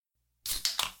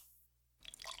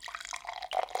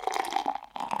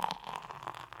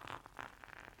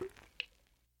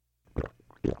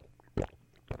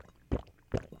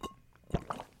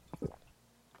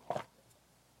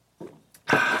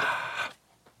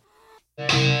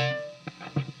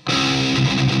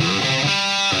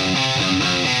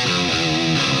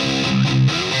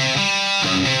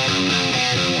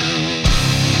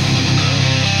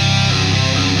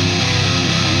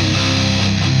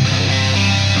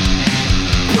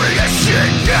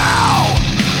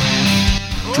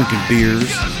drinking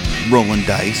beers, rolling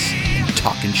dice, and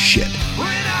talking shit.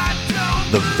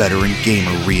 The Veteran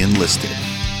Gamer Re-Enlisted.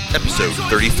 Episode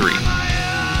 33.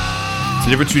 It's the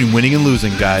difference between winning and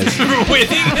losing, guys. Winning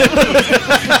and losing.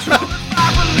 I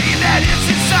believe that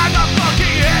it's inside my fucking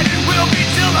head and will be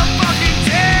till the fucking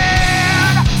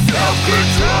dead.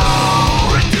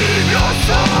 Self-control, redeem your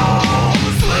soul,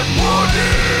 slip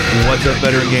warning. What's up,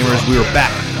 Veteran Gamers? We are back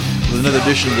with another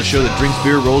edition of the show that drinks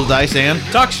beer, rolls dice, and...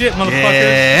 Talk shit, motherfucker.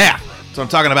 Yeah! That's what I'm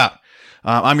talking about.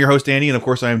 I'm your host, Andy, and of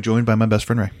course I am joined by my best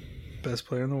friend, Ray. Best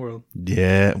player in the world.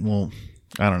 Yeah, well,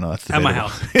 I don't know. That's at my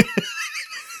debatable.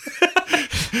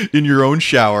 house. In your own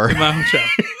shower. In my own shower.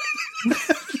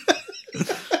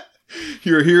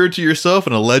 You're a hero to yourself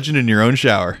and a legend in your own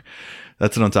shower.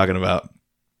 That's what I'm talking about.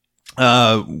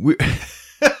 I'm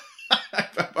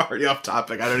already off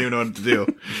topic. I don't even know what to do.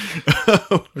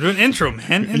 We're doing intro,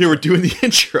 man. Yeah, we're doing the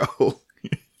intro.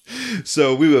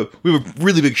 So we have a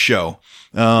really big show.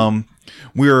 At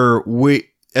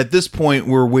this point,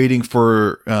 we're waiting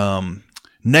for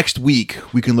next week.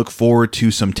 We can look forward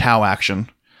to some Tau action,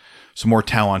 some more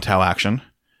Tau on Tau action.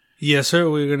 Yes, sir.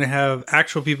 We're going to have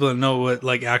actual people that know what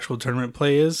like actual tournament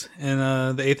play is in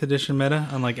the 8th edition meta,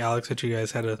 unlike Alex that you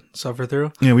guys had to suffer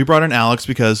through. Yeah, we brought in Alex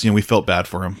because we felt bad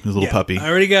for him, his little puppy. I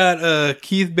already got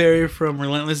Keith Berry from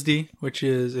Relentless D, which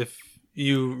is, if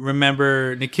you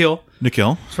remember, Nikhil.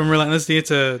 From Relentless D.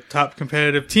 It's a top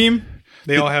competitive team.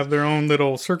 They all have their own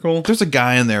little circle. There's a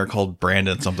guy in there called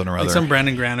Brandon something or other. Like some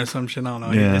Brandon Grant or some shit. I don't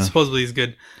know. Yeah. Supposedly he's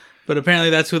good. But apparently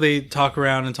that's who they talk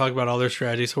around and talk about all their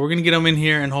strategy. So we're going to get him in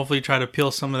here and hopefully try to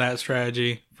peel some of that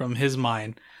strategy from his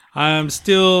mind. I'm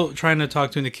still trying to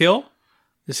talk to Nikhil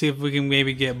to see if we can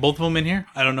maybe get both of them in here.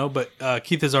 I don't know, but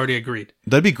Keith has already agreed.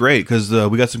 That'd be great because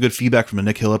we got some good feedback from the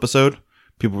Nick Hill episode.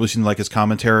 People really seemed to like his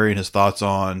commentary and his thoughts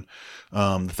on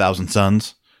the Thousand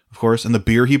Suns, of course. And the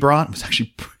beer he brought was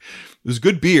actually... It was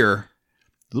good beer.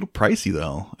 A little pricey,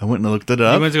 though. I went and looked it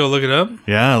up. You went to go look it up?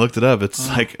 Yeah, I looked it up. It's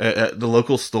like at the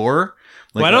local store.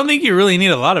 Like, well, I don't think you really need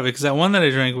a lot of it because that one that I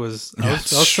drank was... I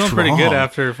was feeling pretty good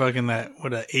after fucking that,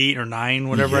 an 8 or 9,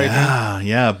 whatever I drank.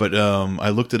 Yeah, but I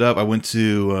looked it up. I went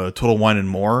to Total Wine and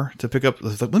More to pick up... I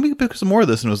was like, let me pick up some more of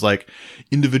this. And it was like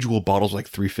individual bottles like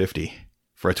 $3.50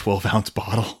 for a 12-ounce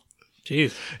bottle.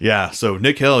 Jeez. Yeah, so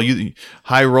Nick Hill, you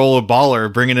high roller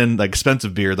baller, bringing in like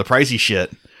expensive beer, the pricey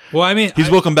shit. Well, I mean, he's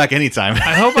welcome back anytime.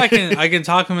 I hope I can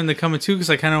talk him into coming too, because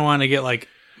I kind of want to get like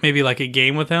maybe like a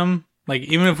game with him. Like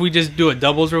even if we just do a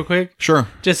doubles real quick, sure,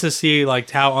 just to see like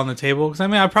Tau on the table. Because I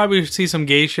mean, I probably see some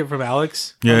gay shit from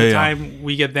Alex by the time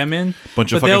we get them in.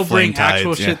 Bunch of but fucking they'll bring tides,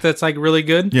 actual shit that's like really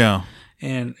good. Yeah,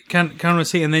 and kind of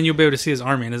see, and then you'll be able to see his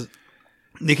army. And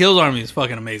Nikhil's army is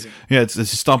fucking amazing. Yeah, it's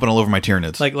stomping all over my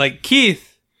Tyranids. Like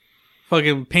Keith,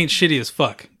 fucking paints shitty as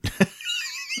fuck.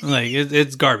 Like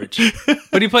it's garbage,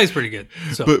 but he plays pretty good.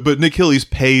 So. But Nick Hill,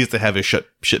 pays to have his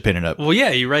shit painted up. Well, yeah,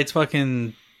 he writes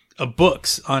fucking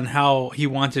books on how he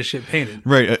wants his shit painted.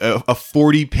 Right, a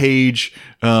 40-page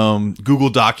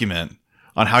Google document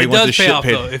on how he wants his shit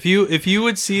painted. Though. If you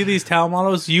would see these Tau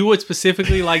models, you would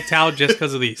specifically like Tau just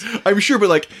because of these. I'm sure, but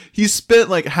like he spent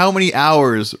like how many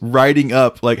hours writing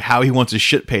up like how he wants his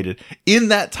shit painted. In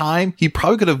that time, he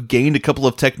probably could have gained a couple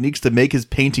of techniques to make his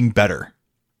painting better.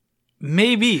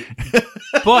 Maybe,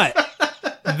 but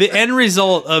the end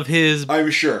result of his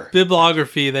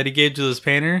bibliography that he gave to this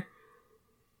painter,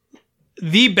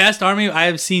 the best army I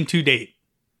have seen to date.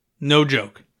 No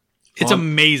joke. It's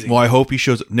amazing. Well, I hope he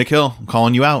shows up. Nick Hill, I'm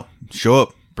calling you out. Show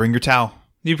up. Bring your Tau.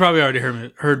 You probably already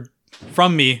heard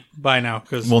from me by now.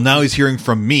 Well, now he's hearing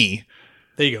from me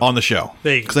there you go. On the show.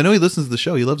 There you go. Because I know he listens to the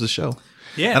show. He loves the show.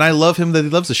 Yeah. And I love him that he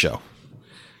loves the show.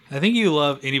 I think you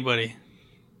love anybody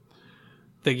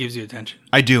that gives you attention.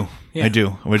 I do. Yeah. I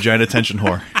do. I'm a giant attention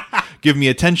whore. Give me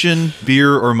attention,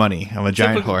 beer, or money. I'm a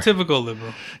giant whore. Typical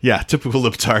liberal. Yeah, typical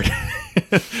libtard.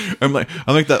 I'm like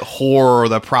that whore or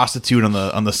that prostitute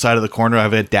on the side of the corner.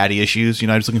 I've had daddy issues. I'm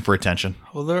just looking for attention.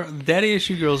 Well, daddy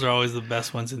issue girls are always the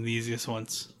best ones and the easiest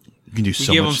ones. You can do so much.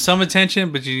 You give them some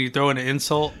attention, but you throw in an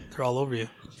insult, they're all over you.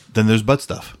 Then there's butt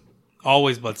stuff.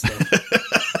 Always butt stuff.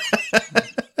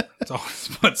 It's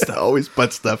always butt stuff. Always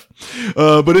butt stuff.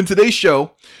 But in today's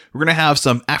show, we're going to have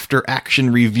some after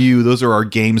action review. Those are our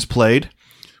games played.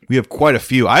 We have quite a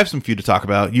few. I have some few to talk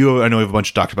about. I know we have a bunch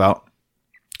to talk about.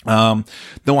 Then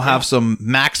we'll have some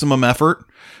maximum effort.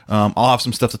 I'll have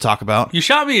some stuff to talk about. You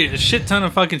shot me a shit ton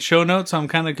of fucking show notes, so I'm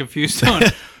kind of confused on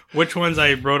which ones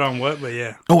I wrote on what, but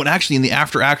yeah. Oh, and actually, in the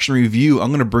after action review, I'm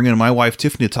going to bring in my wife,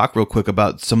 Tiffany, to talk real quick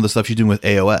about some of the stuff she's doing with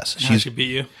AOS. She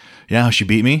beat you? Yeah, she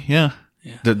beat me. Yeah.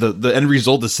 Yeah. The end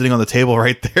result is sitting on the table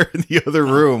right there in the other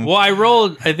room. Well, I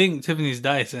rolled, I think, Tiffany's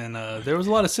dice, and there was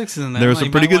a lot of sixes in there. There was Like,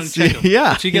 some pretty might good wanna check 'em.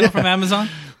 yeah, Did you get them from Amazon?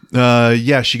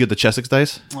 Yeah, she got the Chessex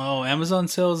dice. Oh, Amazon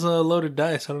sells loaded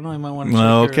dice. I don't know. You might want to check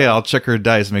Well, your, okay, I'll check her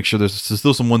dice. Make sure there's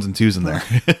still some 1s and 2s in there.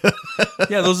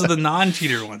 Yeah, those are the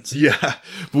non-cheater ones. Yeah,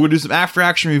 but we're gonna do some after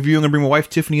action review. I'm gonna bring my wife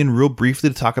Tiffany in real briefly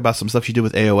to talk about some stuff she did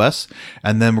with AOS,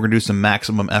 and then we're gonna do some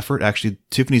maximum effort. Actually,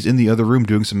 Tiffany's in the other room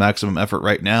doing some maximum effort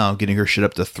right now, getting her shit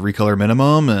up to 3 color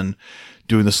minimum and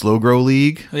doing the slow grow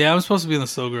league. Yeah, I'm supposed to be in the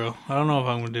slow grow. I don't know if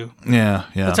I'm going to do. Yeah.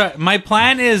 That's all right. My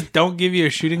plan is don't give you a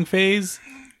shooting phase,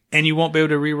 and you won't be able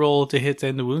to re-roll to hits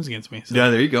and the wounds against me. So. Yeah,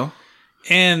 there you go.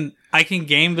 And I can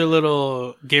game the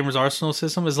little Gamer's Arsenal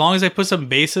system. As long as I put some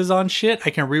bases on shit, I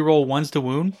can re-roll 1s to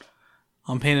wound.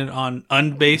 I'm painted on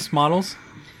unbased models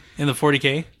in the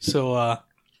 40k. So,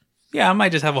 yeah, I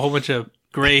might just have a whole bunch of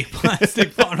gray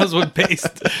plastic models with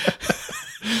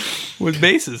with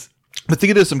bases. But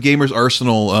thinking of some Gamers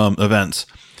Arsenal events.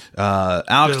 Alex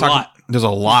there's a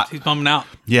lot. He's pumping out.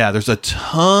 Yeah, there's a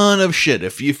ton of shit.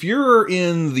 If you're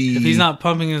in the If he's not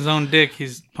pumping his own dick,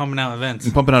 he's pumping out events.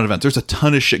 pumping out events, there's a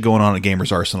ton of shit going on at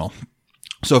Gamers Arsenal.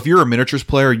 So if you're a miniatures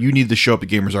player, you need to show up at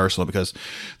Gamers Arsenal because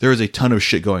there is a ton of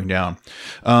shit going down.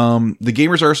 The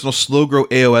Gamers Arsenal Slow Grow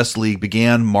AOS League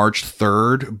began March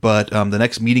 3rd, but the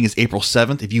next meeting is April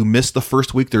 7th. If you miss the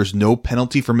first week, there's no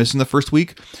penalty for missing the first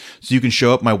week. So you can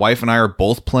show up. My wife and I are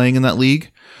both playing in that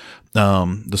league.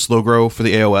 The Slow Grow for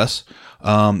the AOS.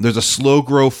 There's a Slow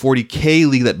Grow 40K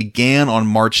league that began on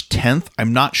March 10th.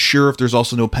 I'm not sure if there's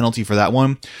also no penalty for that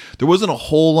one. There wasn't a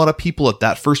whole lot of people at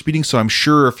that first meeting, so I'm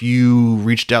sure if you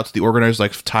reached out to the organizers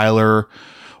like Tyler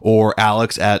or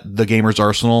Alex at the Gamers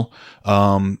Arsenal,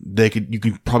 you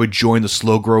can probably join the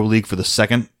Slow Grow league for the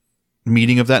second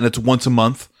meeting of that, and it's once a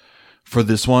month for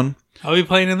this one. I'll be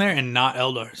playing in there and not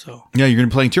Eldar, so. Yeah, you're going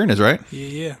to be playing Tyranids, right?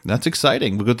 Yeah. That's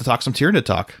exciting. We'll get to talk some Tyranid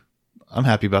talk. I'm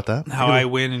happy about that. How I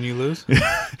win and you lose?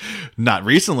 Not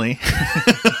recently.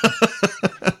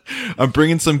 I'm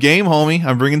bringing some game, homie.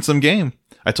 I'm bringing some game.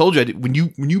 I told you, when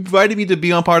you invited me to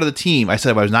be on part of the team, I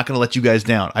said I was not going to let you guys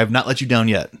down. I have not let you down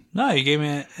yet. No, you gave me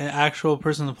an actual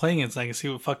person to play against. I can see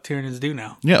what fuck Tyranids do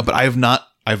now. Yeah, but I've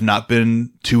not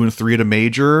been 2 and 3 at a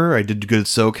major. I did good at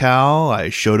SoCal. I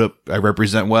showed up. I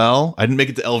represent well. I didn't make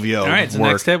it to LVO. All right, so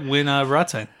next step, win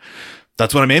Broadside.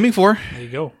 That's what I'm aiming for. There you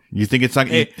go. You think it's not?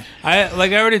 Hey, I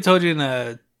already told you in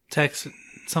a text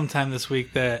sometime this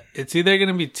week that it's either going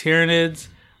to be Tyranids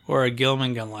or a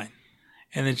Gilman gun line,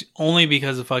 and it's only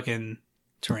because of fucking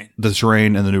terrain, The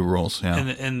terrain and the new rules. Yeah,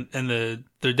 and the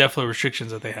definitely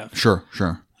restrictions that they have. Sure.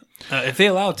 If they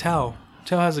allow Tau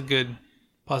has a good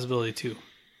possibility too.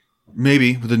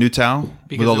 Maybe with the new Tau,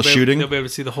 with all the shooting. They'll be able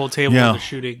to see the whole table Yeah. of the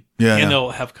shooting. Yeah, And yeah.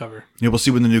 they'll have cover. Yeah, we'll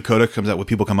see when the new codex comes out, what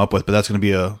people come up with, but that's going to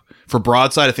be for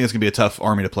Broadside, I think it's going to be a tough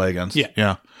army to play against.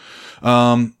 Yeah.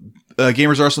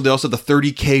 Gamers Arsenal, they also had the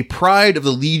 30K Pride of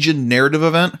the Legion narrative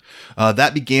event.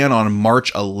 That began on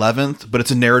March 11th, but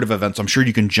it's a narrative event, so I'm sure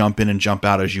you can jump in and jump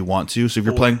out as you want to. So if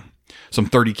you're playing some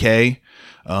 30K,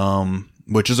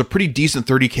 which is a pretty decent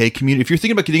 30K community. If you're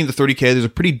thinking about getting into 30K, there's a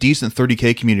pretty decent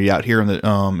 30K community out here in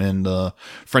the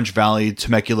French Valley,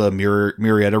 Temecula,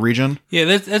 Murrieta region. Yeah,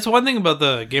 that's one thing about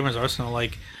the Gamers Arsenal.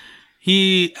 Like,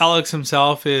 Alex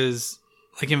himself is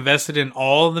like invested in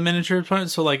all of the miniature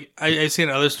parts. So like I've seen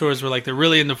other stores where like they're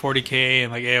really into 40K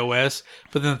and like AOS,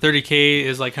 but then the 30K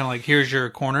is like kind of like, here's your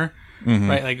corner,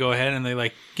 right? Like go ahead, and they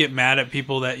like get mad at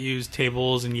people that use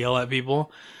tables and yell at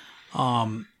people.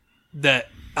 That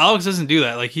Alex doesn't do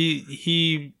that. Like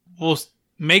he will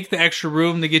make the extra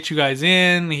room to get you guys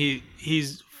in.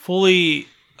 He's fully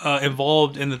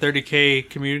involved in the 30K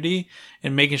community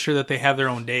and making sure that they have their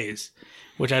own days,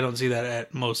 which I don't see that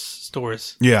at most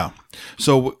stores. Yeah.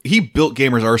 So he built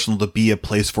Gamers Arsenal to be a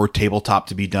place for tabletop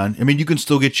to be done. I mean, you can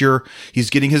still get he's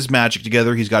getting his magic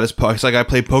together. He's got it's like I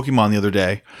played Pokemon the other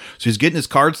day. So he's getting his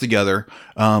cards together.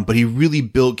 But he really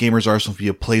built Gamers Arsenal to be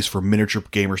a place for miniature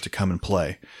gamers to come and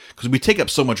play. Because we take up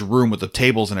so much room with the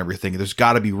tables and everything. There's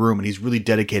got to be room, and he's really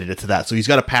dedicated it to that. So he's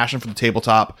got a passion for the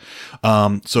tabletop.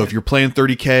 So if you're playing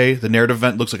 30K, the narrative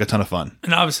event looks like a ton of fun.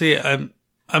 And obviously, I'm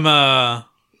a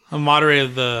moderator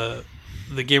of the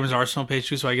Gamers Arsenal page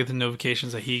too, so I get the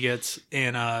notifications that he gets.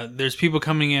 And there's people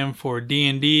coming in for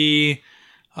D&D.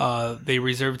 They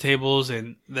reserve tables,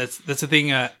 and that's the thing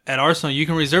at Arsenal. You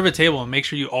can reserve a table and make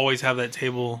sure you always have that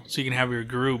table so you can have your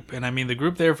group. And I mean, the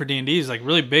group there for D&D is like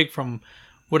really big from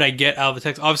what I get out of the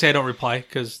text. Obviously, I don't reply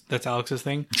because that's Alex's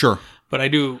thing. Sure. But I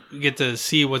do get to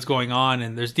see what's going on.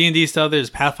 And there's D&D stuff. There's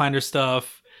Pathfinder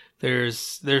stuff.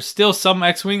 There's still some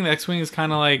X-Wing. The X-Wing is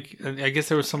kind of like, I guess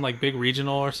there was some like big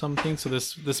regional or something. So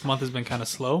this month has been kind of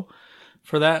slow.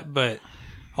 for that, but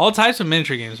all types of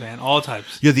miniature games, man. All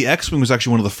types. Yeah, the X-Wing was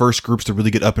actually one of the first groups to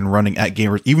really get up and running at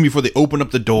Gamers, even before they opened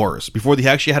up the doors. Before they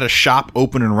actually had a shop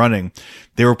open and running,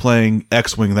 they were playing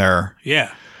X-Wing there.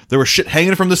 Yeah. There was shit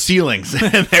hanging from the ceilings,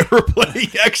 and they were playing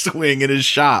X-Wing in his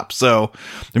shop. So,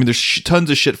 I mean, there's tons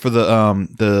of shit for the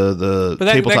But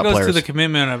that tabletop goes players. to the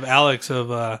commitment of Alex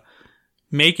of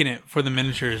making it for the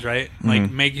miniatures, right? Like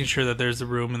making sure that there's the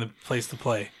room and the place to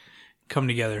play, come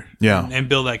together, Yeah. and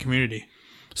build that community.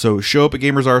 So show up at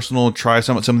Gamers Arsenal and try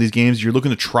some of these games. You're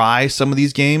looking to try some of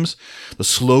these games. The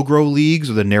slow grow leagues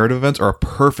or the narrative events are a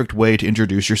perfect way to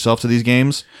introduce yourself to these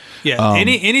games. Yeah,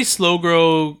 any slow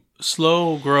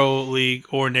grow league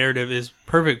or narrative is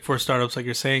perfect for startups, like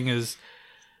you're saying, is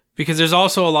because there's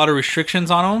also a lot of restrictions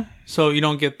on them, so you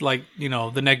don't get like the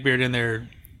neckbeard in there,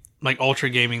 like ultra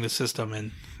gaming the system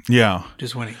and Yeah.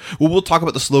 just winning. Well, we'll talk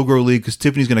about the slow grow league because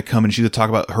Tiffany's going to come and she's going to talk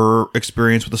about her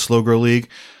experience with the slow grow league.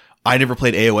 I never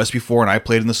played AOS before, and I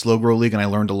played in the slow grow league, and I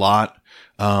learned a lot.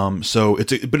 So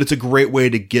it's a great way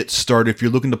to get started if you're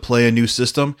looking to play a new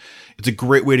system. It's a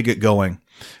great way to get going.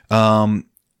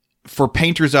 For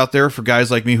painters out there, for guys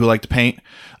like me who like to paint,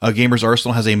 Gamers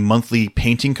Arsenal has a monthly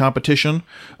painting competition.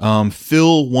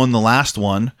 Phil won the last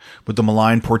one with the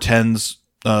Malign Portends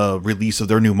release of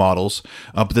their new models.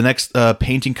 But the next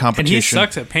painting And competition, he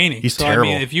sucks at painting. He's so terrible.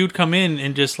 I mean, if you'd come in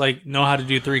and just like know how to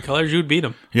do 3 colors, you'd beat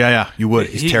him. Yeah, you would.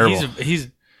 He's terrible. He's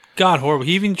god horrible.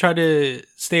 He even tried to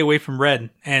stay away from red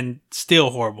and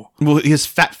still horrible. Well, his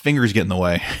fat fingers get in the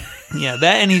way. Yeah,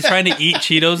 that and he's trying to eat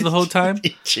Cheetos the whole time.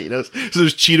 Cheetos. So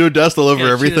there's Cheeto dust all over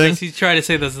Yeah, everything. Cheetos, he's trying to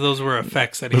say that those were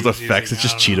effects that he Those was effects. using. It's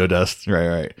just I don't know. Cheeto dust.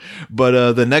 Right.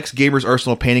 But the next Gamers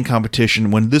Arsenal painting competition,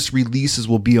 when this releases,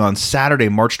 will be on Saturday,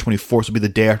 March 24th. So will be the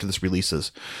day after this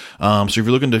releases. So if you're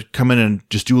looking to come in and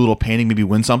just do a little painting, maybe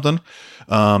win something,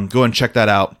 go ahead and check that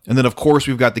out. And then, of course,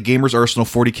 we've got the Gamers Arsenal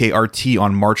 40K RT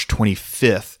on March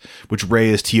 25th, which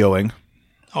Ray is TOing.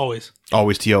 Always.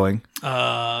 Always TOing.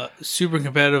 Super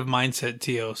competitive mindset,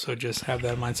 TO. So just have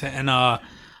that mindset. And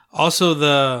also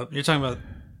you're talking about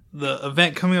the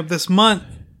event coming up this month.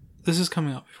 This is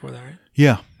coming up before that, right?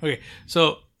 Yeah. Okay.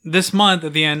 So this month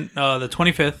at the end, the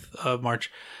 25th of March,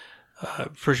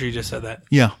 for sure you just said that.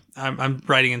 Yeah. I'm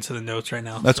writing into the notes right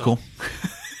now. That's so. cool.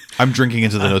 I'm drinking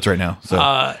into the notes right now.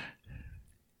 So.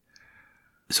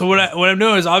 So what I'm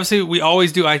doing is obviously we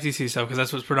always do ITC stuff because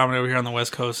that's what's predominant over here on the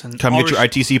West Coast. And Come all get your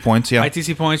ITC points, yeah.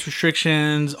 ITC points,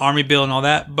 restrictions, army bill, and all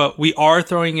that. But we are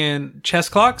throwing in chess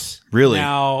clocks. Really?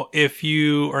 Now, if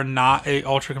you are not a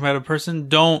ultra competitive person,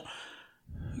 don't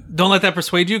let that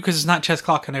persuade you because it's not chess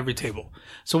clock on every table.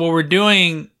 So what we're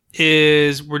doing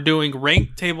is we're doing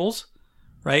ranked tables,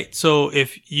 right? So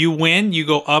if you win, you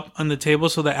go up on the table.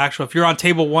 So the actual, if you're on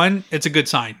table 1, it's a good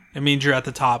sign. It means you're at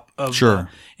the top of. Sure.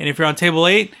 And if you're on table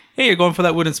 8, hey, you're going for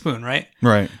that wooden spoon, right?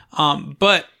 Right.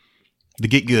 But To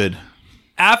get good.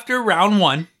 after round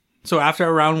 1, so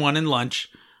after round 1 and lunch,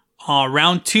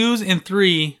 round 2s and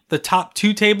 3, the top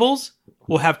 2 tables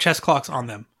will have chess clocks on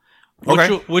them.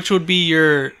 Okay. Which would be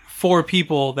your 4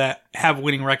 people that have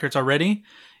winning records already.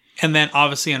 And then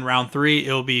obviously in round 3,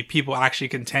 it'll be people actually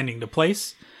contending to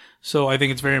place. So I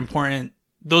think it's very important.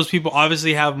 Those people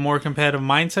obviously have more competitive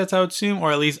mindsets, I would assume,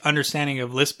 or at least understanding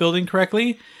of list building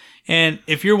correctly. And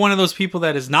if you're one of those people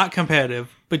that is not competitive,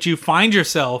 but you find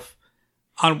yourself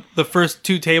on the first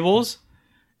 2 tables,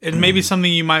 it may be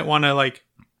something you might want to like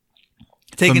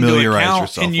take into Familiarize account,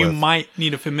 yourself and you with. might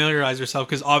need to familiarize yourself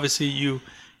because obviously you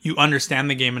understand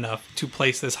the game enough to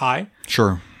place this high.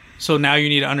 Sure. So now you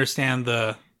need to understand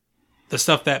the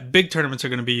stuff that big tournaments are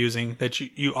going to be using that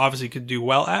you obviously could do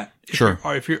well at. Sure.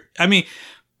 If you're, I mean,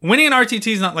 winning an RTT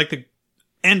is not like the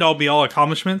end all be all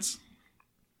accomplishments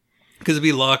because it'd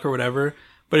be luck or whatever.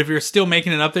 But if you're still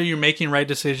making it up there, you're making right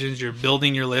decisions. You're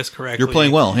building your list correctly. You're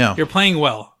playing well, yeah. You're playing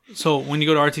well. So when you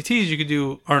go to RTTs, you could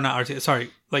do, or not RTTs,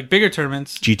 sorry, like bigger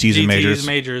tournaments, GTs and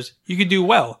majors. you could do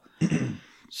well.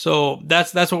 So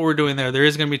that's what we're doing there. There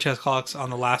is going to be chess clocks on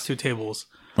the last 2 tables.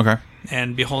 Okay.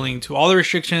 And be holding to all the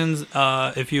restrictions.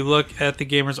 If you look at the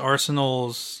Gamers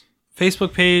Arsenal's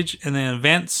Facebook page and then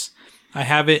events, I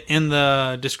have it in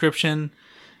the description,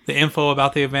 the info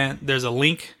about the event. There's a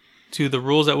link to the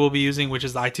rules that we'll be using, which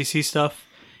is the ITC stuff.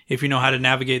 If you know how to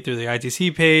navigate through the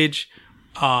ITC page,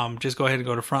 just go ahead and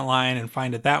go to Frontline and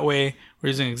find it that way. We're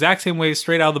using the exact same way,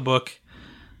 straight out of the book.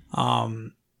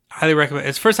 Highly recommend.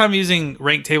 It's the first time using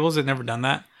ranked tables. I've never done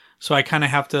that. So I kind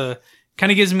of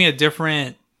gives me a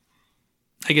different,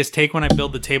 I guess, take when I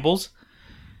build the tables,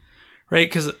 right?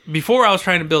 Because before I was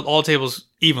trying to build all tables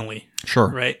evenly, Sure.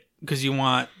 right? Because you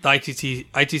want the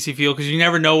ITC feel, because you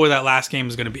never know where that last game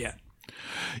is going to be at.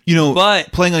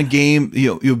 But- playing on game,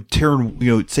 you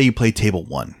turn, say you play table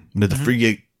 1, the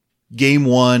free game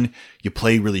 1, you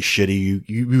play really shitty.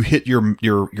 You hit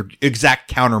your exact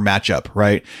counter matchup,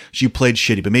 right? So you played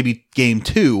shitty, but maybe game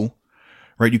 2,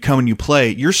 right? You come and you play.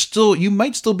 You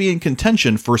might still be in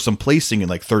contention for some placing in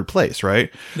like 3rd place,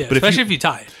 right? Yeah, but especially if you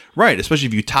tie. Right, especially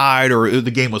if you tied or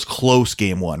the game was close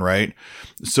game 1, right?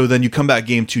 So then you come back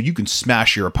game 2, you can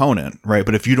smash your opponent, right?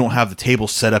 But if you don't have the table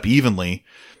set up evenly,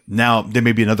 now there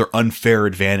may be another unfair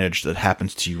advantage that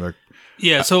happens to you.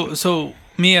 Yeah, so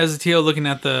me as a TO looking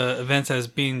at the events as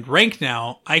being ranked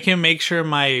now, I can make sure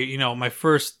my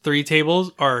first 3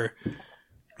 tables are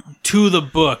to the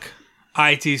book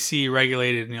ITC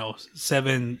regulated,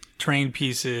 7 train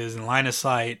pieces and line of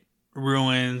sight,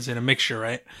 ruins, and a mixture,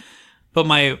 right? But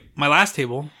my last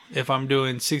table, if I'm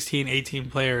doing 16, 18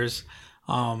 players,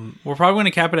 we're probably going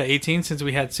to cap it at 18 since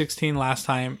we had 16 last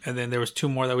time, and then there was 2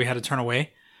 more that we had to turn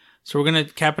away. So we're going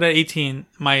to cap it at 18.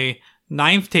 My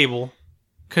 9th table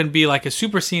could be like a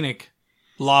super scenic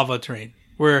lava terrain,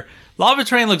 where lava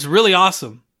terrain looks really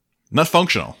awesome, Not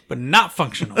functional. but not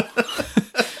functional.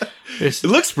 It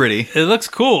looks pretty. It looks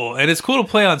cool, and it's cool to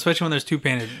play on, especially when there's 2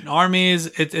 painted armies.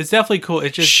 It's definitely cool.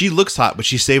 It's just She looks hot, but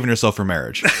she's saving herself for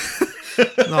marriage.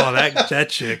 oh that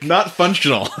chick. Not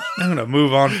functional. I'm gonna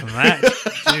move on from that.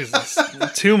 Jesus,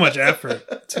 too much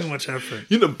effort. Too much effort.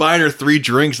 You end up buying her 3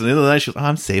 drinks, and the end of the night, she's like,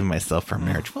 I'm saving myself for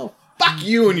marriage. Well, fuck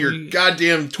you and your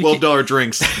goddamn $12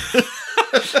 drinks.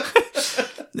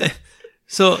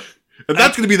 So And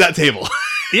that's going to be that table.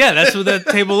 yeah, that's what that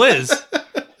table is.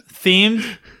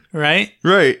 Themed, right?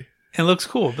 Right. And looks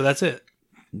cool, but that's it.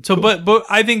 So, but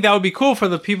I think that would be cool for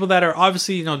the people that are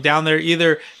obviously, down there.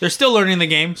 Either they're still learning the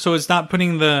game, so it's not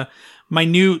putting the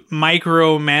minute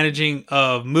micro managing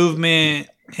of movement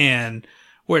and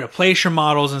where to place your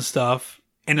models and stuff,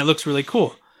 and it looks really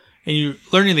cool. And you're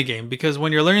learning the game, because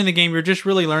when you're learning the game, you're just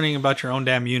really learning about your own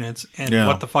damn units and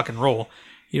what the fucking roll.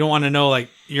 You don't want to know, like,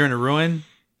 you're in a ruin,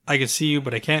 I can see you,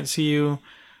 but I can't see you.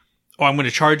 Or I'm going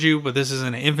to charge you, but this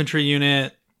isn't an infantry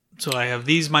unit. So I have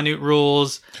these minute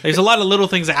rules. There's a lot of little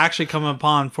things that actually come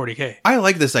upon 40K. I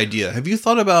like this idea. Have you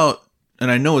thought about, and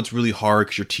I know it's really hard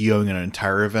because you're TOing an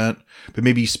entire event, but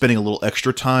maybe spending a little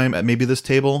extra time at maybe this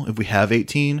table if we have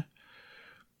 18?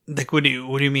 Like, what do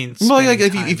you mean? Well, like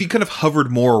spending if you kind of hovered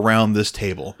more around this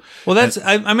table. Well, that's,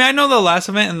 I mean, I know the last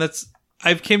event, and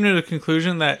I've came to the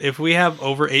conclusion that if we have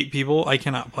over 8 people, I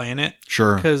cannot play in it.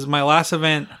 Sure. Because my last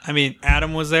event, I mean,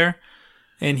 Adam was there,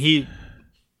 and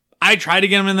I tried to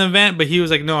get him in the event, but he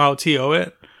was like, no, I'll TO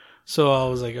it. So I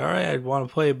was like, all right, I'd want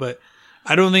to play, but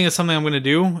I don't think it's something I'm going to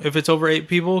do if it's over 8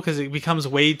 people, because it becomes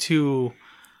way too...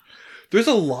 There's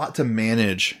a lot to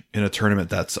manage in a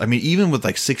tournament even with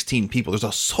like 16 people, there's a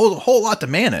whole lot to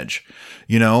manage,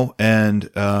 and,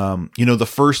 the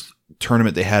first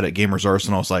tournament they had at Gamers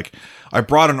Arsenal, I was like, I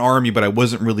brought an army, but I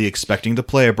wasn't really expecting to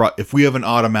play. If we have an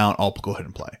odd amount, I'll go ahead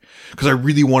and play. Because I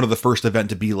really wanted the first event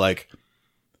to be like,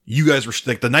 you guys were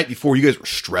like the night before, you guys were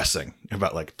stressing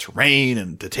about like terrain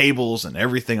and the tables and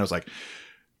everything. I was like,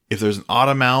 if there's an odd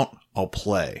amount, I'll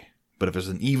play. But if there's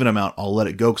an even amount, I'll let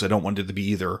it go, because I don't want it to be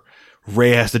either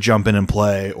Ray has to jump in and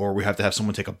play, or we have to have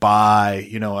someone take a bye.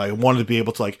 I wanted to be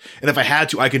able to and if I had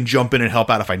to, I can jump in and help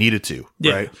out if I needed to.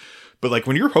 Yeah. Right. But like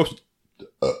when you're hosting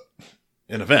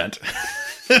an event,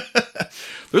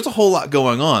 there's a whole lot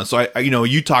going on. So I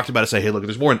you talked about it, say, hey, look, if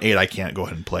there's more than 8, I can't go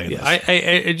ahead and play in this.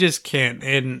 I just can't.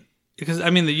 And because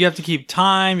you have to keep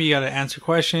time, you got to answer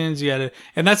questions, and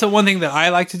that's the one thing that I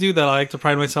like to do, that I like to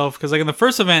pride myself. Because like in the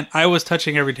first event, I was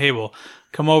touching every table,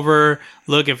 come over,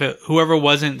 look, if whoever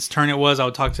wasn't turn it was, I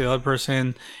would talk to the other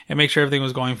person and make sure everything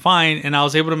was going fine. And I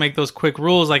was able to make those quick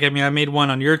rules. Like, I made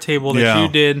one on your table that you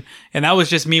did, and that was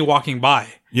just me walking by.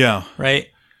 Yeah. Right.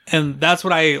 And that's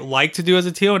what I like to do as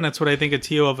a TO, and that's what I think a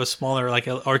TO of a smaller like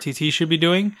a RTT should be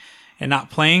doing, and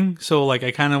not playing. So like I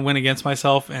kind of went against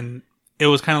myself, and it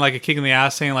was kind of like a kick in the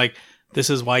ass, saying like, this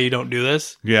is why you don't do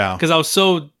this. Yeah. Because I was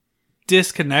so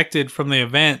disconnected from the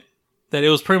event that it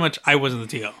was pretty much I wasn't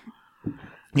the TO.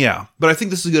 Yeah. But I think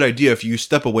this is a good idea. If you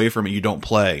step away from it, you don't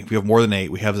play. If we have more than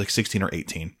 8, we have like 16 or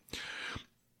 18.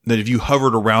 That if you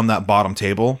hovered around that bottom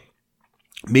table,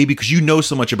 maybe because you know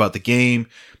so much about the game,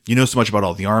 you know so much about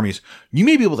all the armies, you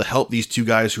may be able to help these 2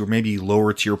 guys who are maybe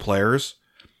lower tier players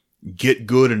get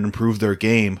good and improve their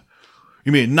game.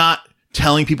 You mean not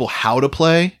telling people how to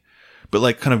play, but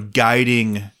like kind of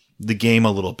guiding the game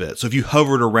a little bit. So if you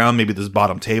hovered around maybe this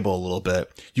bottom table a little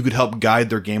bit, you could help guide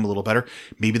their game a little better.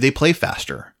 Maybe they play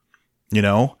faster,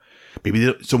 so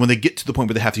when they get to the point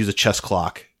where they have to use a chess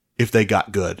clock, if they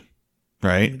got good,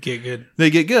 right? Get good. They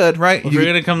get good, right? Well, if you're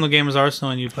going to come to Gamers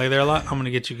Arsenal and you play there a lot, I'm going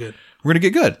to get you good. we're going to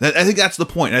get good. I think that's the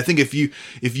point. And I think if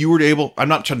you were to able, I'm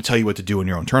not trying to tell you what to do in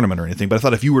your own tournament or anything, but I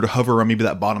thought if you were to hover around maybe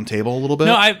that bottom table a little bit.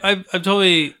 No, I've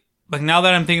totally, like, now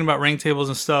that I'm thinking about rank tables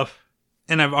and stuff,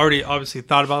 and I've already obviously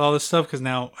thought about all this stuff because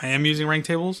now I am using rank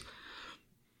tables.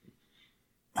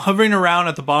 Hovering around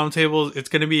at the bottom tables, it's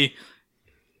gonna be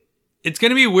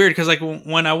weird because, like,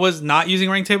 when I was not using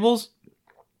rank tables,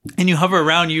 and you hover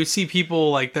around, you see people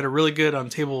like that are really good on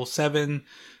table 7,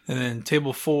 and then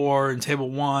table 4 and table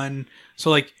 1.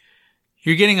 So, like,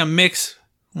 you're getting a mix,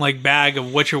 like, bag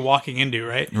of what you're walking into,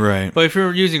 right? Right. But if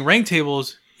you're using rank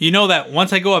tables, you know that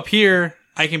once I go up here,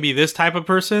 I can be this type of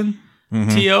person,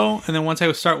 TO, and then once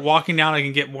I start walking down, I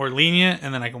can get more lenient,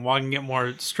 and then I can walk and get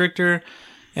more stricter,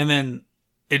 and then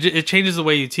it changes the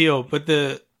way you TO. But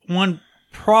the one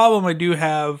problem I do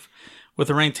have with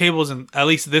the ranked tables, and at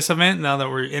least this event, now that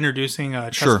we're introducing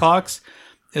chess Sure. clocks,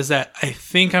 is that I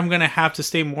think I'm going to have to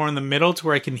stay more in the middle to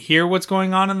where I can hear what's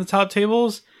going on in the top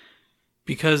tables,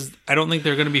 because I don't think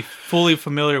they're going to be fully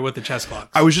familiar with the chess clocks.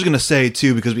 I was just going to say,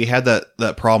 too, because we had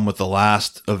that problem with the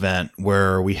last event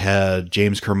where we had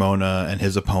James Carmona and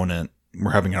his opponent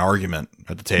were having an argument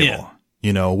at the table,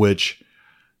 which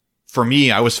for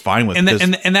me, I was fine with.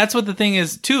 And that's what the thing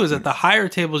is, too, is that the higher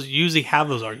tables usually have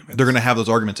those arguments. They're going to have those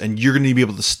arguments, and you're going to be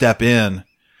able to step in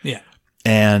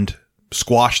and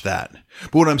squash that.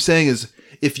 But what I'm saying is,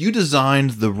 if you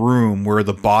designed the room where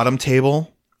the bottom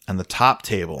table and the top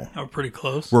table are pretty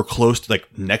close, were close to,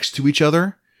 like, next to each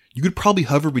other, you could probably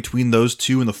hover between those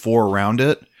two and the 4 around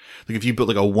it. Like, if you put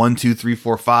like a 1, 2, 3,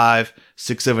 4, 5,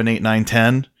 6, 7, 8, 9,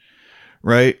 10,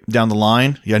 right down the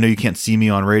line. Yeah, I know you can't see me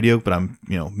on radio, but I'm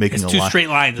making it's two straight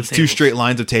lines of it's tables. 2 straight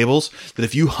lines of tables. That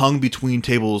if you hung between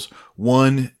tables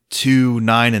 1, 2,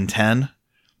 9, and 10,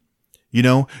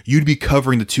 you'd be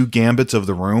covering the 2 gambits of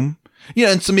the room.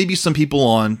 Yeah, and so maybe some people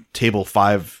on table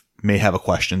 5 may have a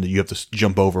question that you have to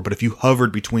jump over, but if you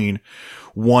hovered between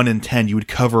 1 and 10, you would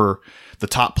cover the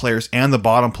top players and the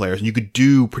bottom players, and you could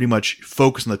do pretty much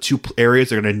focus on the 2 areas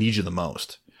that are going to need you the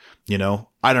most.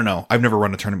 I don't know. I've never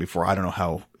run a tournament before. I don't know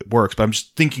how it works, but I'm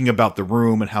just thinking about the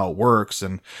room and how it works,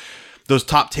 and those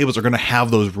top tables are going to have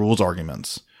those rules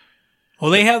arguments.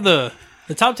 Well, they have the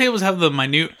top tables have the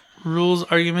minute rules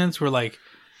arguments where, like,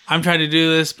 I'm trying to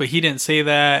do this, but he didn't say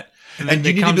that. And then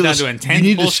it comes down to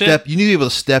intense bullshit. You need to be able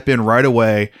to step in right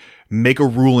away, make a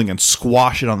ruling, and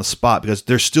squash it on the spot, because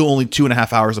there's still only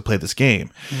 2.5 hours to play this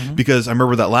game. Mm-hmm. Because I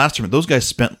remember that last tournament, those guys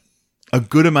spent a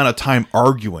good amount of time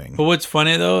arguing. But what's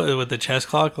funny, though, with the chess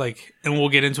clock, like, and we'll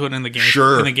get into it in the game,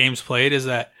 in the games played, is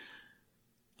that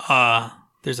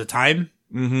there's a time,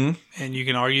 and you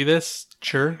can argue this,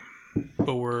 sure,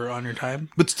 but we're on your time.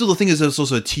 But still, the thing is that it's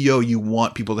also a TO. You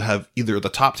want people to have either the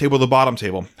top table or the bottom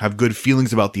table, have good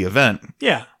feelings about the event.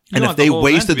 Yeah. And if they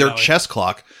wasted their chess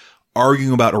clock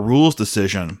arguing about a rules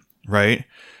decision, right?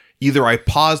 Either I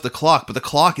pause the clock, but the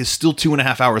clock is still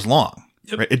 2.5 hours long.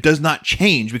 Yep. Right? It does not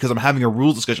change because I'm having a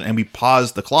rules discussion and we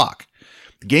pause the clock.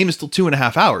 The game is still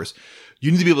 2.5 hours.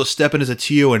 You need to be able to step in as a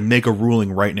TO and make a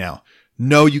ruling right now.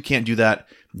 No, you can't do that.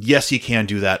 Yes, you can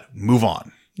do that. Move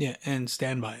on. Yeah, and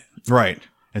stand by it. Right.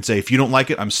 And say, if you don't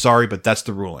like it, I'm sorry, but that's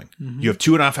the ruling. Mm-hmm. You have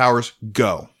 2.5 hours.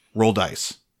 Go. Roll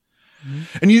dice.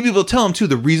 Mm-hmm. And you need to be able to tell them, too,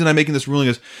 the reason I'm making this ruling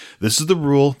is this is the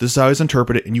rule. This is how I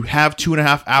interpret it. And you have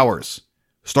 2.5 hours.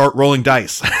 Start rolling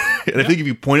dice. And I think if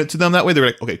you point it to them that way, they're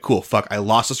like, okay, cool. Fuck, I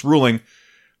lost this ruling,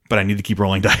 but I need to keep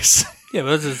rolling dice. Yeah,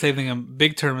 but that's the same thing in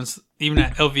big tournaments, even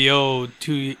at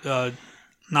LVO,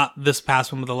 not this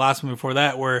past one, but the last one before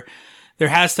that, where there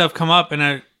has stuff come up,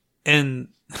 and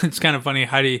it's kind of funny.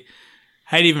 Heidi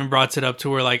even brought it up to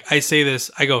where, like, I say this,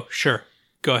 I go, sure,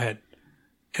 go ahead.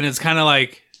 And it's kind of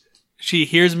like, she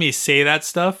hears me say that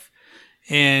stuff,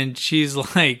 and she's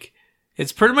like,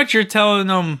 it's pretty much you're telling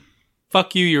them,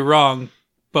 fuck you, you're wrong,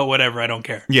 but whatever, I don't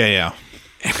care. Yeah.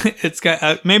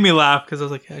 It made me laugh because I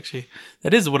was like, actually,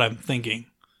 that is what I'm thinking.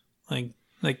 Like,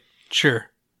 sure,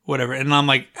 whatever. And I'm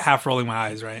like half rolling my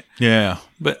eyes, right? Yeah.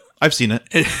 But I've seen it.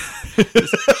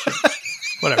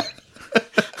 Whatever.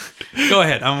 Go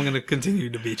ahead. I'm going to continue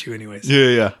to beat you anyways.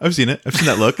 Yeah. I've seen it. I've seen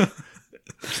that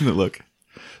look.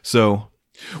 So,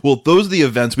 well, those are the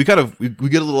events. We get a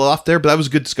little off there, but that was a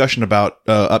good discussion about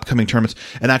upcoming tournaments.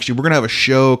 And actually, we're going to have a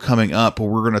show coming up where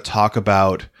we're going to talk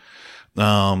about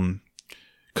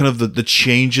kind of the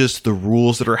changes to the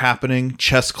rules that are happening,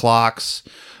 chess clocks,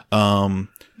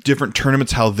 different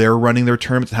tournaments, how they're running their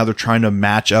tournaments, and how they're trying to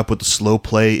match up with the slow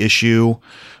play issue,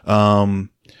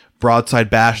 Broadside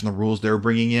Bash and the rules they're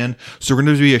bringing in. So we're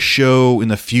going to do a show in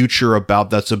the future about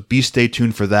that. So stay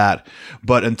tuned for that.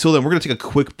 But until then, we're going to take a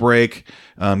quick break,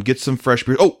 get some fresh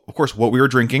beer. Oh, of course, what we were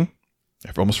drinking.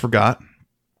 I almost forgot.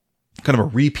 Kind of a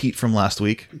repeat from last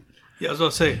week. Yeah, I was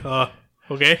about to say,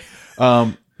 okay.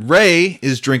 Ray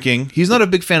is drinking. He's not a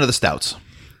big fan of the stouts.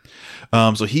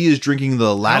 So he is drinking the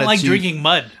I Latitude. don't like drinking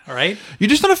mud, all right? You're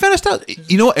just not a fan of stout.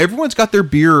 You know, everyone's got their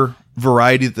beer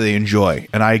variety that they enjoy,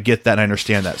 and I get that and I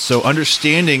understand that. So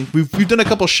understanding, we've done a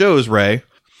couple shows, Ray.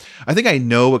 I think I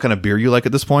know what kind of beer you like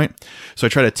at this point. So I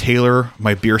try to tailor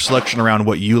my beer selection around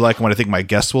what you like and what I think my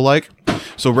guests will like.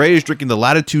 So Ray is drinking the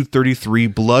Latitude 33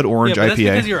 Blood Orange Yeah, but that's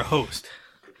IPA. because you're a host.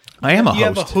 I am a You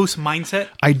host. have a host mindset.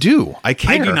 I do. I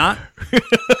care. I do not.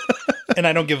 And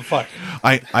I don't give a fuck.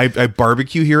 I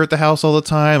barbecue here at the house all the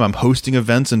time. I'm hosting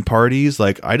events and parties.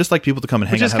 Like, I just like people to come and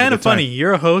hang Which out. is and have kind a of good time. funny.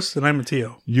 You're a host and I'm a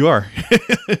TO. You are,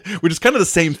 which is kind of the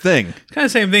same thing, It's kind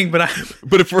of the same thing, but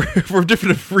but for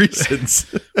different reasons.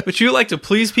 but you like to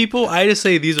please people. I just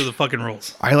say these are the fucking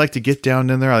rules. I like to get down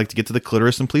in there. I like to get to the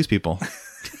clitoris and please people.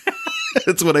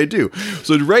 That's what I do.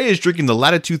 So Ray is drinking the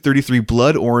Latitude 33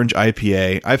 Blood Orange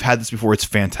IPA. I've had this before. It's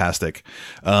fantastic.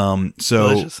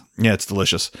 Delicious. Yeah, it's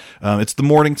delicious. It's the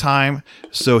morning time,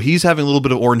 so he's having a little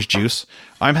bit of orange juice.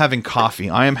 I'm having coffee.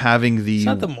 I am having the It's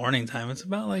not the morning time. It's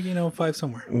about 5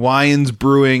 somewhere. Wines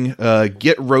Brewing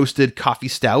Get Roasted Coffee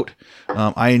Stout.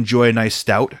 I enjoy a nice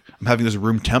stout. I'm having this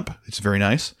room temp. It's very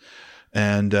nice.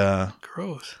 And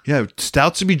Gross. yeah,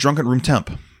 stouts should be drunk at room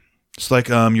temp. It's like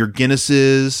your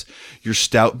Guinnesses, your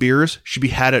stout beers should be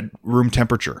had at room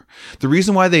temperature. The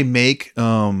reason why they make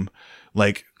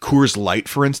like Coors Light,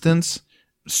 for instance,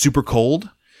 super cold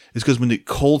is because when the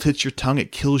cold hits your tongue,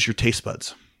 it kills your taste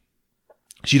buds.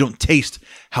 So you don't taste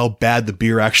how bad the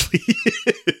beer actually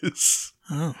is.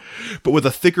 Oh. But with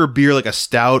a thicker beer like a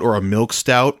stout or a milk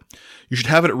stout, you should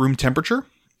have it at room temperature.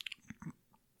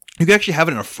 You can actually have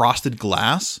it in a frosted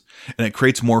glass, and it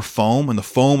creates more foam. And the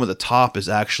foam at the top is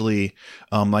actually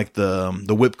like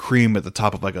the whipped cream at the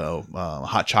top of like a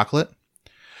hot chocolate.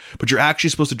 But you're actually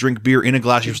supposed to drink beer in a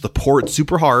glass. You're supposed to pour it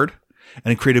super hard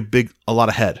and create a lot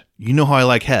of head. You know how I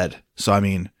like head, so I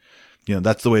mean, you know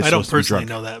that's the way it's I don't supposed to be personally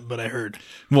drunk. know that, but I heard.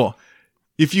 Well,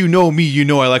 if you know me, you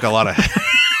know I like a lot of head.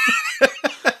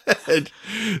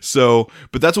 So,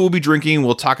 but that's what we'll be drinking.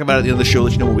 We'll talk about it at the end of the show,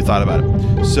 let you know what we thought about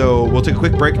it. So we'll take a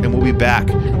quick break and we'll be back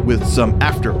with some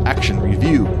after action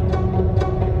review.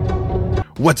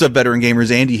 What's up, veteran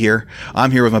gamers? Andy here.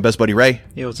 I'm here with my best buddy Ray.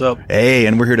 Hey, what's up? Hey,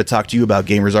 and we're here to talk to you about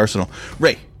Gamers Arsenal.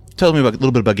 Ray, tell me a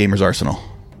little bit about Gamers Arsenal.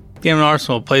 Gaming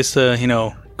Arsenal, a place to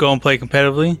go and play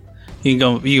competitively. You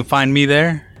can find me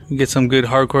there. You get some good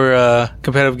hardcore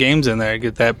competitive games in there.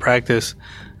 Get that practice.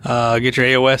 Get your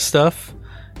AOS stuff.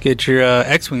 Get your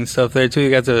X-Wing stuff there too. You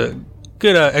got the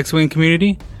good X-Wing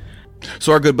community.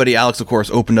 So our good buddy Alex, of course,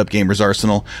 opened up Gamers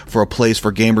Arsenal for a place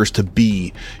for gamers to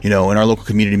be. You know, in our local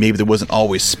community, maybe there wasn't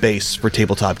always space for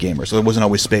tabletop gamers. So there wasn't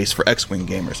always space for X-Wing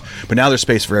gamers. But now there's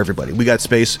space for everybody. We got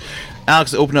space.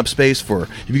 Alex opened up space for,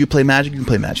 if you can play Magic, you can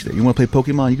play Magic there. You want to play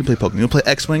Pokemon, you can play Pokemon. You want to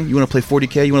play X-Wing, you want to play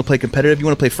 40K, you want to play competitive, you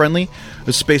want to play friendly.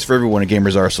 There's space for everyone at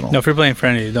Gamers Arsenal. No, if you're playing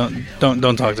friendly, don't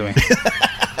talk to me.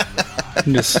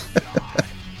 Just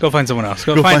go find someone else.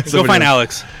 Go find somebody else.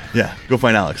 Alex. Yeah, go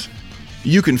find Alex.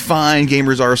 You can find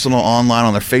Gamers Arsenal online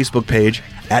on their Facebook page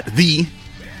at The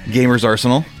Gamers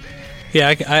Arsenal.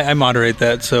 Yeah, I moderate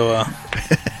that, so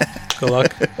good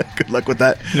luck. Good luck with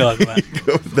that. Good luck with that.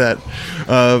 Go with that.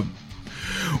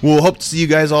 We'll hope to see you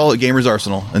guys all at Gamers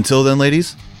Arsenal. Until then,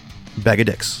 ladies, bag of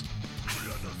dicks.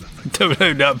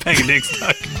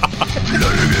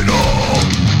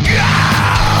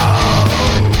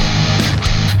 www.bangdicks.com.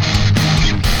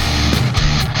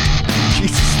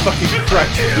 Jesus fucking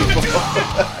Christ, people.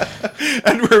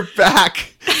 And we're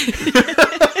back.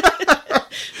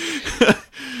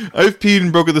 I've peed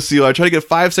and broken the seal. I try to get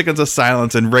 5 seconds of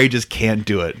silence, and Ray just can't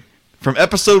do it. From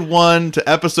episode 1 to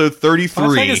episode 33.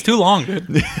 5 seconds too long,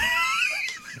 dude.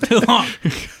 Too long.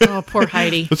 Oh, poor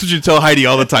Heidi. That's what you tell Heidi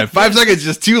all the time. 5 seconds is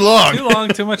just too long. Too long,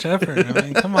 too much effort. I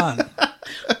mean, come on.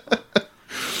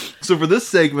 So for this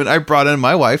segment, I brought in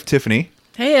my wife, Tiffany.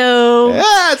 Heyo. Yeah,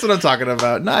 that's what I'm talking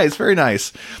about. Nice, very nice.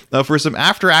 For some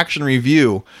after-action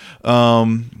review,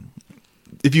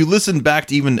 if you listen back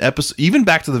to even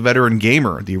back to the Veteran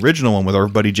Gamer, the original one with our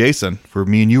buddy Jason, for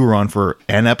me and you were on for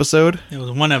an episode. It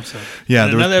was one episode. Yeah,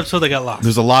 And there was- another episode that got lost.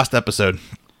 There's a lost episode.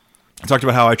 I talked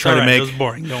about how I try All to right, make. it was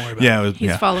boring. Don't worry about Yeah, it. it was, He's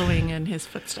yeah, following in his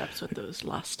footsteps with those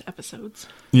lost episodes.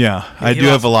 yeah. I he do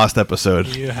lost- have a lost episode,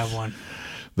 You have one.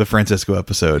 the Francisco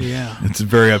episode. Yeah. It's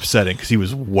very upsetting because he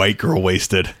was white girl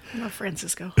wasted. Oh,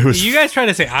 Francisco. It was You guys try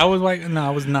to say I was white. No, I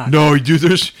was not. no, dude.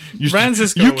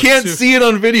 Francisco You was can't too- see it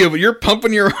on video, but you're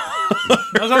pumping your.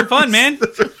 That was on fun, man.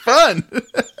 fun.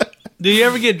 Do you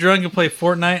ever get drunk and play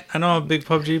Fortnite? I know I'm a big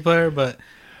PUBG player, but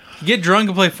get drunk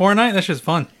and play Fortnite? That's just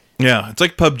fun. Yeah, it's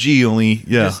like PUBG, only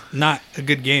It's not a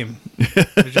good game.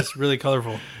 It's just really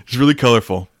colorful. it's really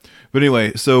colorful. But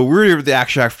anyway, so we're here with the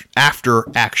after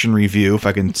action review, if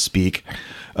I can speak.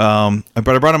 I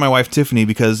brought on my wife Tiffany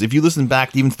because if you listen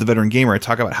back even to the Veteran Gamer, I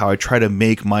talk about how I try to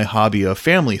make my hobby a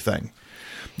family thing.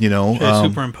 You know,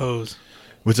 Superimpose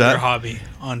what's your that? hobby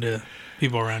onto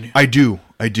people around you, I do.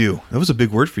 That was a big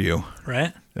word for you.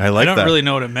 right? I like I don't that. really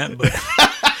know what it meant, but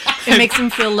It makes him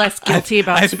feel less guilty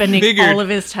about I spending figured all of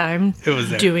his time it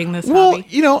was there. doing this Well, hobby.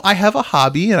 you know, I have a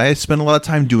hobby and I spend a lot of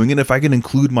time doing it. If I can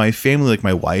include my family, like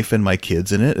my wife and my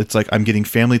kids in it, it's like I'm getting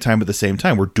family time at the same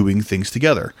time. We're doing things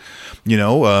together. You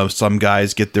know, some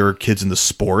guys get their kids into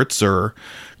sports or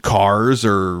cars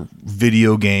or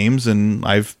video games, and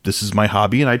this is my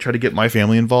hobby, and I try to get my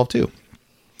family involved too.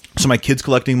 So my kids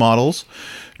collecting models.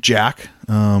 Jack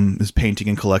is painting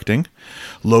and collecting.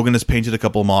 Logan has painted a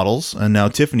couple models, and now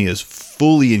Tiffany is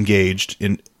fully engaged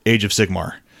in Age of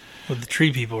Sigmar. with the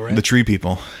tree people, right? The tree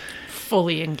people.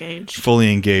 Fully engaged.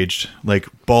 Fully engaged, like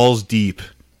balls deep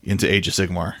into Age of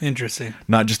Sigmar. Interesting.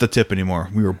 Not just the tip anymore.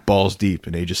 We were balls deep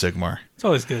in Age of Sigmar. It's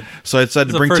always good. So I decided It's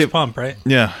to the bring first tip. pump, right?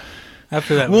 Yeah.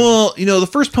 After that, Well, you know, the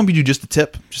first pump you do just the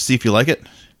tip, just see if you like it,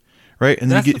 right? And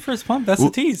then that's you the get, first pump. That's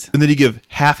the tease. and then you give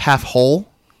half whole.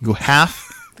 You go half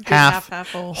half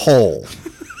whole. whole.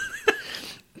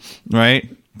 Right?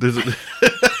 There's a,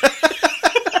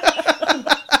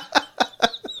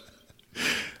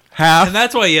 half And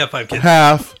that's why you have 5 kids.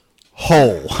 half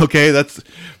whole. Okay, that's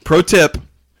pro tip.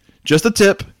 Just a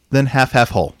tip, then half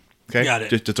whole. Okay, Got it.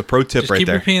 Just a pro tip Just right keep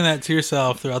there. repeating that to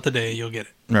yourself throughout the day. You'll get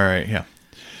it. All right, yeah.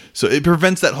 So it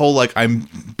prevents that whole like I'm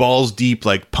balls deep,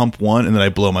 like pump one, and then I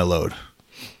blow my load.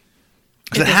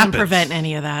 'Cause It it doesn't happens. prevent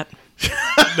any of that.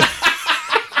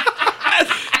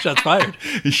 Shots fired.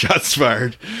 Shots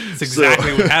fired. That's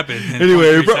exactly what happened. In Anyway,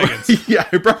 I 23 brought, seconds.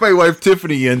 I brought my wife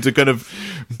Tiffany in to kind of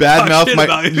badmouth shit my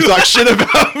about you. talk shit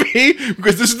about me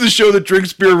because this is the show that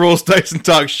drinks beer, rolls dice, and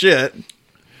talks shit.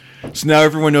 So now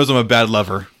everyone knows I'm a bad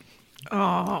lover.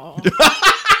 Oh,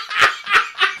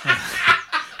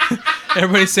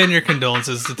 Everybody send your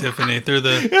condolences to Tiffany through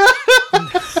the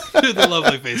through the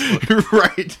lovely Facebook.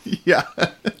 Right? Yeah.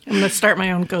 I'm gonna start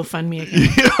my own GoFundMe again.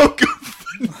 You know,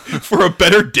 for a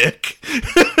better dick.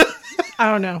 I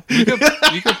don't know.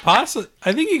 You could possibly.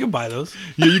 I think you can buy those.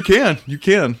 Yeah, you can. You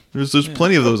can. There's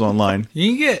plenty of those online.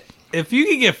 You can get if you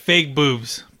can get fake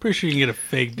boobs. Pretty sure you can get a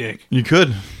fake dick. You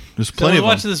could. There's So I plenty was of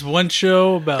watching them. this one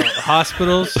show about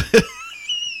hospitals,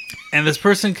 and this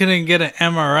person couldn't get an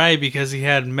MRI because he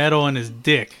had metal in his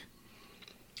dick.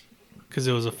 Because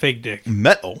it was a fake dick.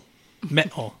 Metal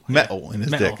Metal. in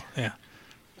his Metal. dick. Yeah.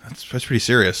 That's pretty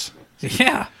serious.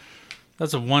 Yeah.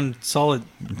 That's a one solid.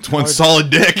 It's one solid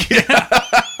dick. Man, Pretty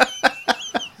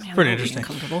that would be interesting.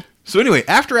 uncomfortable. So anyway,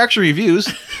 after action reviews,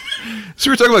 so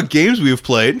we're talking about games we've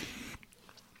played.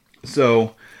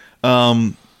 So,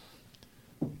 I'll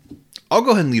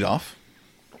go ahead and lead off.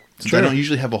 Since Sure. I don't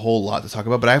usually have a whole lot to talk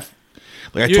about, but I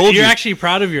You're, told you. you're actually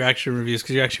proud of your action reviews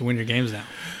because you actually win your games now.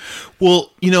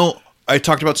 Well, you know, I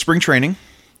talked about spring training,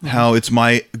 how it's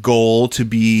my goal to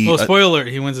be. Oh, spoiler alert!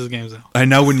 He wins his games now. I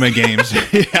now win my games.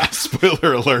 Yeah,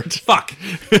 spoiler alert. Fuck.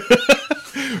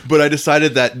 But I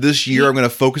decided that this year I'm going to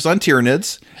focus on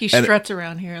Tyranids. He and- struts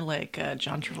around here like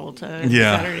John Travolta in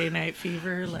Yeah. Saturday Night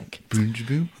Fever. Like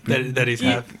That he's you,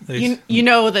 half. that he's- you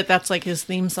know that's like his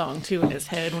theme song too in his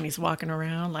head when he's walking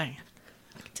around. Like,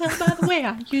 I can tell by the way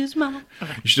I use my.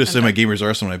 Okay. You should have said my Gamers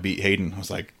Arsenal when I beat Hayden. I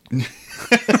was like,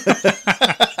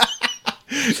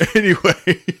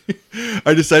 anyway,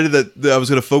 I decided that I was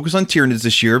going to focus on Tyranids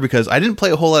this year because I didn't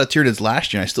play a whole lot of Tyranids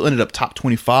last year. And I still ended up top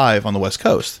 25 on the West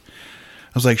Coast.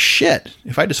 I was like, shit,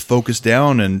 if I just focus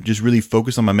down and just really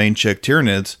focus on my main chick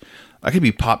Tyranids, I could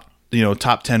be top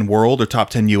 10 world or top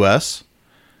 10 US.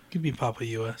 Could be Papa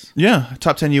US. Yeah,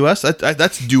 top 10 US. That's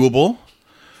doable.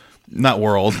 Not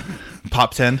world.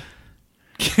 Pop 10.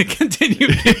 Continue.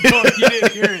 Keep going. You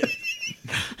didn't hear it.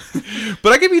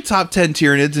 But I could be top 10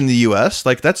 Tyranids in the US.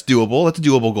 Like, that's doable. That's a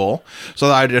doable goal. So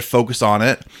I did focus on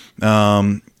it.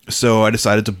 So I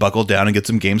decided to buckle down and get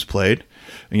some games played.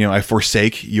 You know, I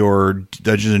forsake your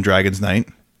Dungeons and Dragons night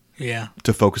Yeah.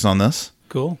 to focus on this.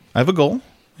 Cool. I have a goal.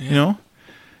 You know,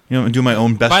 and do my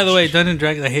own best. By the way, Dungeons and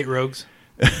Dragons, I hate rogues.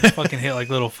 Fucking hate like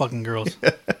little fucking girls.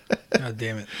 God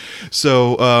damn it.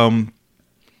 So,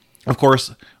 of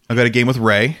course, I got a game with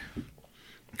Ray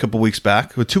a couple weeks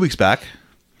back, 2 weeks back.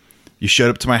 You showed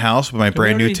up to my house with my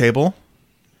brand new already- table.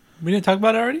 We didn't talk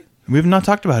about it already? We have not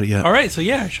talked about it yet. All right. So,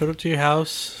 yeah, I showed up to your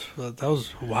house. Well, that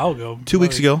was a while ago. 2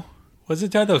 weeks ago. Was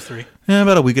it? That was 3. Yeah,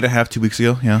 about a week and a half, 2 weeks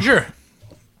ago. Yeah. Sure.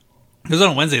 It was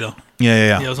on a Wednesday, though.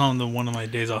 Yeah. Yeah, it was on one of my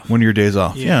days off. One of your days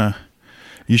off. Yeah.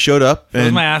 You showed up, That was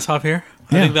and my ass off here.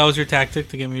 I Yeah. think that was your tactic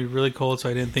to get me really cold, so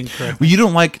I didn't think correctly. well, you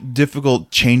don't like difficult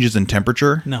changes in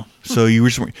temperature. No. So you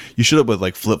showed up with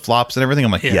like flip flops and everything.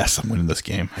 I'm like, Yeah. yes, I'm winning this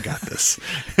game. I got this.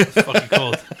 It's fucking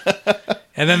cold.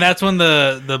 And then that's when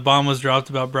the bomb was dropped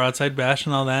about Broadside Bash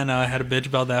and all that. And I had a bitch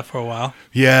about that for a while.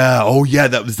 Yeah. Oh, yeah.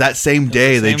 That was that same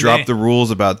day they same dropped day. the rules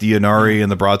about the Inari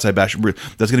and the Broadside Bash.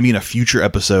 That's going to be in a future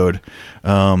episode.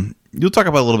 You'll talk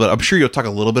about it a little bit. I'm sure you'll talk a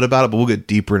little bit about it, but we'll get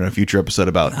deeper in a future episode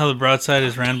about. How the Broadside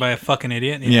is ran by a fucking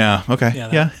idiot. Yeah. Okay. Yeah.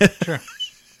 Yeah. Sure.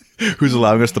 Who's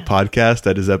allowing us to podcast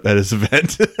at his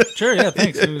event? Sure. Yeah.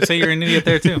 Thanks. You say you're an idiot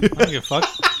there too. I don't give a fuck.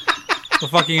 What the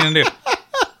fuck are you going to do?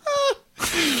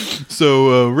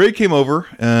 So Ray came over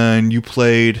and you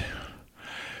played.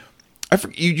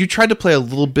 You tried to play a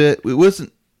little bit. It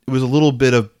wasn't. It was a little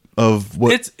bit of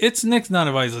what. It's Nick's not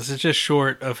adviseless. It's just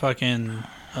short of fucking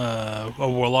a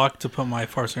warlock to put my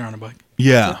Farseer on a bike.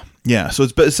 Yeah. Yeah. So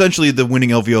it's essentially the winning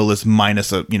Alveolus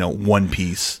minus a one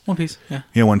piece. One piece. Yeah.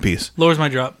 Yeah, one piece. Lowers my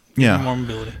drop. gives me Yeah. More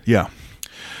mobility. Yeah.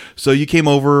 So you came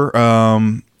over,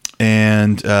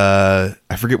 and I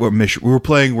forget what mission we were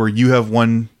playing. Where you have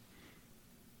one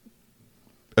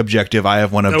objective, I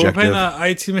have one We're objective. playing the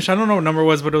IT mission. I don't know what number it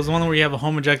was, but it was the one where you have a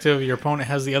home objective. Your opponent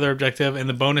has the other objective, and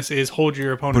the bonus is hold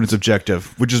your opponent. Opponent's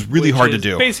objective, which is really hard to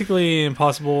do. Basically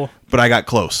impossible. But I got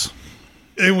close.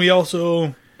 And we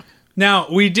also now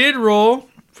we did roll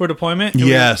for deployment. And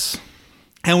Yes,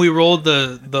 and we rolled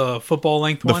the football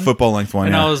length the one. football length one.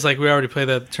 And Yeah, I was like, we already played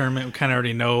that tournament. We kind of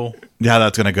already know how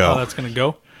that's gonna go. how that's going to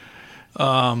go.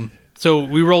 So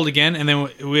we rolled again, and then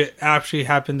we actually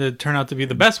happened to turn out to be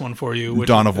the best one for you. Which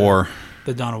Dawn is of War.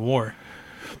 The Dawn of War.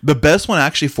 The best one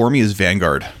actually for me is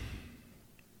Vanguard.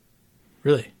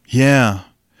 Really? Yeah,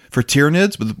 for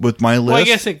Tyranids with my list. Well, I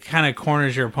guess it kind of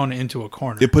corners your opponent into a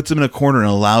corner. it puts them in a corner and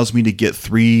allows me to get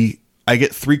three. I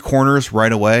get 3 corners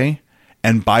right away,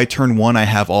 and by turn 1, I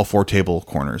have all 4 table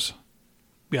corners.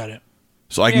 Got it.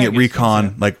 So I can Yeah, I get guess recon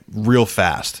that's it. like real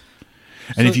fast.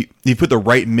 And So- if you put the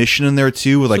right mission in there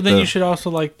too, with like So then the you should also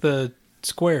like the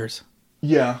squares.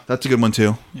 yeah, that's a good one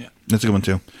too. Yeah. That's a good one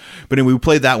too. But anyway, we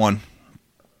played that one.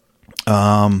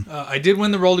 I did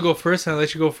win the roll to go first, and I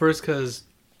let you go first because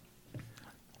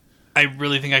I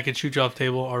really think I could shoot you off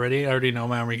table already. I already know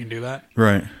my army can do that.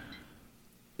 Right.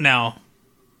 Now,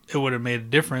 it would have made a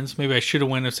difference. Maybe I should have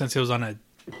won since it was on a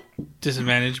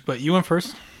disadvantage, but you went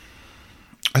first.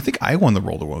 I think I won the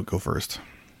roll to go first.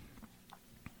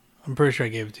 I'm pretty sure I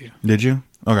gave it to you. Did you?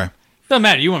 Okay. Doesn't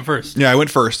matter. You went first. Yeah, I went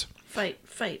first. Fight,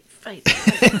 fight, fight.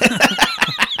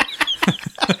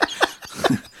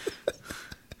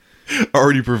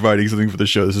 Already providing something for the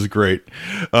show. This is great.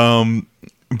 Turn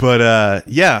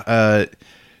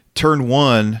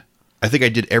 1, I think I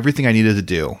did everything I needed to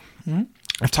do. Mm-hmm.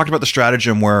 I've talked about the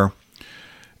stratagem where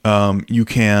you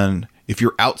can, if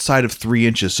you're outside of 3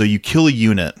 inches, so you kill a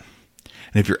unit,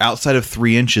 and if you're outside of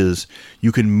 3 inches,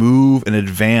 you can move and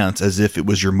advance as if it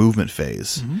was your movement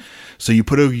phase. Mm-hmm. So you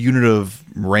put a unit of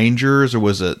Rangers, or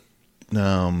was it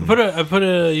I put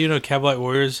a Cabalite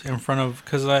Warriors in front of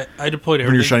because I deployed your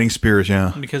everything. Shining Spears?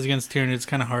 Yeah. Because against Tyranid, it's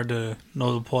kind of hard to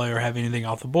no deploy or have anything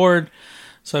off the board.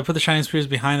 So I put the Shining Spears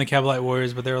behind the Cabalite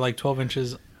Warriors, but they were like 12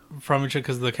 inches from each other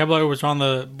because the Cabalite Warriors were on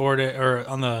the board or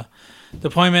on the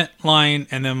deployment line,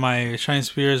 and then my Shining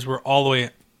Spears were all the way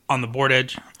on the board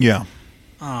edge. Yeah.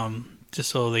 Just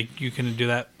so like you can do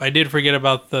that. I did forget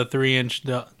about the 3-inch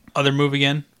the other move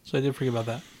again, so I did forget about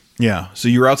that. Yeah. So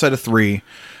you were outside of 3.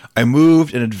 I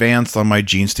moved and advanced on my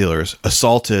Gene Stealers,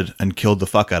 assaulted and killed the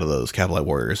fuck out of those Cavalite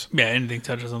Warriors. Yeah, anything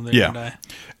touches them, they're gonna die.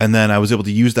 And then I was able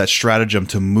to use that stratagem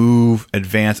to move,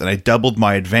 advance, and I doubled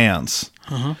my advance.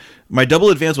 My double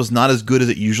advance was not as good as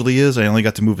it usually is. I only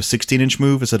got to move a 16-inch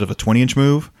move instead of a 20-inch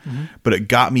move, but it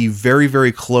got me very,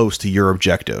 very close to your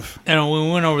objective. And when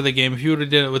we went over the game, if you would have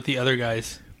did it with the other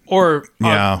guys, or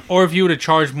Yeah. or if you would have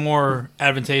charged more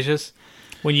advantageous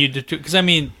when you did, because I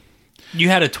mean, you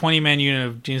had a 20-man unit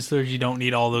of Gene Stealers. You don't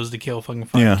need all those to kill fucking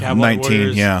Yeah, Cavalite 19,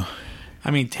 Warriors. yeah.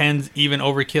 I mean, 10's even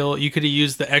overkill. You could have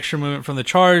used the extra movement from the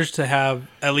charge to have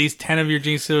at least 10 of your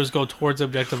Gene Stealers go towards the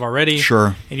objective already.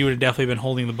 Sure. And you would have definitely been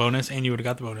holding the bonus, and you would have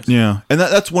got the bonus. Yeah, and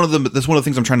that's one of the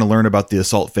things I'm trying to learn about the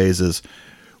assault phase is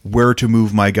where to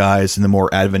move my guys in the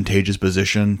more advantageous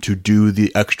position to do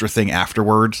the extra thing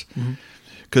afterwards.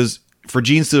 Because for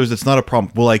Gene Stealers, it's not a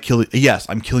problem. Will I kill it? Yes,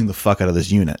 I'm killing the fuck out of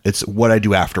this unit. It's what I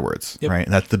do afterwards, Yep. right?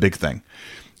 And that's the big thing.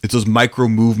 It's those micro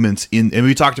movements and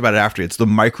we talked about it after. It's the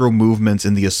micro movements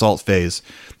in the assault phase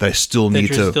that I still That need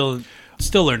you're to.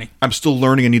 still learning. I'm still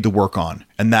learning and need to work on,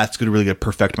 and that's going to really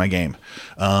perfect my game.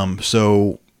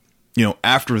 So,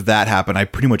 after that happened, I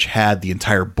pretty much had the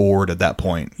entire board at that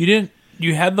point. You didn't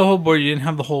You had the whole board. You didn't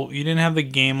have the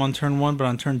game on turn 1, but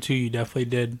on turn 2 you definitely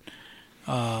did.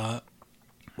 There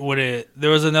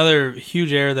was another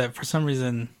huge error that for some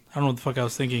reason, I don't know what the fuck I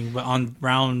was thinking, but on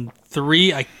round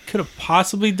 3 I could have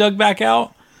possibly dug back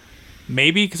out.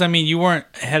 Maybe, because I mean you weren't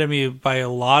ahead of me by a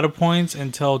lot of points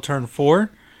until turn 4,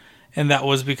 and that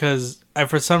was because I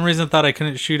for some reason thought I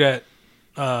couldn't shoot at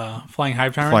Flying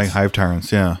Hive Tyrants. Flying Hive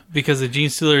Tyrants, yeah. Because the Gene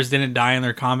Stealers didn't die in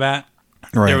their combat.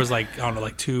 Right. There was like, I don't know,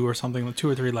 like 2 or something, 2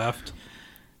 or 3 left.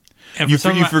 And You, for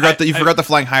some you reason, forgot the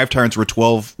Flying Hive Tyrants were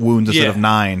 12 wounds instead of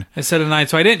 9. Instead of 9.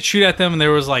 So I didn't shoot at them, and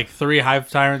there was like 3 Hive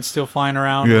Tyrants still flying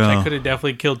around, which Yeah. I could have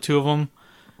definitely killed 2 of them.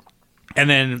 And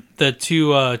then the 2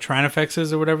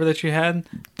 Trinifexes or whatever that you had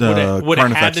The would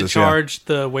have had to Carnifexes, charge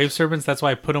the Wave Serpents. That's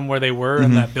why I put them where they were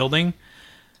in that building.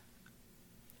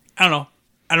 I don't know.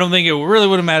 I don't think it really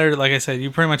would have mattered. Like I said, you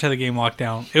pretty much had the game locked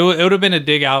down. It would have been a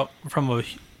dig out from a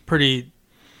pretty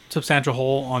substantial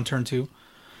hole on turn 2.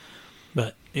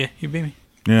 But yeah, you beat me.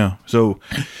 Yeah. So,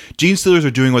 Gene Stealers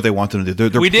are doing what they want them to do.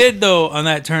 They're We did though on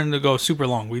that turn to go super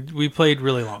long. We played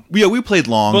really long. Yeah, we played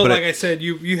long, But but like I said,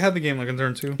 you had the game like on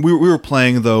turn 2. we were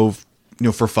playing though,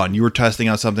 for fun. You were testing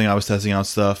out something. I was testing out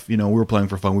stuff. We were playing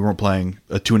for fun. We weren't playing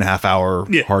a 2.5 hour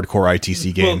Yeah. hardcore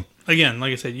ITC game. Well, again,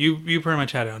 like I said, you pretty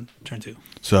much had it on turn 2.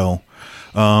 So,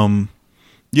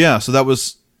 yeah. So that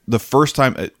was the first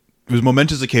time. It was a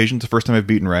momentous occasion. It's the first time I've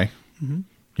beaten Ray. Mm-hmm.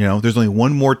 There's only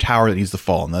one more tower that needs to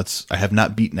fall, and I have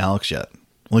not beaten Alex yet.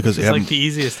 Only because It's like the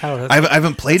easiest tower. I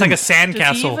haven't played. It's like him. a sand Does he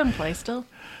castle. even play still?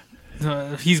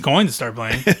 He's going to start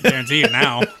playing. Guarantee you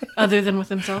now. Other than with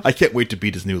himself? I can't wait to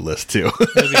beat his new list too.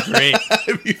 That'd be great.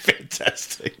 It'd be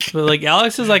fantastic. But like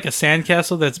Alex is like a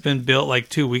sandcastle that's been built like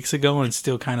 2 weeks ago and it's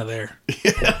still kind of there.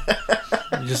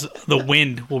 Just the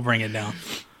wind will bring it down.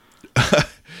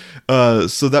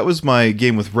 So that was my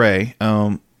game with Ray.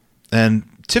 And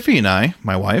Tiffany and I,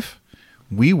 my wife,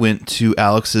 we went to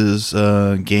Alex's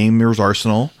Gamers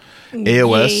Arsenal,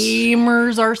 AOS.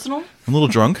 Gamers Arsenal? I'm a little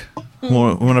drunk.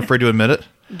 I'm afraid to admit it.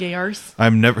 Gay arse?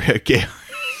 I'm never gay.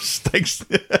 Thanks.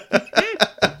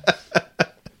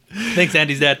 Thanks,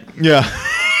 Andy's dad. Yeah.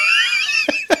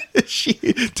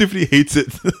 Tiffany hates it.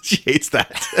 She hates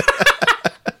that.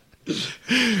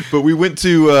 But we went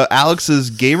to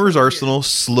Alex's Gamers Arsenal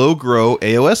Slow Grow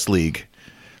AOS League.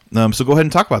 So go ahead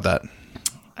and talk about that.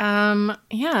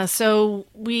 Yeah, so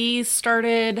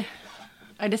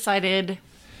I decided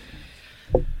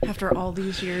after all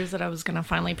these years that I was going to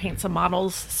finally paint some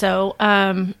models. So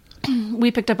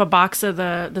we picked up a box of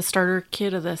the starter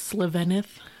kit of the Slavenith.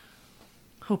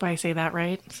 Hope I say that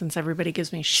right, since everybody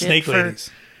gives me shit Snake ladies.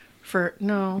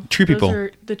 no. Tree those people.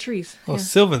 are the trees. Oh, yeah.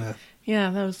 Sylvaneth. Yeah,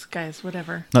 those guys,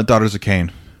 whatever. Not Daughters of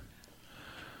Cain.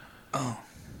 Oh.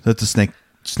 That's the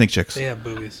snake chicks. They have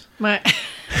boobies.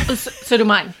 So do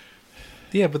mine.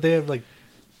 Yeah, but they have like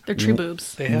They're tree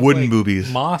boobs. they have Wooden like,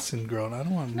 boobies. moss and grown. I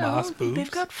don't want moss boobs.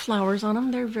 They've got flowers on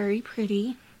them. They're very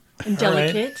pretty and All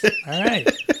right. delicate. All right.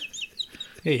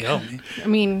 Hey, help me. I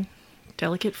mean,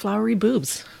 delicate, flowery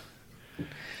boobs.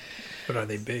 But are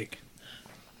they big?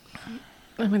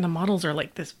 I mean, the models are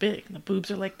like this big. The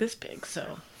boobs are like this big,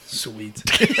 so. Sweet.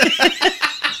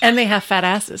 And they have fat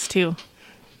asses, too.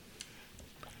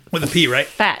 With a P, right?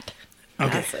 Fat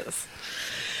Okay. asses.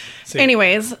 See,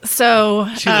 Anyways, so.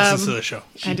 she listens to the show.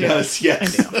 I do. Yes,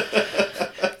 yes. I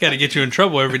do. Got to get you in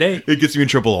trouble every day. It gets me in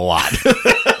trouble a lot.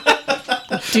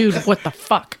 Dude, what the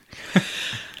fuck?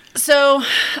 So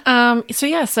I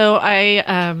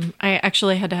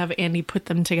actually had to have Andy put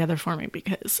them together for me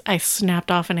because I snapped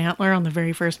off an antler on the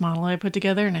very first model I put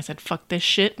together, and I said, "Fuck this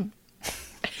shit."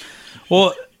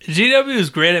 Well, GW is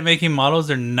great at making models.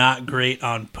 They're not great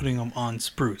on putting them on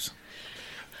sprues.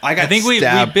 I I think we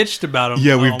bitched about them.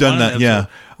 Yeah, we've done that. Yeah.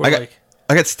 I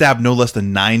I got stabbed no less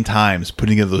than 9 times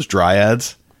putting in those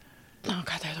dryads. Oh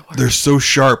god, they're the worst. They're so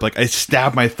sharp. Like I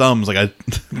stabbed my thumbs. Like I.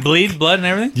 bleed, blood, and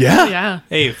everything. Yeah. Yeah.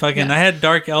 Hey, fucking! Yeah. I had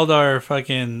Dark Eldar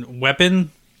fucking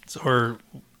weapon, or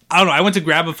I don't know. I went to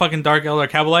grab a fucking Dark Eldar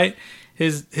Kabalite.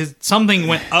 His something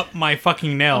went up my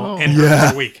fucking nail and hurt Yeah.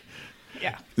 for a week.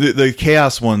 Yeah. The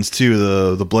chaos ones too.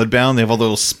 The bloodbound. They have all the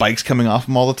little spikes coming off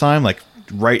them all the time. Like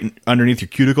right underneath your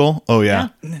cuticle. Oh yeah.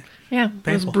 Yeah, it was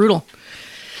Painful. brutal.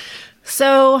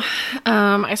 So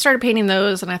I started painting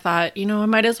those, and I thought, I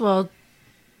might as well,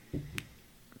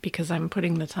 because I'm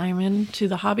putting the time into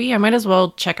the hobby, I might as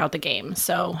well check out the game.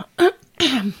 So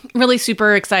really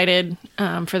super excited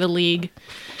for the league.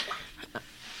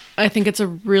 I think it's a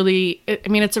really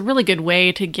good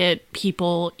way to get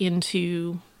people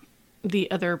into the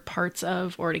other parts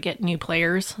of or to get new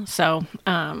players. So,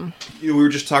 We were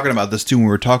just talking about this too when we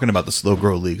were talking about the slow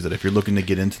grow leagues, that if you're looking to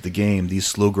get into the game, these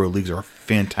slow grow leagues are a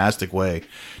fantastic way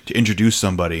to introduce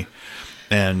somebody.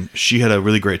 And she had a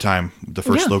really great time with the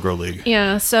first Yeah. slow grow league.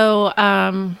 yeah. So,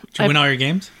 Did you win all your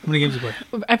games? How many games did you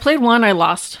play? I played one, I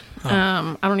lost.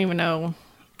 I don't even know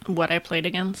what I played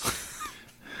against.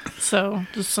 So,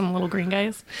 just some little green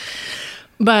guys.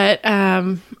 But,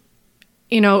 I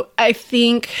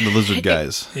think The lizard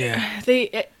guys. Yeah.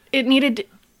 it needed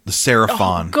The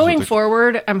Seraphon. going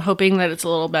forward. I'm hoping that it's a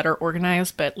little better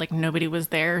organized, but like nobody was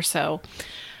there, so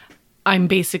I'm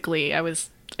basically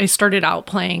I started out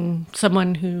playing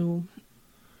someone who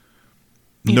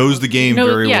knows the game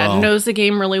very well. knows the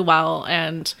game really well,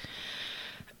 and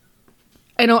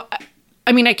I know.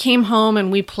 I mean, I came home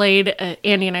and we played.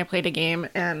 Andy and I played a game,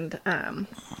 and I'm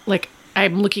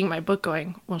looking at my book,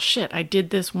 going, "Well, shit! I did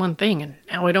this one thing, and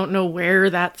now I don't know where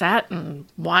that's at, and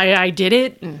why I did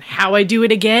it, and how I do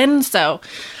it again." So,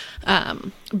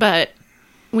 but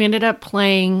we ended up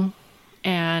playing,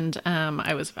 and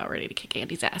I was about ready to kick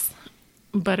Andy's ass,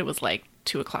 but it was like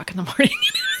 2:00 in the morning,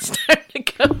 and it was time to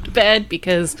go to bed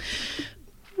because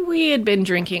we had been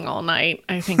drinking all night.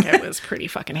 I think I was pretty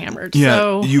fucking hammered. Yeah,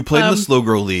 So, you played in the slow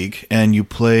grow league, and you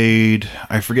played.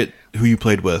 I forget who you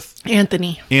played with.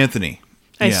 Anthony. I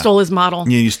Yeah. stole his model.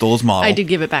 Yeah, you stole his model. I did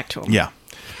give it back to him. Yeah.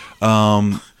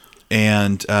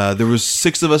 And there was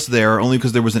 6 of us there, only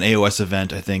because there was an AOS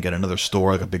event, I think, at another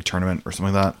store, like a big tournament or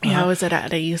something like that. Yeah, I was at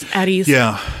Addie's.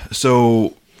 Yeah.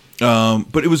 So,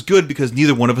 but it was good because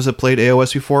neither one of us had played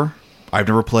AOS before. I've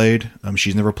never played.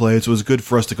 She's never played. So it was good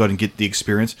for us to go out and get the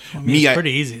experience. It's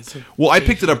pretty easy. I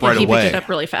picked it up right he away. picked it up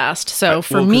really fast. So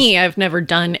for well, me, I've never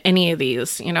done any of these,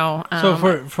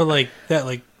 So for like that,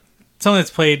 like something that's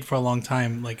played for a long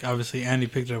time, like obviously Andy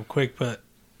picked it up quick, but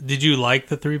did you like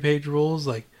the 3-page rules?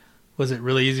 Like, was it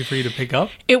really easy for you to pick up?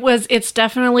 It's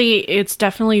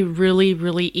definitely really,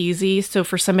 really easy. So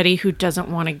for somebody who doesn't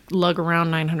want to lug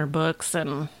around 900 books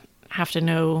and have to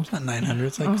know, Not 900,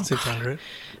 it's like 600.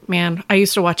 man, I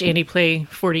used to watch Andy play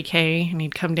 40K, and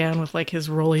he'd come down with like his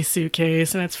rolly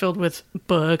suitcase, and it's filled with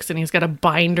books, and he's got a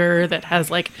binder that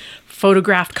has like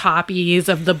photographed copies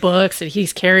of the books that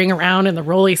he's carrying around in the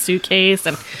rolly suitcase.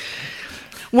 And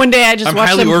one day I just I'm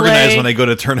watched highly him organized play. when I go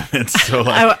to tournaments. So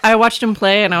like, I watched him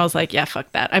play, and I was like, yeah, fuck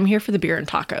that. I'm here for the beer and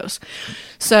tacos.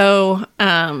 So,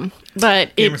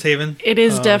 but Gamers Haven, it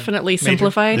is definitely Major.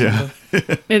 simplified. yeah.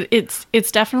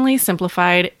 It's definitely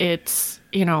simplified. It's,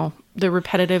 the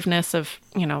repetitiveness of,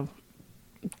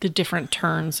 the different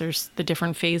turns. There's the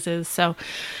different phases. So,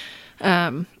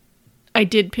 I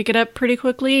did pick it up pretty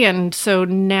quickly, and so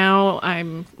now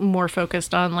I'm more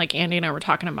focused on, like Andy and I were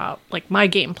talking about, like my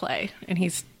gameplay, and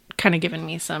he's kind of given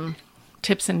me some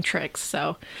tips and tricks.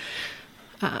 So,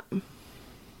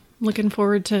 looking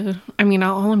forward to. I mean,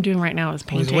 all I'm doing right now is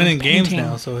painting. He's winning games painting,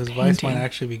 now, so his voice might painting,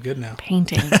 actually be good now.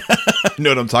 painting. I know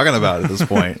what I'm talking about at this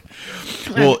point.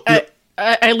 Well,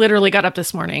 I literally got up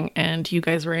this morning, and you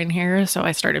guys were in here, so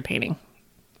I started painting.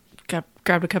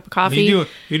 Grabbed a cup of coffee. You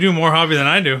do more hobby than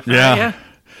I do. yeah.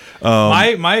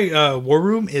 My war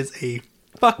room is a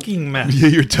fucking mess. Yeah,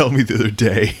 you were telling me the other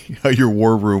day how your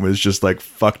war room is just like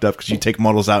fucked up because you take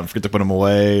models out and forget to put them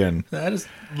away, and I just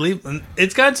leave.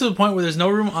 It's gotten to the point where there's no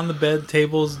room on the bed,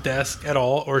 tables, desk at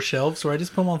all, or shelves, so I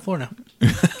just put them on the floor now.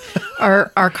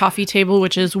 Our coffee table,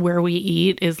 which is where we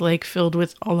eat, is like filled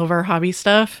with all of our hobby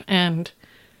stuff, and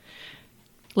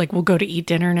like we'll go to eat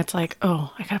dinner, and it's like,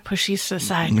 oh, I gotta push these to the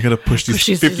side. I'm gonna push these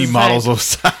these to 50 the models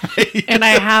side. aside. And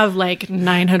I have like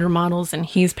 900 models, and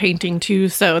he's painting too,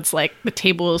 so it's like the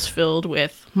table is filled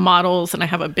with models, and I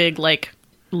have a big like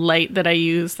light that I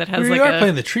use that has You like are a.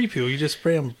 playing the tree peel. You just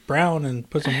spray them brown and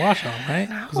put some wash on them,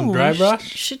 right? Put some Oh, dry you brush.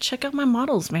 should check out my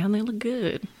models, man. They look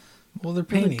good. Well, they're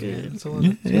painting good. it, so it's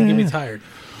gonna get me tired.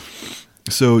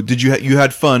 So, did you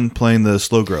had fun playing the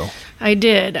slow grow? I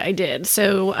did.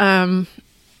 So,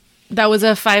 that was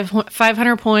a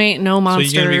 500 point, no So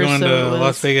monsters. you gonna be going so to it was-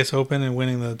 Las Vegas Open and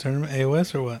winning the tournament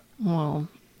AOS or what? Well,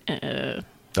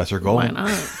 That's her goal. why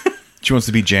not? She wants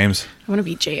to beat James. I want to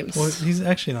be James. Well, he's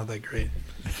actually not that great.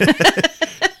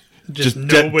 Just Just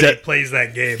nobody plays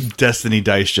that game. Destiny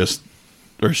dice just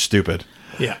are stupid.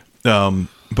 Yeah.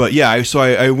 But yeah,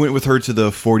 I went with her to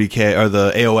the 40K or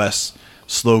the AOS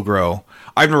slow grow.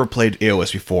 I've never played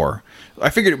AOS before. I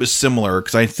figured it was similar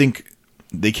because I think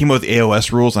they came out with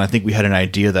AOS rules, and I think we had an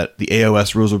idea that the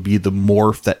AOS rules would be the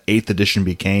morph that 8th edition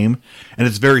became, and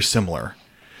it's very similar.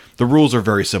 the rules are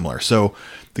very similar. So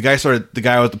the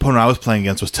opponent I was playing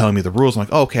against was telling me the rules. I'm like,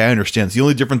 oh, okay, I understand. So the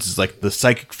only difference is like the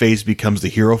psychic phase becomes the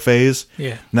hero phase.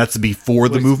 Yeah. And that's before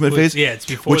the movement phase. Yeah, it's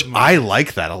before Which the movement I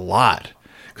like that a lot.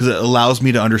 Because it allows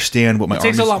me to understand what my It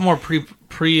takes a army's- lot more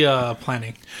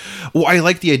pre-planning. Well, I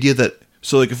like the idea that,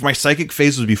 so like if my psychic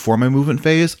phase was before my movement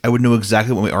phase, I would know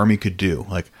exactly what my army could do.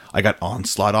 Like I got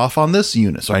onslaught off on this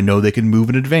unit, so I know they can move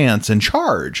in advance and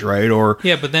charge, right? Or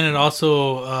Yeah, but then it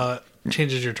also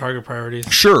changes your target priorities.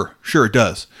 sure it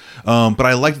does. But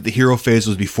I like that the hero phase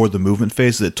was before the movement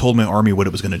phase. That it told my army what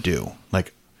it was going to do.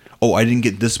 Like, oh, I didn't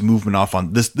get this movement off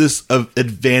on this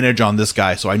advantage on this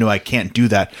guy, so I know I can't do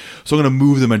that. So I'm going to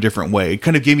move them a different way. It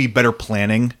kind of gave me better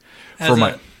planning for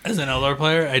As an Eldar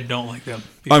player, I don't like them.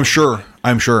 I'm sure.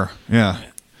 Yeah.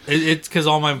 It's because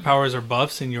all my powers are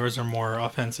buffs and yours are more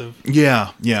offensive.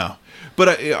 Yeah.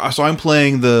 But so I'm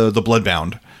playing the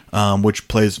Bloodbound, which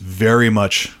plays very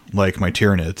much like my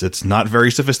Tyranids. It's not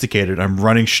very sophisticated. I'm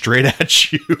running straight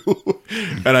at you,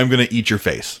 and I'm going to eat your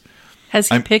face. Has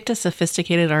he picked a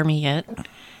sophisticated army yet?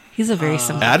 He's a very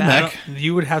simple guy. Admech.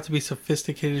 You would have to be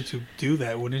sophisticated to do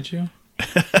that, wouldn't you?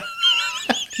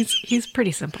 He's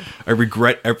pretty simple. I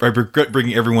regret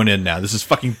bringing everyone in now. This is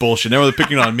fucking bullshit. Now they're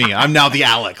picking on me. I'm now the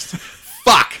Alex.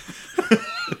 Fuck.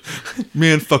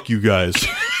 Man, fuck you guys.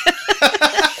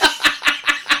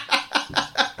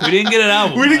 We didn't get it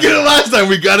out. We didn't get it last time.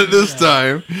 We got it this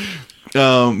time.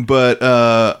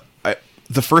 The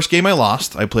first game I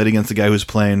lost, I played against a guy who was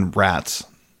playing rats,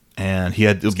 and he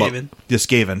had Skaven.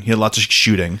 Skaven. He had lots of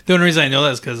shooting. The only reason I know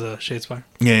that is because of Shadespire.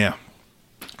 Yeah.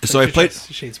 So I played.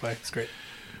 Shadespire. It's great.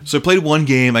 So I played one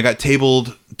game. I got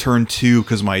tabled turn 2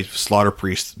 because my slaughter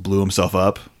priest blew himself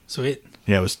up. Sweet.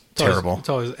 Yeah, it was terrible. It's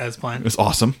always as It planned. was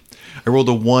awesome. I rolled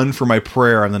a 1 for my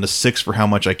prayer and then a 6 for how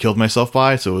much I killed myself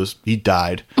by. So he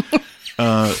died.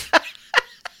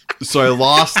 So I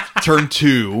lost turn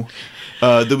 2.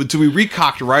 So we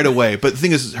recocked right away. But the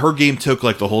thing is, her game took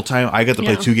like the whole time. I got to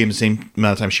play 2 games the same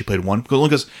amount of time she played 1.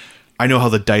 Because I know how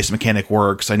the dice mechanic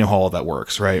works. I know how all that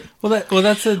works, right? Well,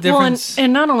 that's the difference. Well,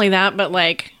 and not only that, but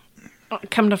like,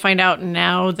 come to find out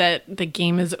now that the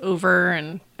game is over,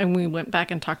 and we went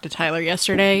back and talked to Tyler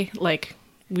yesterday. Like,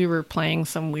 we were playing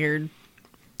some weird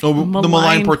The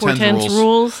malign portents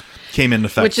rules came into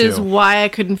effect, which is too. why I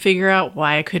couldn't figure out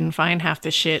why I couldn't find half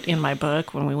the shit in my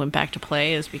book when we went back to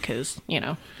play, is because,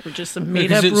 we're just some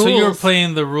made up rules. So you were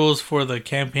playing the rules for the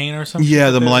campaign or something? Yeah,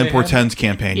 the that malign they had? portents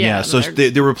campaign. Yeah, Yeah, so they're-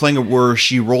 they were playing it where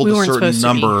she rolled We a weren't certain supposed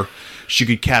to be. number. She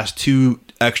could cast an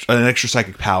extra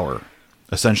psychic power,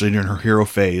 essentially during her hero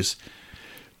phase.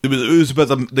 It was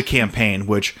about the campaign,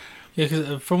 which Yeah,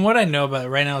 because from what I know about it,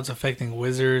 right now it's affecting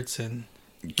wizards and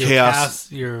your Chaos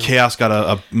cast, your Chaos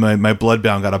got my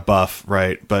Bloodbound got a buff,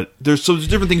 right? But there's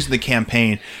different things in the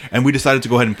campaign, and we decided to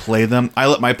go ahead and play them. I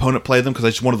let my opponent play them because I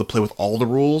just wanted to play with all the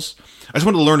rules. I just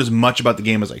wanted to learn as much about the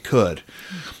game as I could.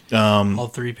 all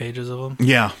 3 pages of them.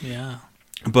 Yeah. Yeah.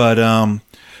 But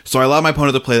so I allowed my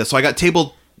opponent to play that. So I got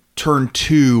tabled turn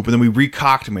 2, but then we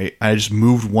recocked me. I just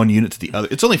moved 1 unit to the other.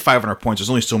 It's only 500 points. There's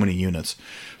only so many units.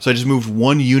 So I just moved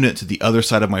 1 unit to the other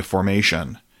side of my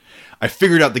formation. I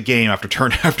figured out the game after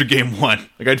game 1.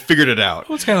 Like, I'd figured it out.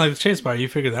 Well, it's kind of like the Chase Bar. You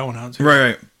figured that one out too.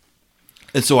 Right.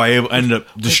 And so I ended up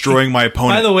destroying my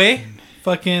opponent. By the way,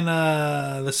 fucking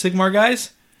the Sigmar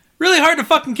guys, really hard to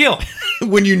fucking kill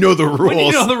when you know the rules. when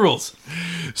you know the rules.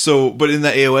 So, but in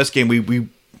that AOS game,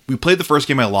 we played the first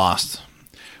game. I lost.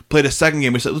 Played a second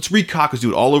game. We said, let's recock. Let's do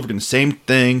it all over again. Same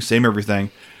thing, same everything.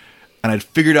 And I'd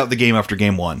figured out the game after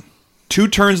game 1. 2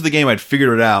 turns of the game, I'd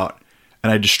figured it out,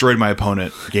 and I destroyed my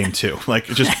opponent game 2. Like,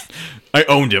 it just, I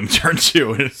owned him turn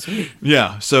 2.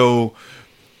 Yeah. So,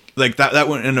 like that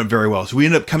one ended up very well. So we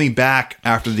ended up coming back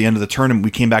after the end of the tournament.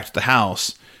 We came back to the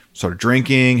house, started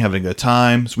drinking, having a good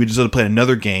time. So we decided to play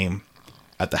another game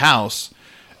at the house.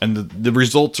 And the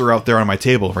results are out there on my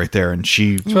table right there. And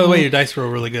By the way, your dice were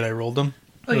really good. I rolled them.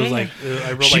 It was yeah. like I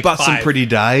rolled she like bought 5. some pretty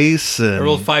dice. And, I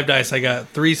rolled 5 dice. I got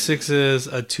 3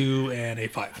 6s, a 2, and a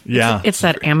 5. yeah. It's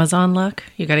that Amazon luck.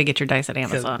 You got to get your dice at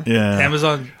Amazon. Yeah.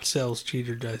 Amazon sells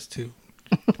cheater dice too.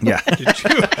 Yeah. Did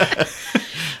you?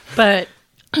 But,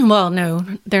 well, no,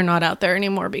 they're not out there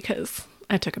anymore because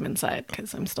I took them inside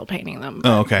because I'm still painting them.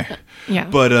 Oh, okay. Yeah.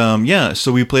 But yeah,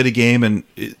 so we played a game and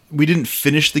we didn't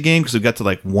finish the game because it got to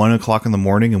like 1 o'clock in the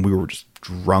morning and we were just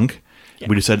drunk. Yeah.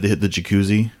 We decided to hit the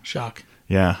jacuzzi. Shock.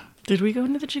 Yeah. Did we go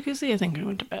into the jacuzzi? I think I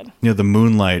went to bed. Yeah, the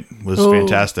moonlight was Oh.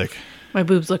 fantastic. My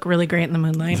boobs look really great in the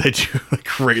moonlight. They do look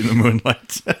great in the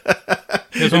moonlight.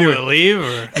 You guys want me to leave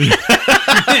or?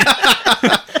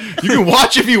 You can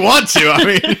watch if you want to. I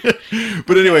mean,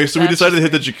 but anyway, so we decided to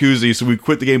hit the jacuzzi. So we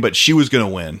quit the game, but she was gonna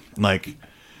win. Like,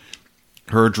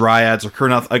 her dryads, or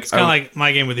Kurnoth. Like, It's kind of like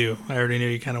my game with you. I already knew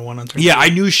you kind of won on turn. yeah, I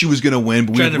knew she was going to win,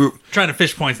 but Trying to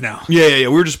fish points now. yeah.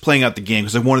 We were just playing out the game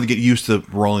because I wanted to get used to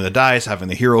rolling the dice, having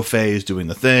the hero phase, doing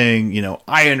the thing. You know,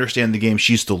 I understand the game.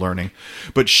 She's still learning,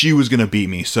 but she was going to beat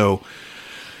me. So,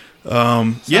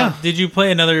 yeah. Did you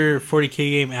play another 40K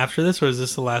game after this, or is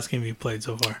this the last game you played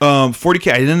so far?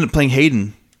 40K. I ended up playing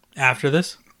Hayden After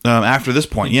this? after this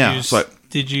point. Yeah.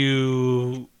 Did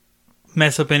you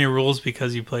mess up any rules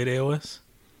because you played AOS?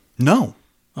 No.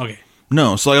 Okay.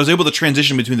 No, so I was able to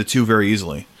transition between the two very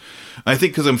easily. I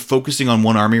think because I'm focusing on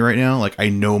one army right now, like I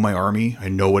know my army, I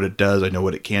know what it does, I know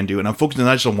what it can do, and I'm focusing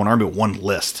not just on one army, but one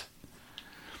list.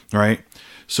 Right?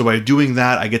 So by doing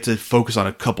that, I get to focus on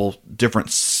a couple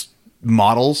different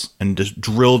models and just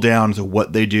drill down to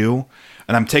what they do.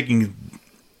 And I'm taking...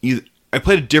 I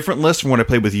played a different list from what I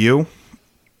played with you,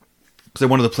 because I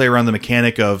wanted to play around the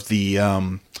mechanic of the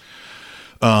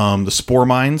spore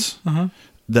mines.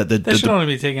 That should only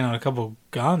be taking out a couple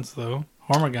Gons, though.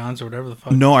 Hormagons or whatever the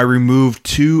fuck. No, I removed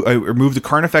the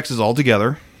Carnifexes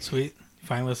altogether. Sweet.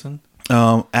 Fine, listen.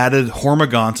 Added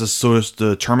Hormagons as sort of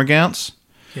the Termagants.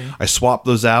 Okay. I swapped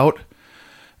those out.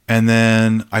 And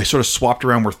then I sort of swapped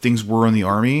around where things were in the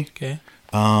army. Okay.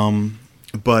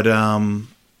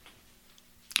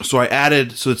 So I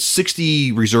added, so it's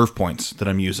 60 reserve points that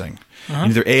I'm using.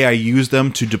 Either A, I use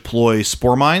them to deploy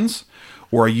spore mines,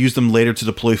 or I use them later to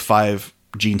deploy 5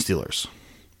 gene stealers.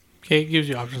 Okay, it gives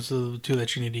you options of the two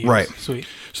that you need to use. Right. Sweet.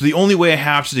 So the only way I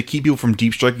have to keep people from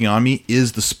deep striking on me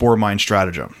is the spore mine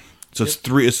stratagem. So it's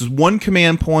three. This is one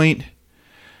command point.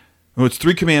 No, it's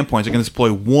 3 command points. I can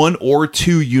deploy 1 or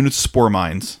 2 units of spore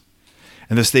mines,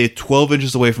 and they stay 12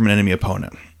 inches away from an enemy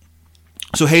opponent.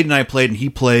 So Hayden and I played, and he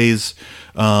plays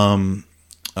Chaos,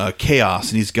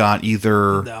 and he's got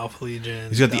either The Alpha Legion.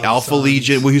 he's got the Thousand Alpha Suns.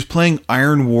 Legion. Well, he was playing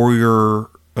Iron Warrior.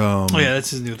 Oh, yeah,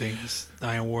 that's his new thing. It's the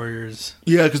Iron Warriors.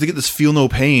 Yeah, because they get this Feel No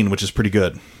Pain, which is pretty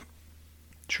good.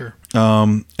 Sure.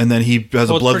 And then he has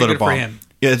Well, a it's bloodletter pretty good for bomb. him.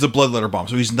 Yeah, it's a bloodletter bomb.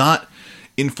 So he's not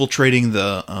infiltrating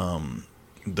the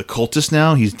cultists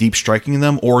now. He's deep striking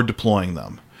them or deploying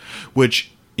them.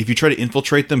 Which, if you try to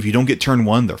infiltrate them, if you don't get turn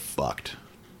 1, they're fucked.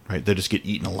 Right? They just get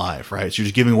eaten alive. Right? So you're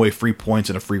just giving away free points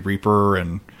and a free Reaper,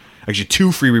 and actually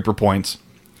 2 free Reaper points.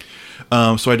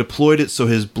 So I deployed it so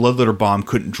his bloodletter bomb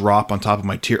couldn't drop on top of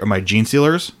my gene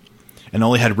sealers, and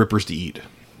only had Rippers to eat.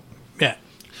 Yeah.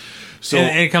 So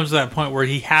And it comes to that point where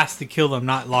he has to kill them,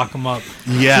 not lock them up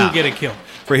Yeah. to get a kill.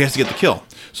 where he has to get the kill.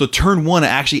 So turn 1, I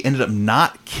actually ended up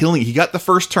not killing. He got the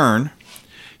first turn.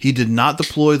 He did not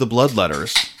deploy the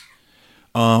bloodletters.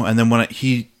 And then when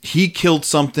he killed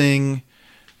something,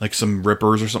 like some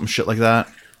Rippers or something shit like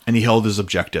that, and he held his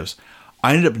objectives.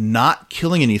 I ended up not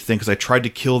killing anything because I tried to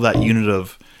kill that unit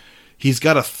of... He's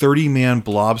got a 30-man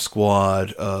blob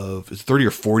squad of... It's 30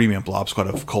 or 40-man blob squad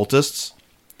of cultists.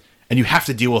 And you have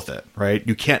to deal with it, right?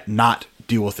 You can't not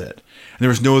deal with it. And there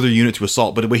was no other unit to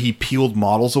assault, but the way he peeled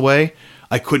models away,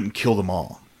 I couldn't kill them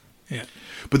all. Yeah.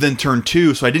 But then turn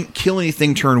 2, so I didn't kill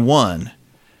anything turn 1,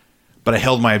 but I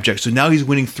held my objective. So now he's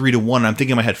winning 3-1, and I'm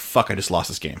thinking in my head, fuck, I just lost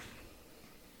this game.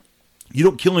 You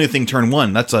don't kill anything turn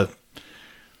 1, that's a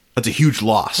huge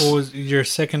loss. What was your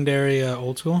secondary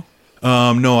old school?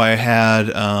 No, I had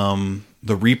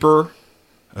the Reaper,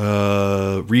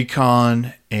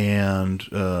 Recon, and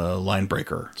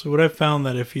Linebreaker. So what I found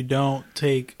that if you don't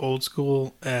take old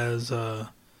school as a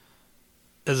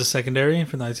secondary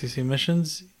for the ICC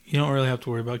missions, you don't really have to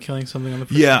worry about killing something on the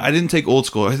first Yeah, turn. I didn't take old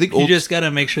school. I think You old just got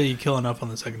to make sure you kill enough on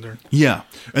the second turn. Yeah,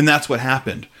 and that's what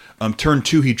happened. Turn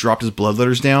 2, he dropped his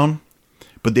bloodletters down,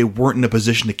 but they weren't in a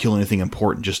position to kill anything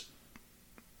important, just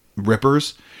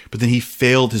Rippers. But then he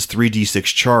failed his 3d6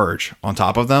 charge on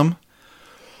top of them,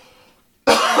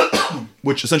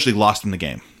 which essentially lost him the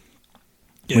game.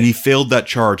 Yeah. When he failed that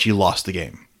charge, he lost the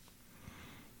game.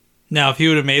 Now, if he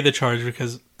would have made the charge,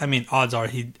 because, I mean, odds are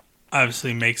he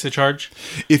obviously makes the charge.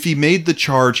 If he made the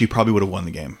charge, he probably would have won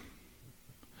the game.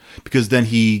 Because then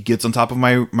he gets on top of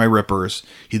my Rippers,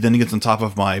 he then gets on top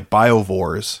of my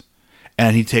Biovores,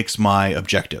 and he takes my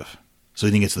objective. So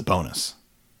he then gets the bonus.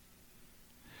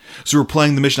 So we're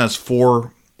playing the mission as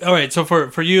 4. All right, so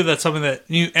for you, that's something that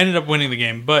you ended up winning the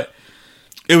game, but...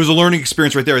 It was a learning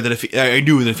experience right there that I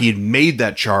knew that if he had made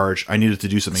that charge, I needed to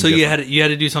do something So different. you had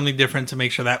to do something different to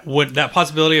make sure that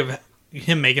possibility of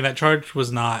him making that charge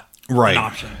was not Right. an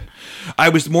option. I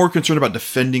was more concerned about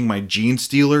defending my gene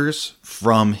stealers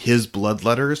from his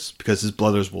bloodletters, because his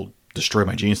bloodletters will destroy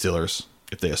my gene stealers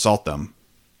if they assault them.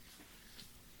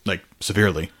 Like,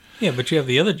 severely. Yeah, but you have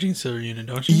the other Gene Stealer unit,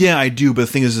 don't you? Yeah, I do, but the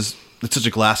thing is it's such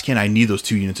a glass can, I need those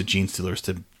 2 units of gene stealers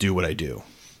to do what I do.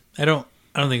 I don't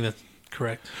think that's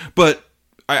correct. But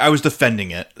I was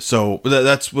defending it. So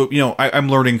that's what, I'm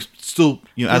learning still,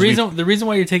 The reason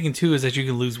why you're taking 2 is that you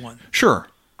can lose one. Sure.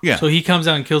 Yeah. So he comes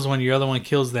out and kills one, your other one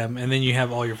kills them, and then you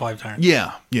have all your 5 turns.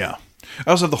 Yeah. I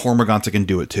also have the Hormagaunts that can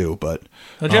do it too, but...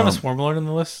 Don't you have a Swarmlord on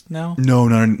the list now? No,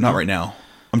 not right now.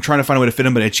 I'm trying to find a way to fit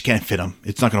him, but I just can't fit him.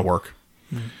 It's not going to work.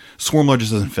 Swarmlord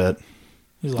just doesn't fit.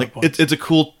 He's a lot of points. It's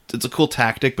a cool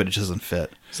tactic, but it just doesn't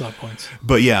fit. He's a lot of points.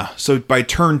 But yeah, so by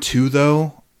turn 2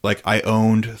 though, like I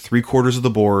owned 3/4 of the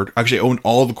board. Actually, I owned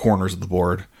all the corners of the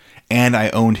board, and I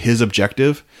owned his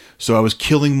objective. So I was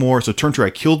killing more. So turn 2,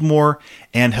 I killed more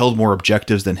and held more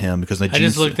objectives than him because I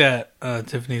just looked at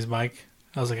Tiffany's mic.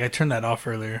 I was like, I turned that off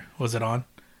earlier. Was it on?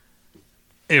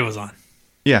 It was on.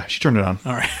 Yeah, she turned it on.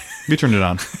 All right. You turned it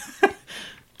on.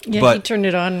 Yeah, he turned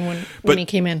it on when he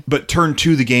came in. But turn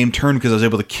 2, the game turned because I was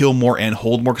able to kill more and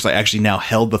hold more because I actually now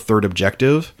held the 3rd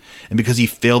objective. And because he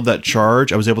failed that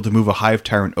charge, I was able to move a Hive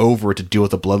Tyrant over to deal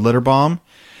with the Bloodletter Bomb.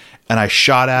 And I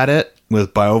shot at it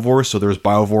with Biovores, so there was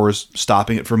Biovores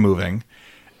stopping it from moving.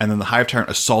 And then the Hive Tyrant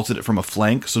assaulted it from a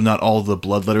flank, so not all the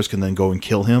Bloodletters can then go and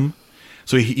kill him.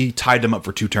 So he tied them up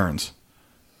for 2 turns.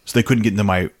 So they couldn't get into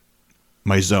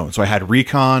my zone. So I had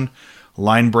Recon,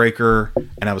 Line Breaker,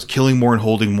 and I was killing more and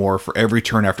holding more for every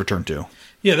turn after turn 2.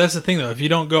 Yeah, that's the thing though. If you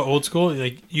don't go old school,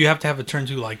 like you have to have a turn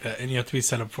 2 like that, and you have to be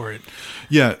set up for it.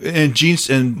 Yeah, and Genes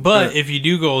and But if you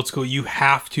do go old school, you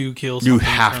have to kill something. you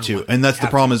have turn to, 1. and that's the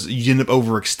problem is you end up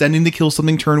overextending to kill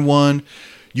something turn 1.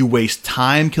 You waste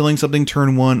time killing something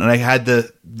turn 1, and I had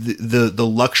the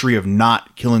luxury of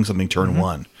not killing something turn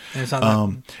 1. And it's not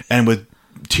that. And with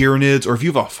Tyranids, or if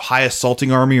you have a high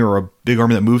assaulting army or a big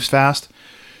army that moves fast,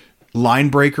 Line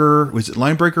Breaker, was it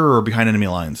Line Breaker or Behind Enemy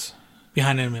Lines?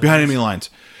 Behind enemy Lines.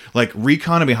 Like,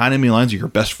 Recon and Behind Enemy Lines are your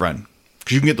best friend.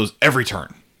 Because you can get those every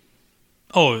turn.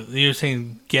 Oh, you're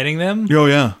saying getting them? Oh,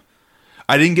 yeah.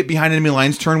 I didn't get Behind Enemy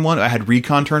Lines turn 1. I had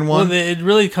Recon turn 1. Well, it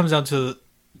really comes down to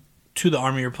the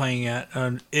army you're playing at.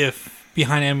 If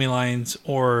Behind Enemy Lines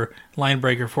or Line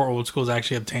Breaker for old school is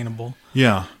actually obtainable.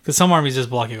 Yeah. Because some armies just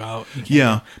block you out.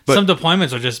 Yeah. But Some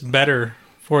deployments are just better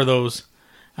for those.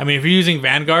 I mean, if you're using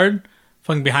Vanguard,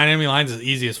 fucking Behind Enemy Lines is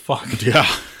easy as fuck. yeah.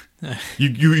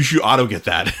 You should auto get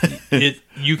that.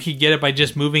 You can get it by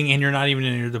just moving, and you're not even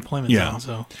in your deployment Yeah. zone.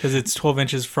 So because it's 12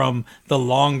 inches from the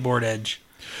long board edge.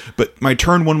 But my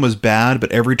turn 1 was bad,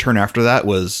 but every turn after that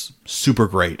was super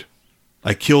great.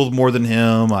 I killed more than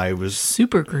him. I was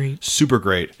Super great. super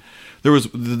great. There was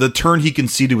the turn he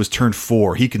conceded was turn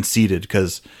 4. He conceded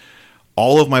because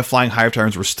all of my flying Hive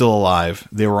Tyrants were still alive.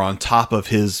 They were on top of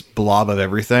his blob of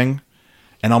everything.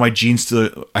 And all my Gene Stealer,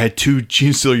 I had 2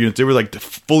 Gene Stealer units. They were like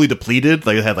fully depleted.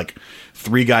 Like I had like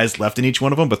 3 guys left in each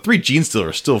one of them, but 3 Gene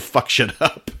Stealers still fuck shit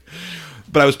up.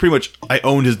 But I was pretty much, I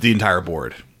owned the entire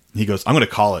board. He goes, I'm going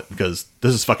to call it because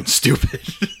this is fucking stupid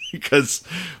because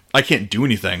I can't do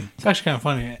anything. It's actually kind of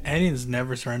funny. Aiden's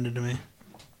never surrendered to me.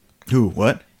 Who?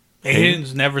 What?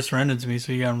 Aiden's never surrendered to me,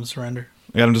 so you got him to surrender.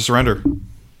 I got him to surrender.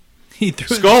 He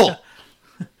threw Skull!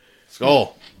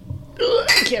 Skull.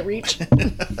 Can't reach.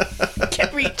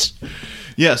 Can't reach.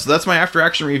 Yeah, so that's my after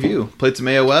action review. Played some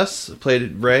AOS,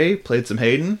 played Ray, played some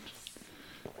Hayden.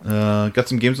 Got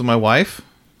some games with my wife.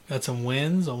 Got some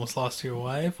wins. Almost lost to your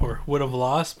wife, or would have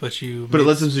lost, but you. But it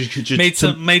lets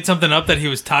them made something up that he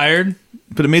was tired.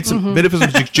 But it made it for some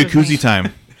jacuzzi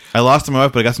time. I lost to my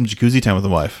wife, but I got some jacuzzi time with the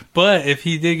wife. But if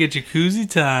he did get jacuzzi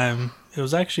time, it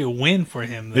was actually a win for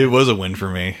him. It was a win for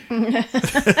me.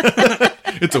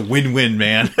 It's a win-win,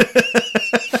 man.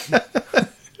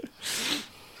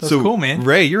 That's cool, man.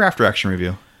 Ray, your after action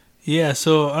review. Yeah,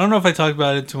 so I don't know if I talked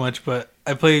about it too much, but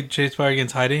I played Shadespire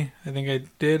against Heidi. I think I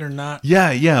did or not.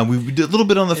 Yeah. We did a little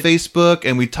bit on the Facebook,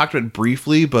 and we talked about it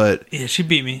briefly, but Yeah, she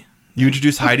beat me. you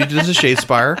introduced Heidi to the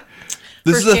Shadespire.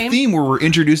 This First is a game? theme where we're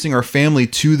introducing our family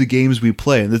to the games we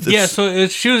play. And Yeah, so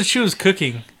she was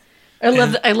cooking. I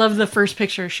love the first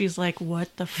picture. She's like,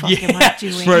 "What the fuck am I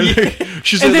doing?"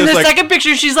 She's And then the like, second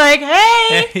picture, she's like, "Hey,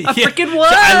 a Yeah. freaking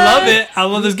what?" I love it. I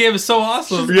love this game. It's so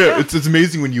awesome. yeah, it's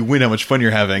amazing when you win how much fun you're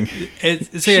having. So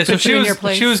puts it in your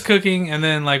place. she was cooking, and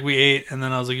then like we ate, and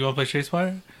then I was like, "You want to play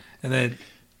Shadespire?" And then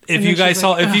if And you then guys she's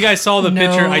saw like, you guys saw the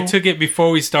picture, no. I took it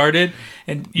before we started,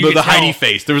 and you could The tell Heidi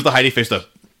face. There was the Heidi face stuff.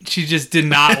 she just did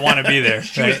not want to be there.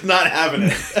 She Right? was not having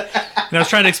it. And I was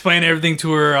trying to explain everything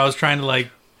to her. I was trying to like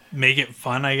make it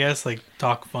fun, I guess, like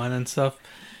talk fun and stuff.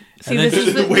 See, And then- this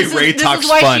is the way Ray this talks is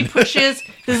why fun. she pushes.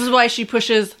 This is why she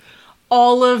pushes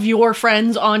all of your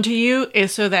friends onto you,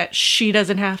 is so that she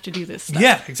doesn't have to do this stuff.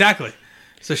 Yeah, exactly.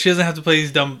 So she doesn't have to play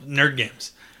these dumb nerd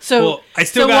games. So Well, I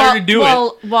still got her to do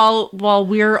it. While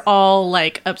we're all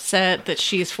like upset that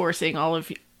she's forcing all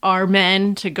of our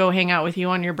men to go hang out with you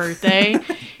on your birthday.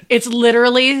 It's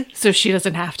literally so she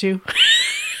doesn't have to.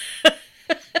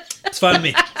 It's fine with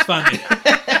me. It's fine with me.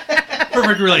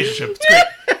 Perfect relationship. It's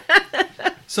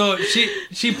great. So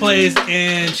she plays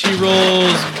and she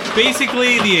rolls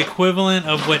basically the equivalent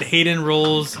of what Hayden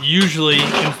rolls usually in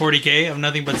 40k of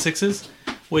nothing but sixes,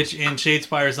 which in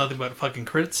Shadespire is nothing but fucking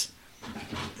crits.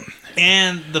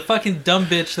 And the fucking dumb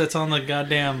bitch that's on the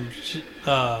goddamn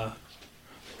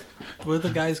what are the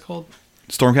guys called?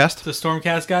 Stormcast? The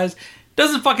Stormcast guys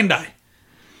doesn't fucking die.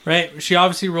 Right? She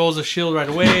obviously rolls a shield right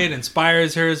away. It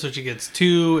inspires her, so she gets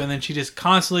 2, and then she just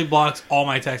constantly blocks all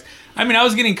my attacks. I mean, I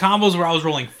was getting combos where I was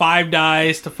rolling 5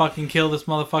 dice to fucking kill this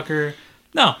motherfucker.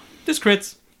 No, just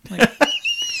crits. Like,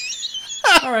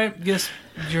 alright, guess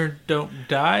you don't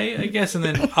die, I guess. And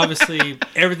then, obviously,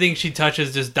 everything she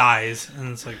touches just dies. And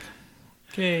it's like,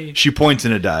 okay. She points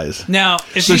and it dies. Now,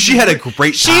 if So she had a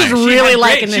great time. She's really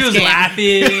liking She this was game.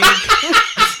 laughing.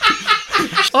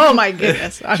 Oh my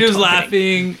goodness. I'm She was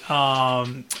totally-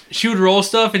 laughing. She would roll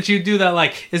stuff and she would do that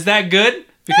like, is that good?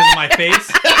 Because of my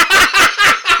face.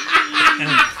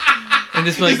 and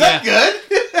just be like, yeah. good?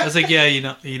 I was like, yeah, you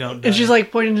don't. And she's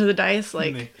like pointing to the dice,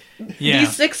 like, yeah,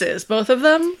 these 6s, both of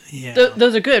them? yeah,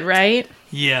 Those are good, right?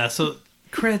 yeah. So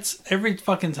crits every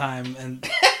fucking time, and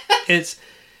it's.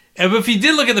 But if you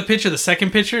did look at the picture, the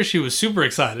second picture, she was super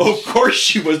excited. Of course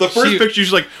she was. The first She- picture,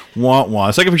 she's like, wah,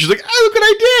 wah. Second picture, she's like, oh, look what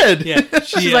I did. Yeah,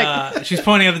 she's like- she's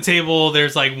pointing at the table.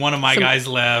 There's like one of my guys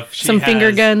left. She Some finger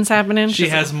has- guns happening. She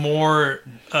She's has more,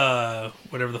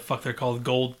 whatever the fuck they're called,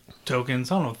 gold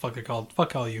tokens. I don't know what the fuck they're called.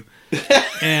 Fuck all you.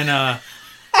 And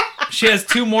she has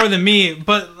 2 more than me.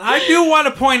 But I do want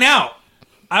to point out,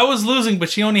 I was losing, but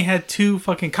she only had 2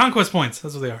 fucking conquest points.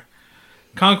 That's what they are.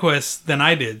 Conquests than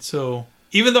I did. So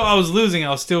even though I was losing, I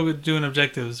was still doing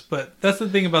objectives. But that's the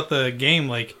thing about the game.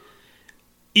 Like,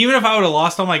 even if I would have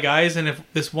lost all my guys, and if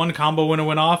this one combo wouldn't have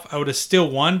went off, I would have still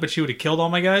won. But she would have killed all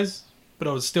my guys. But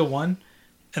I would still won.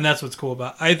 And that's what's cool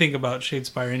about, I think about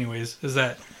Shadespire anyways, is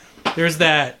that there's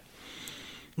that,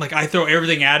 like, I throw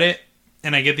everything at it,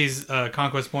 and I get these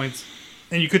conquest points,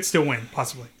 and you could still win,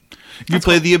 possibly. You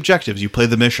play the objectives. You play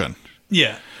the mission.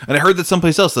 Yeah. And I heard that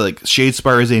someplace else, that, like,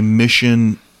 Shadespire is a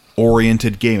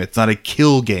mission-oriented game. It's not a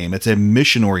kill game. It's a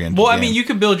mission-oriented Well, game. I mean, you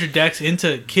can build your decks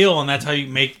into kill, and that's how you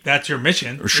make, that's your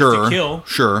mission. is Sure. To kill.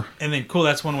 Sure. And then, cool,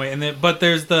 that's one way. And then, but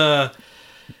there's the,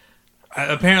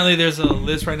 apparently there's a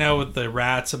list right now with the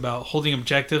rats about holding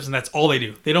objectives, and that's all they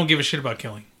do. They don't give a shit about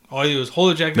killing. All you do is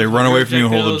hold objectives. They run hold away from you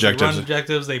and hold They objectives. run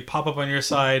objectives. They pop up on your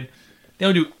side. They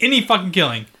don't do any fucking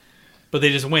killing, but they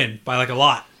just win by like a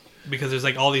lot because there's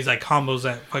like all these like combos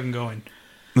that fucking go in.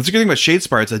 That's a good thing about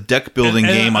Shadespire. It's a deck-building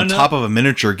And game on ano- top of a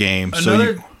miniature game.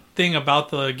 Another thing about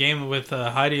the game with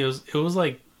Heidi was it was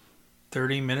like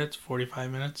 30 minutes,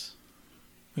 45 minutes.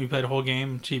 We played a whole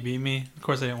game. She beat me. Of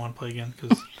course, I didn't want to play again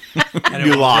because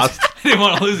You lost. I didn't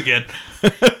want to lose again.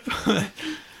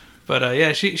 But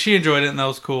yeah, she enjoyed it and that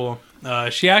was cool.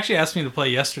 She actually asked me to play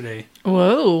yesterday.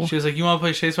 Whoa. She was like, "You want to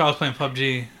play Shadespire?" I was playing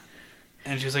PUBG,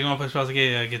 and she was like, "You want to play?" I was like,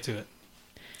 "Yeah, get to it."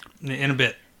 In a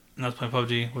bit, and I was playing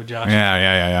PUBG with Josh.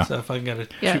 Yeah. So if I gotta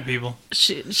Yeah. shoot people.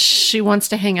 She wants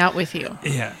to hang out with you.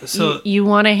 Yeah. So You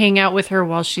want to hang out with her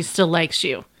while she still likes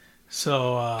you.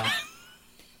 so.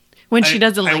 When she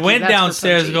doesn't like I you, went that's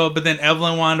downstairs for to go, but then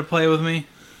Evelyn wanted to play with me.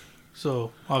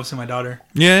 So obviously my daughter.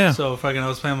 Yeah. So fucking I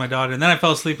was playing with my daughter, and then I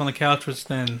fell asleep on the couch, which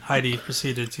then Heidi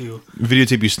proceeded to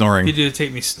Videotape you snoring.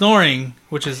 videotape me snoring,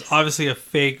 which is obviously a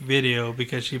fake video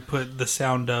because she put the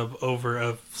sound dub over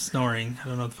of snoring. I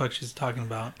don't know what the fuck she's talking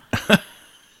about.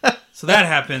 So that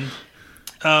happened.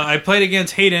 I played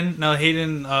against Hayden. Now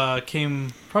Hayden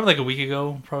came probably like a week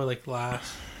ago, probably like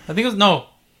last. I think it was no.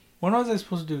 When was I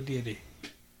supposed to do D&D?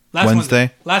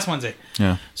 Wednesday? Last Wednesday.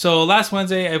 Yeah. So last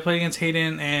Wednesday I played against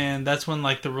Hayden, and that's when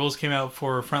like the rules came out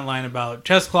for Frontline about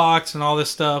chess clocks and all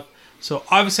this stuff. So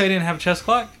obviously I didn't have a chess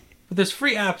clock, but there's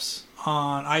free apps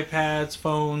on iPads,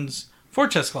 phones for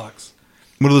chess clocks.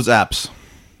 What are those apps?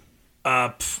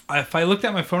 If I looked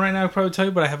at my phone right now, I'd probably tell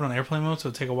you, but I have it on airplane mode, so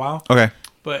it'll take a while. Okay.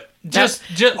 But just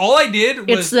all I did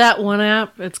was It's that one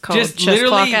app. It's called just Chess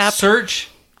Clock literally app. search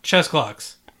chess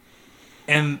clocks,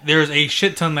 and there's a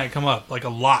shit ton that come up, like a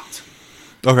lot.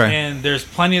 Okay. And there's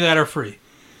plenty that are free.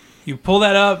 You pull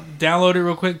that up, download it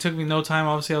real quick. Took me no time.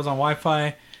 Obviously, I was on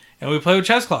Wi-Fi, and we play with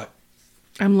Chess Clock.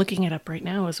 I'm looking it up right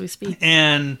now as we speak.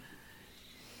 And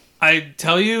I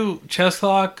tell you, Chess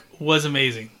Clock was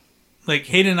amazing. Like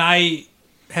Hayden and I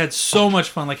had so much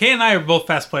fun. Like Hayden and I are both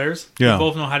fast players. Yeah. We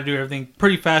both know how to do everything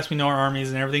pretty fast. We know our armies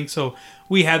and everything. So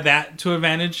we had that to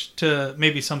advantage to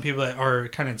maybe some people that are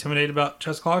kind of intimidated about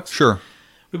chess clocks. Sure.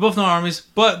 We both know armies,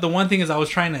 but the one thing is I was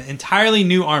trying an entirely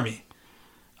new army.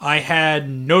 I had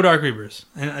no Dark Reapers,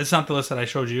 and it's not the list that I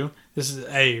showed you. This is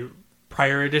a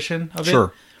prior edition of it.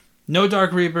 Sure. No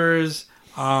Dark Reapers.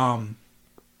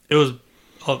 It was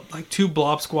like 2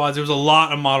 blob squads. There was a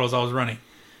lot of models I was running.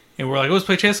 And we're like, let's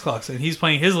play chess clocks. And he's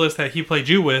playing his list that he played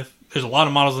you with. There's a lot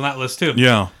of models on that list too.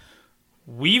 Yeah.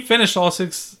 We finished all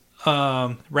 6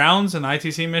 rounds in the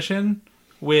ITC mission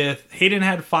with Hayden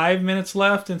had 5 minutes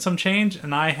left and some change,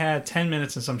 and I had 10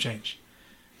 minutes and some change.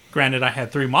 Granted, I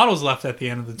had 3 models left at the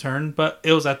end of the turn, but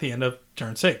it was at the end of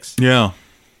turn 6. Yeah.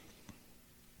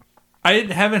 I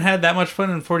haven't had that much fun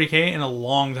in 40K in a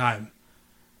long time.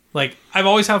 Like, I've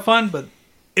always had fun, but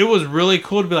it was really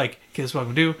cool to be like, okay, this is what I'm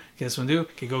going to do. Okay, this is what I'm going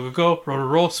to do. Okay, go.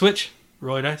 Roll, switch.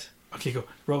 Roll your dice. Okay, go.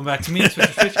 Roll them back to me.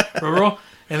 Switch. Roll.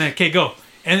 And then, okay, go.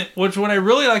 And what I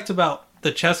really liked about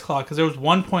the chess clock, because there was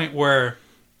one point where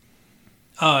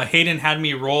Hayden had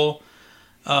me roll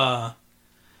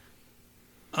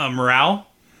morale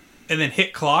and then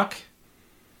hit clock.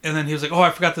 And then he was like, oh,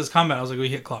 I forgot this combat. I was like, oh, you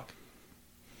hit clock.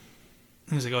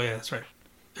 And he was like, oh, yeah, that's right.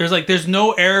 There's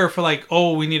no error for like,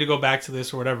 oh, we need to go back to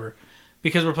this or whatever.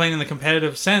 Because we're playing in the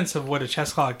competitive sense of what a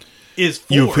chess clock is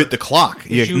for. You've hit the clock.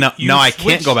 Now I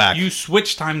can't go back. You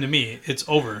switch time to me. It's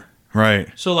over. Right.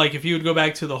 So, like, if you would go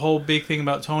back to the whole big thing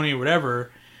about Tony or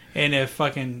whatever, and if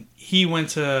fucking he went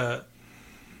to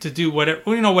do whatever,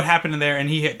 well, you know what happened in there, and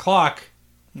he hit clock,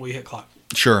 well, you hit clock.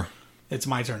 Sure. It's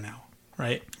my turn now,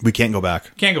 right? We can't go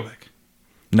back. Can't go back.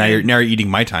 Now you're eating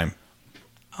my time.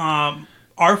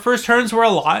 Our first turns were a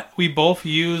lot. We both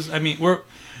used,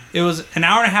 it was an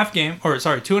hour and a half game,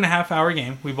 2.5 hour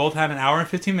game. We both had an hour and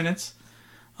 15 minutes,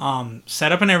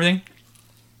 set up and everything,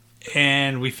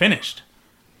 and we finished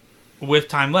with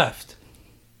time left.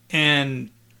 And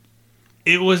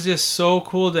it was just so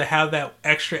cool to have that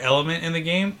extra element in the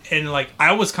game. And like,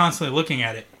 I was constantly looking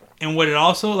at it. And what it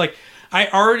also, like, I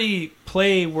already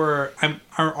play where I'm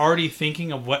already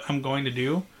thinking of what I'm going to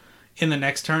do in the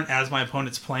next turn as my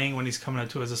opponent's playing when he's coming up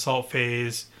to his assault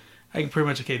phase. I can pretty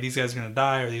much, okay, these guys are going to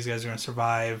die or these guys are going to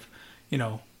survive. You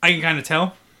know, I can kind of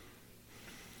tell.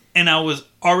 And I was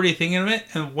already thinking of it.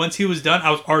 And once he was done, I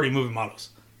was already moving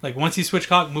models. Like, once he switched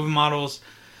clock, moving models.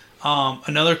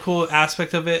 Another cool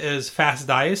aspect of it is fast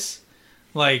dice.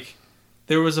 Like,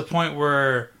 there was a point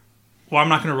where, well, I'm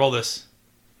not going to roll this.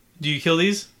 Do you kill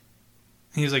these?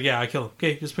 And he was like, yeah, I kill them.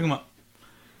 Okay, just pick them up.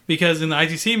 Because in the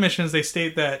ITC missions, they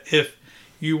state that if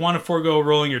you want to forego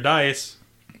rolling your dice,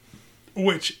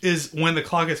 which is when the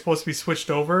clock is supposed to be switched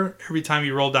over every time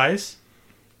you roll dice.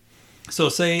 So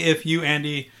say if you,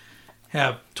 Andy,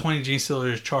 have 20 Gene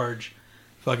Stealers charge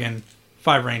fucking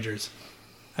 5 Rangers.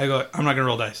 I go, I'm not going to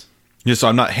roll dice. Yeah, so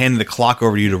I'm not handing the clock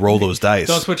over to you to roll those dice.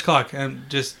 Don't switch clock and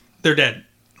just, they're dead.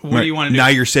 What do you want to do? Now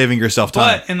you're saving yourself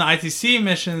time. But in the ITC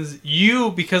missions,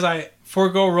 because I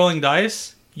forego rolling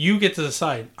dice, you get to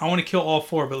decide. I want to kill all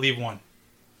 4 but leave 1.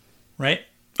 Right?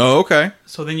 Oh, okay.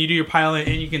 So then you do your pilot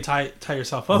and you can tie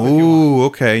yourself up if you want. Ooh,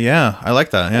 okay, yeah. I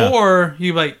like that, yeah. Or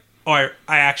you like, oh, I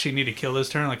actually need to kill this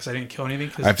turn, like, because I didn't kill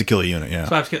anything. I have to kill a unit, yeah.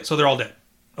 So I have to kill, so they're all dead.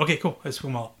 Okay, cool. Let's put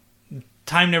them all.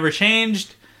 Time never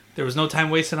changed. There was no time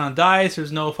wasted on dice.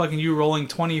 There's no fucking you rolling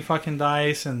 20 fucking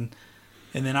dice and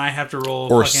then I have to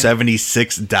roll or fucking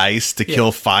 76 dice to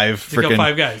kill 5 freaking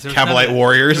 5 guys. Kabalite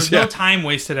warriors. There's no time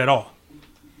wasted at all.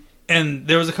 And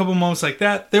there was a couple moments like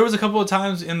that. There was a couple of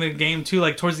times in the game too,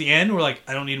 like towards the end, where like,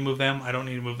 I don't need to move them. I don't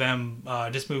need to move them.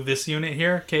 Just move this unit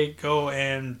here. Okay, go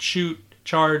and shoot,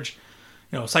 charge,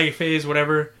 psychic phase,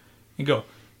 whatever, and go.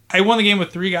 I won the game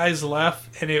with 3 guys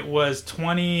left, and it was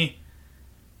 20.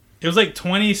 It was like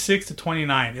 26 to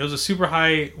 29. It was a super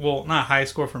high, well, not a high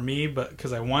score for me, but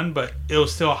because I won, but it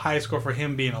was still a high score for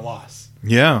him being a loss.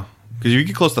 Yeah, because you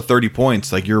get close to 30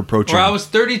 points, like you're approaching. Or I was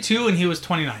 32 and he was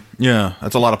 29. Yeah,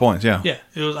 that's a lot of points. Yeah. Yeah,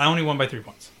 it was. I only won by 3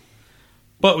 points,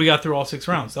 but we got through all 6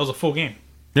 rounds. That was a full game.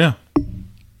 Yeah.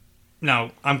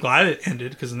 Now I'm glad it ended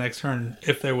because the next turn,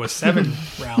 if there was 7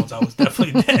 rounds, I was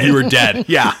definitely dead. You were dead.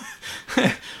 Yeah.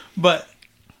 But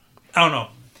I don't know.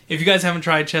 If you guys haven't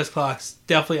tried chess clocks,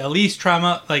 definitely at least try them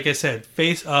out. Like I said,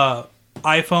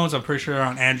 iPhones. I'm pretty sure they're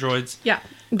on Androids. Yeah,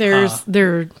 there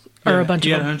are a bunch of them.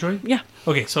 You got an Android? Yeah.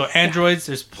 Okay, so Androids,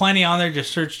 there's plenty on there.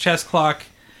 Just search chess clock.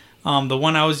 The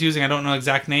one I was using, I don't know the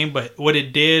exact name, but what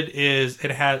it did is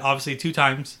it had obviously 2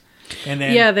 times, and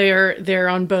then they're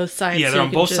on both sides. Yeah, so they're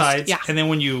on both sides. Yeah. And then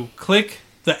when you click,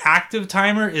 the active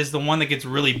timer is the one that gets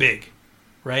really big,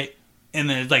 right? And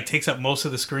then it like takes up most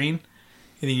of the screen.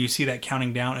 And then you see that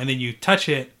counting down, and then you touch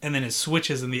it, and then it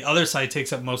switches, and the other side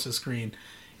takes up most of the screen,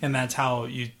 and that's how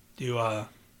you know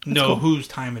cool. whose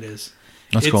time it is.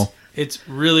 That's cool. It's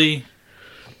really,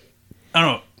 I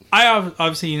don't know.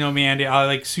 obviously, you know me, Andy. I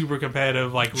like super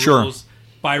competitive, like Sure. rules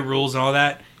by rules and all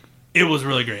that. It was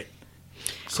really great.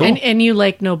 So And you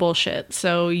like no bullshit,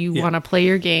 so you Yeah. want to play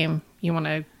your game. You want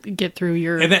to get through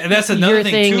your And that's another your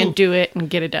thing, too. and do it and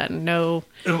get it done. No,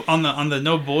 on the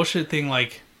no bullshit thing,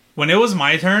 like when it was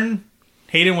my turn,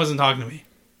 Hayden wasn't talking to me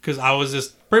because I was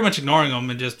just pretty much ignoring him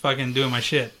and just fucking doing my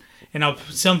shit. And now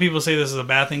some people say this is a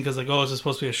bad thing because like, oh, it's just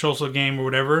supposed to be a social game or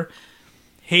whatever.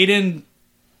 Hayden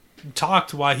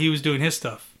talked while he was doing his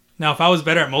stuff. Now, if I was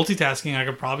better at multitasking, I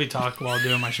could probably talk while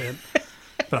doing my shit,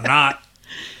 but I'm not.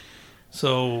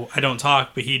 So I don't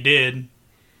talk, but he did.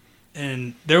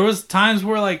 And there was times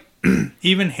where like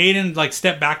even Hayden like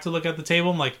stepped back to look at the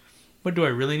table. I'm like, what do I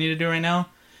really need to do right now?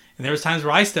 And there was times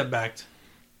where I stepped back.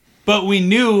 But we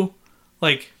knew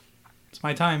like it's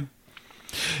my time.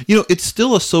 You know, it's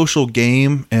still a social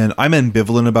game, and I'm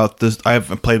ambivalent about this. I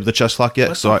haven't played with the chess clock yet,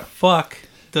 What so the I fuck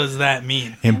does that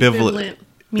mean? ambivalent.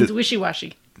 means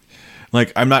wishy-washy.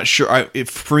 Like, I'm not sure.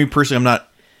 For me personally,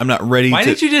 I'm not ready. Why to,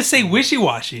 didn't you just say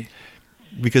wishy-washy?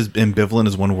 Because ambivalent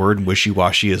is one word, and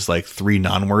wishy-washy is like 3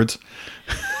 non-words.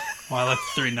 Well, I left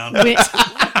 3 now.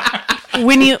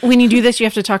 When you do this, you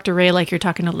have to talk to Ray like you're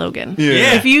talking to Logan.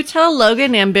 Yeah. If you tell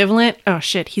Logan ambivalent, oh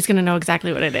shit, he's gonna know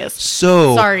exactly what it is.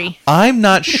 So Sorry. I'm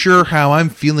not sure how I'm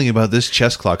feeling about this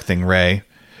chess clock thing, Ray.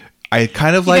 I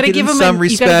kind of like gotta it give in him some you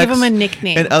respects. gotta give him a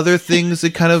nickname. And other things,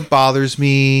 it kind of bothers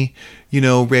me. You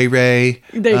know, Ray.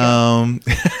 There you go.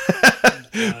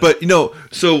 But, you know,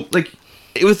 so, like,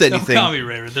 with Don't anything. call me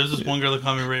Ray Ray. There's this one girl that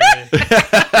called me Ray Ray.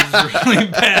 It's really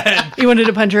bad. You wanted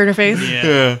to punch her in her face? Yeah.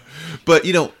 Yeah. But,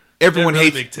 you know, everyone really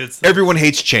hates big tits, though. everyone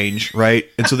hates change, right?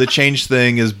 And so the change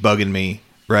thing is bugging me,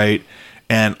 right?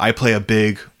 And I play a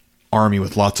big army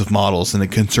with lots of models, and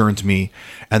it concerns me.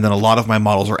 And then a lot of my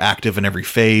models are active in every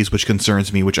phase, which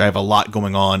concerns me, which I have a lot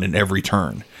going on in every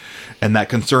turn. And that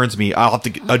concerns me. I'll have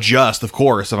to adjust, of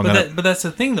course, if I'm going to... But that's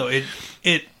the thing, though.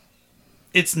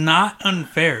 It's not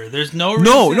unfair. There's no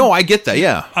reason. No, I get that,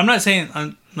 yeah. I'm not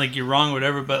saying like you're wrong or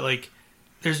whatever, but like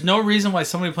there's no reason why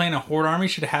somebody playing a horde army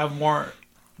should have more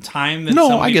time than No, I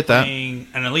somebody get that. playing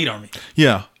an elite army.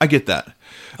 Yeah, I get that.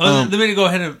 Let me go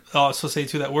ahead and also say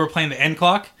too that we're playing the end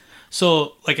clock.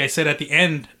 So like I said at the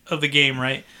end of the game,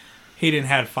 right? Hayden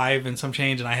had 5 and some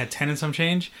change, and I had 10 and some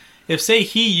change. If say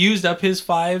he used up his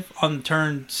 5 on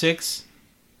turn 6,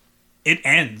 it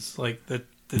ends like the.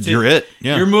 You're it,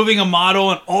 yeah. You're moving a model,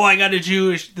 and I got to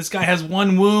do. This guy has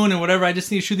 1 wound and whatever. I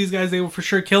just need to shoot these guys. They will for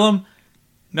sure kill him.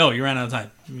 No, you ran out of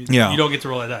time. Yeah. You don't get to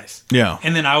roll that dice. Yeah.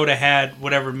 And then I would have had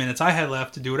whatever minutes I had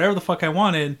left to do whatever the fuck I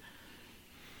wanted,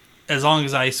 as long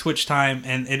as I switched time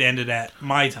and it ended at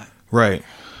my time. Right.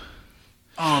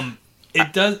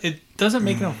 It doesn't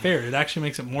make it unfair. It actually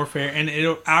makes it more fair, and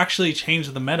it'll actually change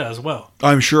the meta as well.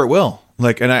 I'm sure it will.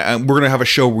 Like, and we're gonna have a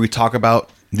show where we talk about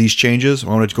these changes. I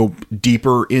wanted to go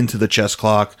deeper into the chess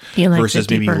clock He likes versus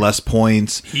it maybe deeper. less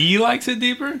points. He likes it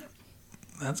deeper.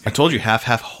 That's I good. told you half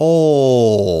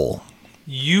whole.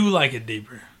 You like it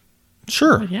deeper.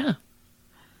 Sure. Yeah.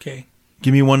 Okay.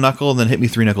 Give me 1 knuckle and then hit me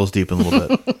 3 knuckles deep in a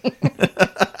little bit.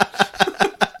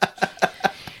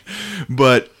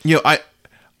 But you know, I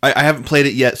haven't played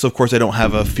it yet, so of course I don't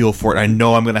have a feel for it. I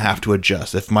know I'm gonna have to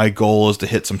adjust. If my goal is to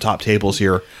hit some top tables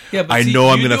here, Yeah, but I see, know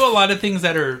I'm you gonna do a lot of things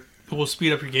that will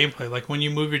speed up your gameplay. Like when you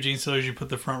move your gene stealers, you put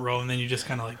the front row, and then you just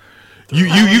kind of like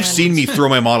You've seen me throw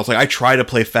my models. Like I try to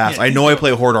play fast. Yeah, I know I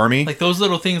play a horde army. like those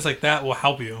little things like that will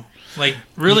help you. Like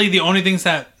really, the only things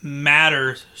that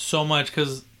matter so much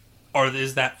is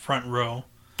that front row.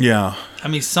 Yeah. I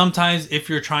mean, sometimes if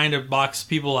you're trying to box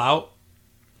people out,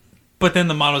 but then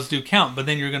the models do count. But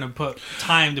then you're going to put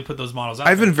time to put those models out.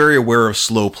 I've been very aware of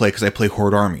slow play because I play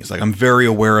horde armies. Like I'm very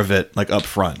aware of it, like up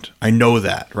front. I know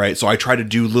that, right? So I try to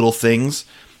do little things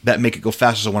that make it go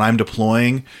faster. So when I'm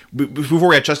deploying, before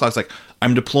we had chess clocks, like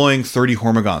I'm deploying 30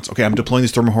 Hormagaunts. Okay, I'm deploying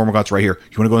these 30 Hormagaunts right here.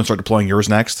 You want to go and start deploying yours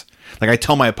next? Like I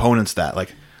tell my opponents that,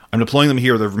 like I'm deploying them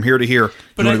here. They're from here to here.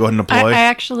 You want to go ahead and deploy? I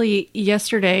actually,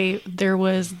 yesterday, there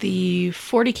was the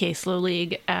 40K Slow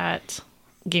League at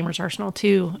Gamers Arsenal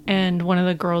 2, and one of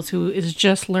the girls who is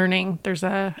just learning, there's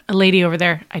a lady over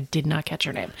there, I did not catch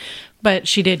her name, but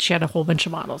she had a whole bunch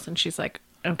of models, and she's like,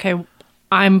 okay,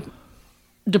 I'm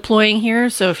deploying here,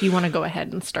 so if you want to go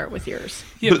ahead and start with yours.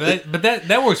 Yeah, but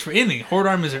that works for anything. Horde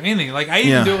armies or anything. Like I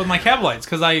even do it with my Cabalites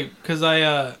because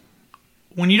I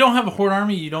when you don't have a horde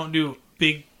army, you don't do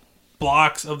big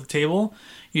blocks of the table.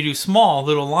 You do small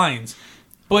little lines.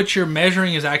 But your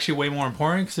measuring is actually way more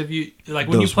important because if you like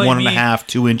when Those you play 1.5,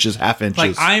 2 inches, half inches.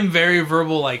 like I'm very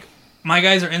verbal. Like my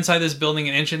guys are inside this building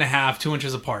 1.5 inches, 2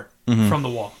 inches apart from the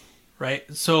wall, right?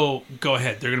 So go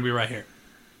ahead, they're gonna be right here.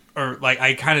 or like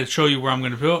I kind of show you where I'm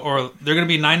going to put it, or they're going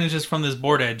to be 9 inches from this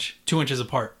board edge, 2 inches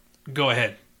apart. Go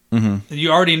ahead. Mm-hmm.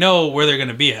 You already know where they're going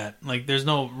to be at. Like, there's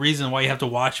no reason why you have to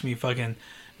watch me fucking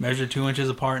measure 2 inches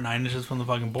apart, 9 inches from the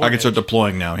fucking board. I can start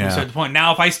deploying now. Yeah. Start deploying.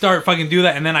 Now, if I start fucking do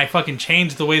that and then I fucking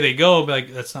change the way they go, I'll be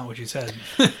like, that's not what you said.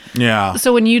 Yeah.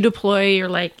 So when you deploy, you're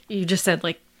like, you just said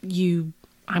like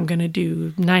I'm going to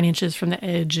do 9 inches from the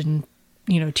edge and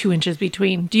 2 inches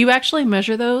between. Do you actually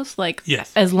measure those? Like,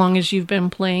 yes. As long as you've been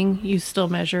playing, you still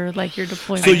measure like your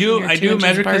deployment. I do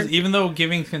measure because even though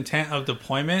giving content of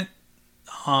deployment,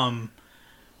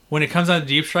 when it comes on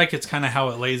Deep Strike, it's kind of how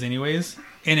it lays anyways.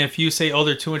 And if you say, oh,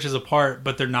 they're 2 inches apart,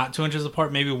 but they're not 2 inches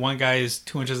apart, maybe one guy is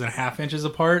 2.5 inches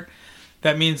apart,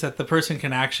 that means that the person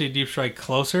can actually Deep Strike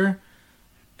closer,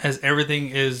 as everything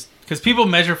is, because people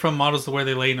measure from models to where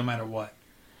they lay no matter what.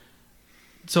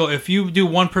 So if you do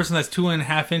one person that's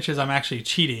 2.5 inches, I'm actually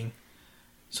cheating.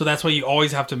 So that's why you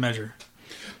always have to measure.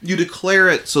 You declare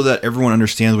it so that everyone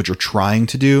understands what you're trying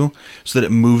to do, so that it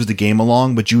moves the game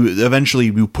along, but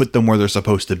you put them where they're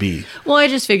supposed to be. Well, I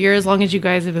just figure as long as you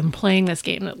guys have been playing this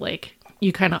game that like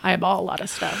you kind of eyeball a lot of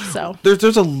stuff. So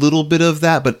there's a little bit of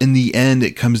that, but in the end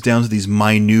it comes down to these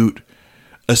minute,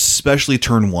 especially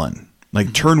turn one.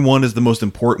 Like turn one is the most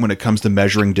important when it comes to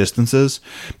measuring distances,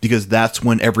 because that's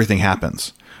when everything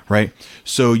happens, right?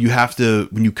 So you have to,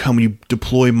 when you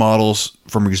deploy models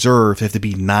from reserve, they have to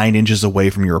be 9 inches away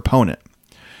from your opponent.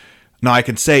 Now I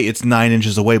can say it's 9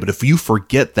 inches away, but if you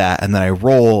forget that and then I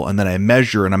roll and then I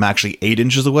measure and I'm actually 8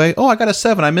 inches away, oh, I got a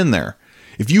 7, I'm in there.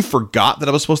 If you forgot that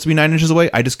I was supposed to be 9 inches away,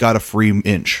 I just got a free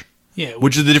inch. Yeah,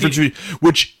 which is the difference between,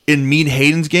 which in me and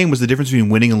Hayden's game was the difference between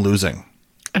winning and losing.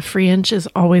 A free inch is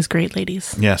always great,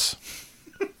 ladies. Yes.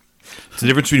 It's the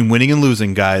difference between winning and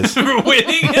losing, guys.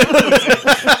 Winning and losing.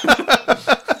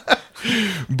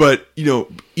 But,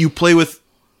 you play with...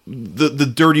 The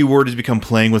dirty word has become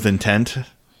playing with intent.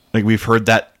 Like, we've heard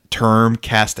that term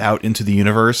cast out into the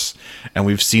universe, and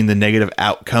we've seen the negative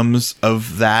outcomes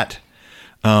of that.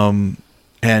 Ideally,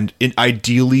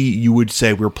 you would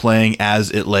say we're playing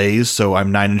as it lays, so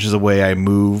I'm 9 inches away, I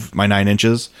move my 9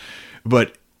 inches.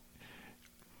 But...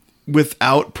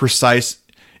 without precise,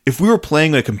 if we were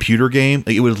playing a computer game,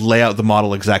 like it would lay out the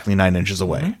model exactly 9 inches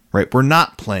away, right? We're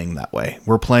not playing that way.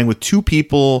 We're playing with two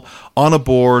people on a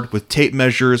board with tape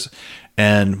measures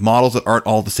and models that aren't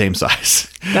all the same size.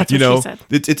 That's what she said.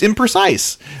 It's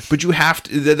imprecise, but you have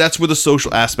to. That's where the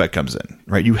social aspect comes in,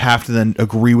 right? You have to then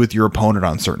agree with your opponent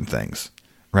on certain things,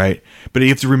 right? But you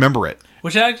have to remember it.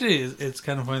 Which actually is, it's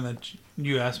kind of funny that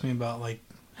you asked me about like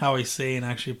how I say and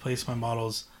actually place my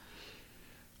models.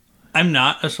 I'm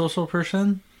not a social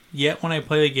person, yet when I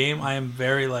play the game, I am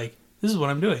very like, this is what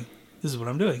I'm doing. This is what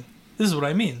I'm doing. This is what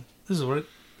I mean. This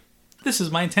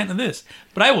is my intent of this.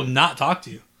 But I will not talk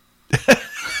to you.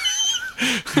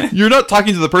 You're not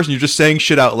talking to the person, you're just saying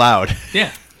shit out loud.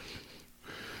 Yeah.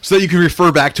 So that you can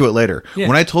refer back to it later. Yeah.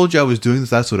 When I told you I was doing this,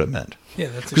 that's what it meant. Yeah,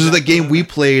 that's because of the game we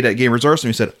played at Gamers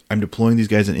Arsenal. We said, I'm deploying these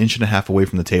guys 1.5 inches away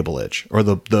from the table edge or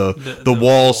the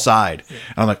wall side. Yeah.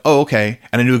 And I'm like, oh, okay.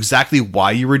 And I knew exactly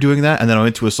why you were doing that. And then I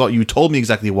went to assault. You told me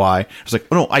exactly why. I was like,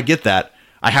 oh, no, I get that.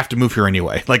 I have to move here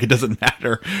anyway. Like, it doesn't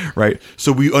matter. Right.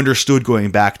 So we understood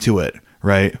going back to it.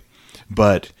 Right.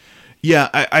 But yeah,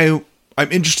 I'm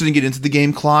interested in getting into the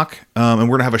game clock. And we're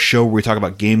going to have a show where we talk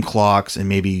about game clocks and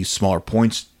maybe smaller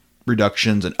points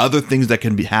reductions and other things that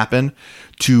can happen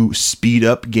to speed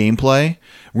up gameplay.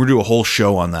 We're going to do a whole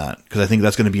show on that because I think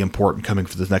that's going to be important coming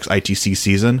for this next ITC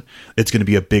season. It's going to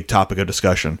be a big topic of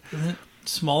discussion.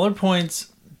 Smaller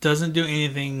points doesn't do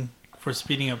anything for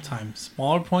speeding up time.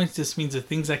 Smaller points just means that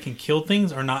things that can kill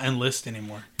things are not in list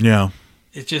anymore. Yeah.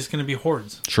 It's just going to be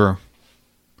hordes. Sure.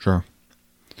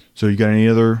 So you got any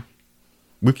other...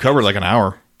 We've covered like an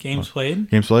hour. Games played?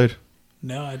 Games played.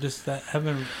 No, I just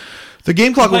haven't... The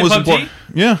game clock one was PUBG? important.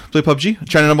 Yeah, play PUBG.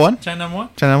 China number one. China number one?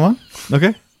 China number one.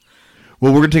 Okay.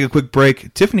 Well, we're going to take a quick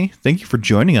break. Tiffany, thank you for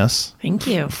joining us. Thank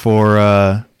you. For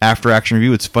After Action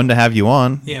Review. It's fun to have you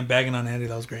on. Yeah, I'm bagging on Andy.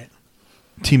 That was great.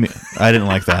 I didn't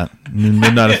like that.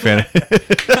 I'm not a fan.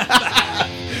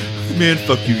 Man,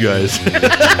 fuck you guys.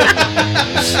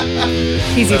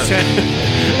 He's used to it.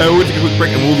 We'll take a quick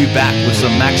break and we'll be back with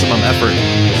some maximum effort.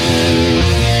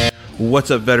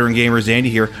 What's up, veteran gamers? Andy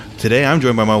here. Today I'm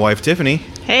joined by my wife, Tiffany.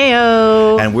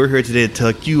 Heyo. And we're here today to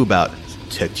talk to you about...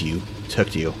 Talk to you.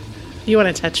 You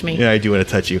want to touch me? Yeah, I do want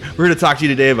to touch you. We're going to talk to you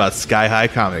today about Sky High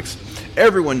Comics.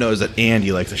 Everyone knows that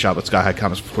Andy likes to shop at Sky High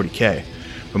Comics for 40K.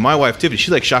 But my wife, Tiffany,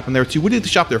 she likes shopping there too. What do you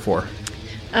shop there for?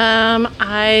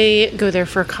 I go there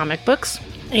for comic books.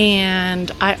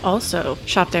 And I also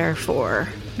shop there for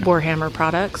Warhammer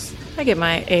products. I get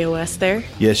my AOS there.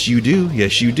 Yes, you do.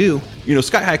 Yes, you do. You know,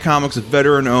 Sky High Comics is a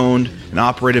veteran-owned and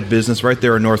operated business right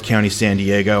there in North County, San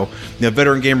Diego. You know,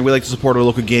 Veteran Gamer, we like to support our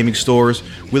local gaming stores.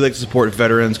 We like to support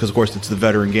veterans because, of course, it's the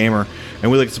Veteran Gamer.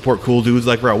 And we like to support cool dudes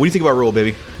like Raul. What do you think about Raul,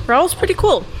 baby? Raul's pretty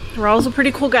cool. Raul's a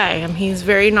pretty cool guy. He's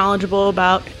very knowledgeable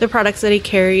about the products that he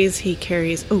carries. He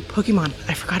carries... Oh, Pokemon.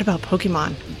 I forgot about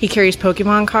Pokemon. He carries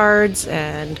Pokemon cards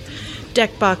and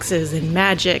deck boxes and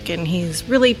Magic, and he's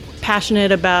really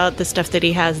passionate about the stuff that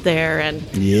he has there. And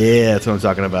Yeah, that's what I'm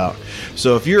talking about.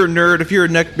 So if you're a nerd, if you're a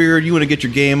neckbeard, you want to get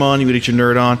your game on, you want to get your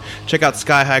nerd on, check out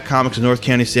Sky High Comics in North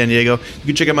County, San Diego. You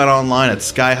can check them out online at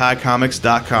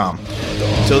skyhighcomics.com.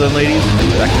 Until then, ladies,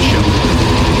 back to the show.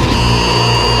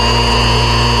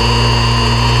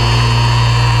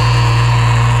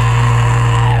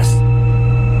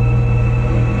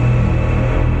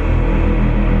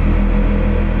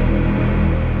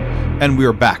 And we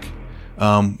are back.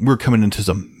 We're coming into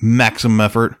some maximum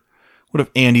effort. One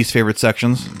of Andy's favorite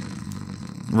sections.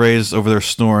 Ray's over there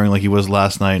snoring like he was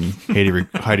last night, and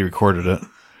Heidi recorded it.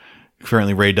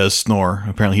 Apparently Ray does snore.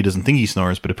 Apparently he doesn't think he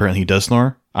snores, but apparently he does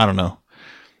snore. I don't know.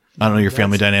 I don't know your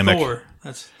family dynamic. Thor.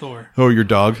 That's Thor. Oh, your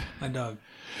dog? My dog.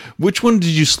 Which one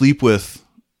did you sleep with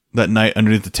that night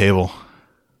underneath the table?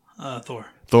 Thor.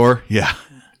 Thor? Yeah.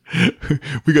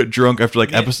 We got drunk after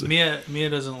like episode. Mia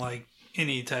doesn't like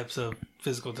any types of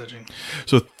physical touching.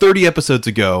 So 30 episodes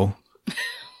ago,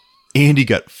 Andy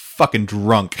got fucking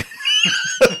drunk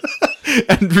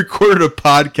and recorded a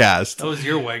podcast. That was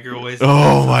your white girl waste.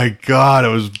 Oh my god, I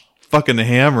was fucking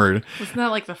hammered. wasn't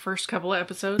that like the first couple of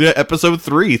episodes? Yeah, episode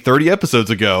 3, 30 episodes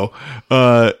ago.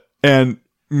 And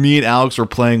me and Alex were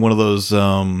playing one of those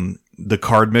the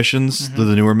card missions, the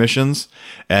newer missions,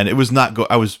 and it was not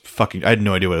I had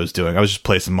no idea what I was doing. I was just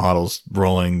placing models,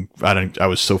 rolling. I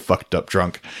was so fucked up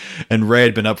drunk. And Ray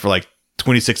had been up for like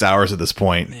 26 hours at this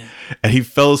point, and he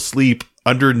fell asleep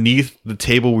underneath the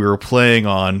table we were playing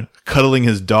on, cuddling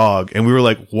his dog, and we were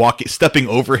like stepping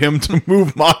over him to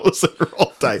move models and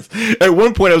roll dice. At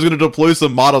one point I was going to deploy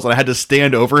some models and I had to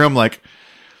stand over him like,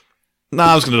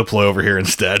 I was going to deploy over here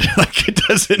instead. Like, it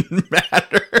doesn't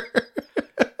matter.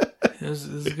 It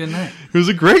was a good night. It was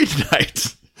a great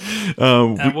night.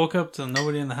 I woke up to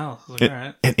nobody in the house. I was like, all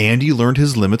right. And Andy learned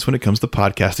his limits when it comes to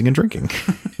podcasting and drinking.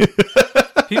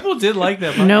 People did like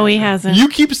that. No, he podcast. hasn't. You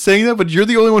keep saying that, but you're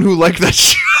the only one who liked that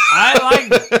shit. I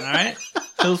liked it. All right.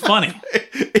 It was funny.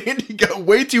 Andy got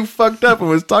way too fucked up and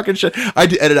was talking shit. I had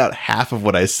to edit out half of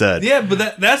what I said. Yeah,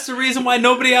 but that's the reason why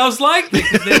nobody else liked it,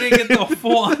 because they didn't get the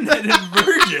full unedited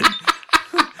version.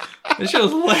 This shit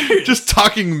was hilarious. Just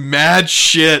talking mad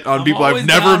shit on I'm people I've always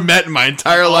never down. met in my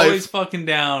entire Always life. fucking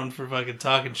down for fucking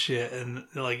talking shit, and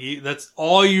like that's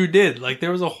all you did. Like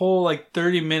there was a whole like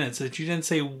 30 minutes that you didn't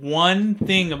say one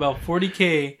thing about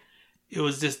 40K. It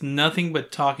was just nothing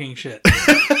but talking shit,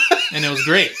 and it was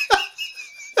great.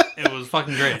 It was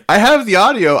fucking great. I have the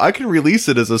audio. I can release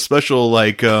it as a special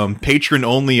like patron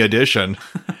only edition.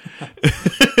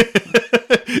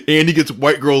 Andy gets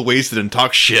white girl wasted and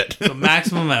talks shit. So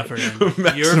maximum effort.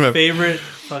 Maximum Your effort. favorite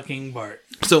fucking Bart.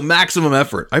 So maximum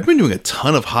effort. I've been doing a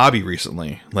ton of hobby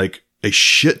recently, like a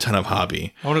shit ton of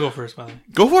hobby. I want to go first, by the way.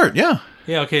 Go for it. Yeah.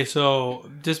 Yeah. Okay. So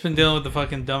just been dealing with the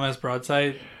fucking dumbass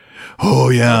broadside. Oh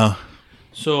yeah.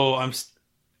 So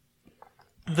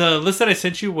the list that I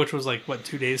sent you, which was like what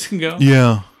 2 days ago,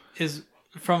 Yeah. is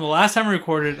from the last time I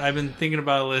recorded. I've been thinking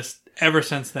about a list ever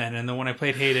since then, and then when I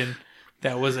played Hayden,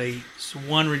 that was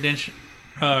one redemption,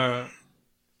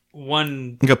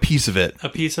 one Like a piece of it. a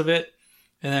piece of it,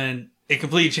 and then it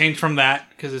completely changed from that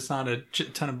because it's not a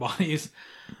ton of bodies.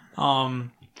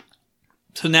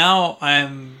 So now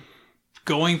I'm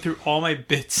going through all my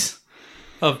bits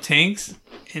of tanks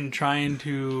and trying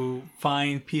to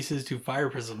find pieces to fire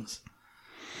prisms,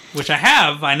 which I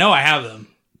have. I know I have them.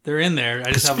 They're in there.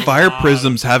 I just Because have a fire lot.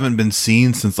 prisms haven't been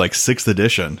seen since like 6th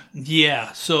edition.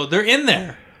 Yeah, so they're in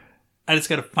there. I just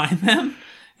got to find them.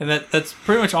 And that's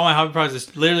pretty much all my hobby projects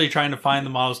is literally trying to find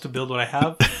the models to build what I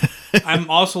have. I'm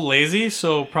also lazy,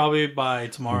 so probably by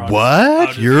tomorrow. I'll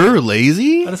just You're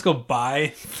lazy? I'll just go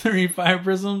buy 3 fire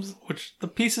prisms, which the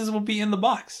pieces will be in the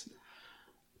box.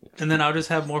 And then I'll just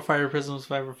have more fire prisms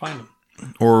if I ever find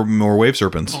them. Or more wave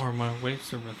serpents. Or my wave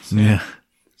serpents. Yeah.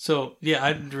 So, yeah,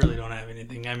 I really don't have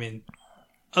anything. I mean,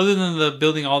 other than the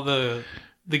building all the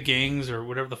gangs or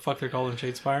whatever the fuck they're called in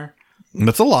Shadespire,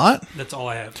 That's a lot. that's all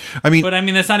I have. I mean, But I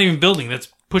mean, that's not even building. That's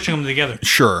pushing them together.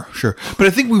 sure. But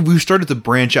I think we started to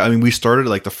branch out. I mean, we started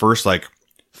like the first like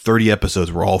 30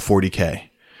 episodes were all 40K.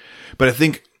 But I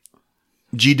think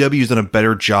GW's done a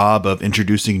better job of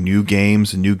introducing new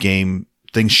games and new game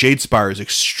things. Shadespire is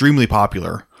extremely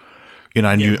popular. You know,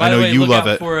 I By the know way, you look love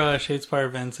out it. for Shadespire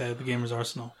events at the Gamers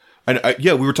Arsenal.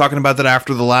 Yeah, we were talking about that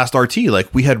after the last RT.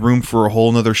 Like, we had room for a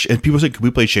whole nother... and people said, could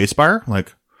we play Shadespire?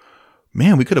 Like,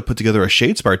 man, we could have put together a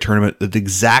Shadespire tournament at the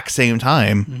exact same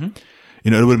time. Mm-hmm.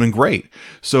 You know, it would have been great.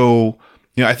 So,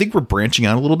 you know, I think we're branching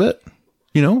out a little bit.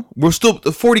 You know, we're still...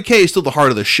 40K is still the heart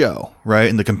of the show, right?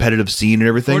 And the competitive scene and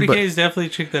everything. 40K But, is definitely a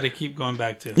trick that I keep going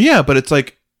back to. yeah, but it's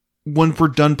like, when we're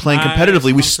done playing Nice,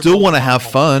 competitively, we still comfortable, want to have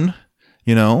fun.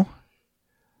 You know?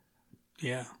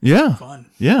 Yeah. Yeah. Fun.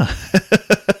 Yeah.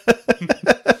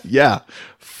 Yeah.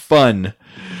 Fun.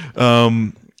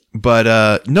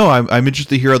 But no, I'm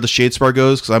interested to hear how the Shadespire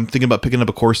goes, because I'm thinking about picking up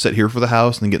a course set here for the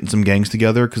house and then getting some gangs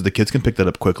together, because the kids can pick that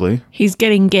up quickly. He's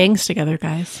getting gangs together,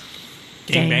 guys.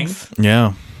 Gang Gangs. bangs?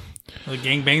 Yeah. The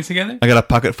gang bangs together? I got a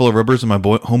pocket full of rubbers, and my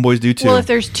homeboys do too. Well, if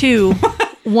there's two,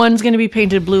 one's going to be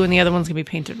painted blue and the other one's going to be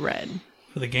painted red.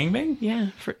 For the gang bang? Yeah,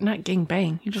 for not gang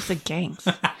bang. You just said gangs.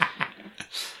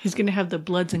 He's going to have the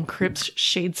Bloods and Crips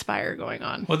Shadespire going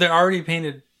on. Well, they're already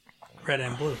painted red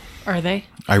and blue. Are they?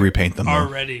 I repaint them. though.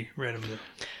 Already red and blue.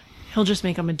 He'll just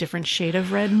make them a different shade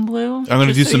of red and blue. I'm going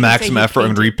to do Just so some you can say maximum he effort and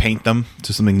painted. repaint them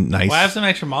to something nice. Well, I have some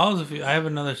extra models. If I have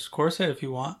another core set if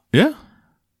you want. Yeah.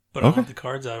 But I don't Okay. have the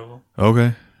cards out of them.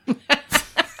 Okay.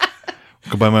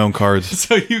 Go buy my own cards.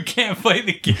 So you can't play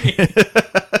the game.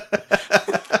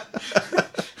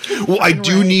 Well, I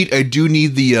do need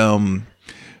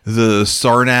the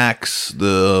Sarnax,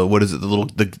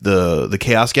 the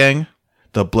Chaos Gang,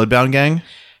 the Bloodbound Gang.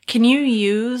 Can you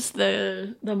use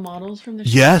the models from the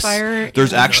Yes, Shadespire?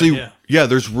 there's actually idea.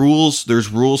 there's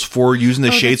rules for using the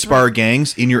Oh, that's Shadespire right.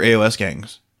 gangs in your AOS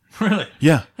gangs. Really?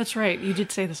 Yeah, That's right. You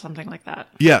did say something like that.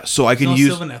 yeah. So I can No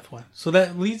use. Sylvaneth one. So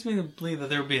that leads me to believe that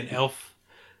there would be an elf.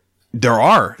 There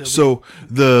are. So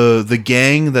the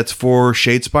gang that's for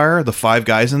Shadespire, the 5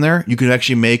 guys in there, you can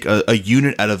actually make a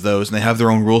unit out of those, and they have their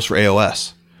own rules for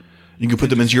AOS. You can put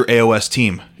them into your AOS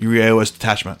team, your AOS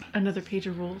detachment. Another page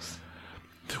of rules.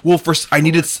 Well, first I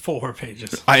needed 4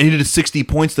 pages. 60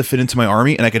 points to fit into my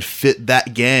army, and I could fit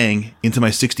that gang into my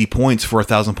 60 points for a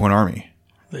 1,000-point army.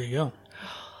 There you go.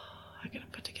 I gotta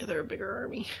put together a bigger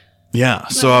army. Yeah,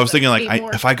 so I was thinking, like, 8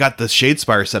 more. if I got the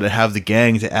Shadespire set, I'd have the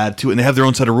gang to add to it, and they have their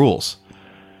own set of rules.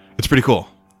 It's pretty cool.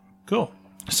 Cool.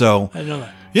 So, I didn't know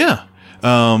that. yeah.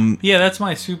 Yeah, that's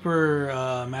my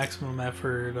super maximum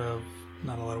effort of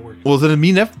not a lot of work. Well, then me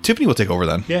and Tiffany will take over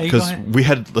then. Yeah, you go because ahead. we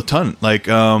had a ton. Like,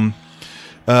 so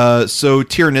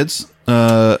Tyranids.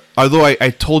 Although I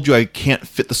told you I can't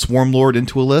fit the Swarm Lord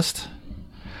into a list,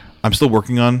 I'm still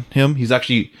working on him.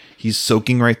 He's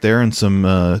soaking right there in some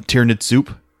Tyranid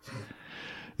soup.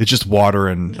 It's just water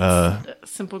and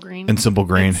Simple green. simple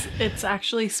grain. It's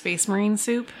actually Space Marine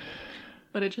soup,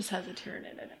 but it just has a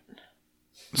Tyranid in it.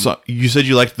 So you said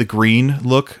you liked the green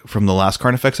look from the last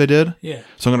Carnifex I did. Yeah.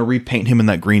 So I'm gonna repaint him in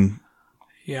that green,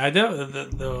 Yeah, I do.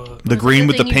 the green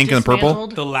with the pink and the purple.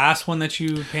 The last one that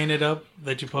you painted up,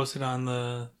 that you posted on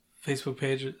the Facebook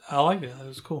page, I liked it. That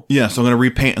was cool. Yeah, so I'm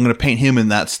gonna paint him in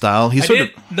that style. He's sort of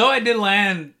I did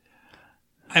land.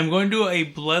 I'm going to do a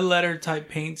bloodletter type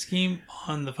paint scheme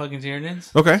on the fucking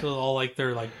Tyranids. Okay. So all like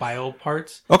their like bio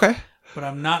parts, okay. but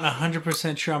I'm not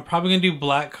 100% sure. I'm probably gonna do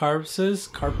black carapaces,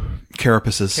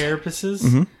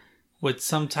 Carapaces. with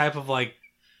some type of like.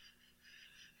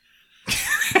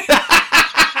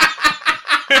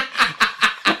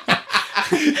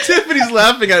 Tiffany's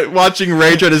laughing at watching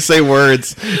Ray try to say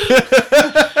words.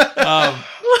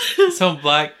 Some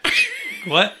black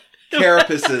what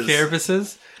Carapaces.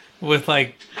 carapaces with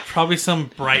like probably some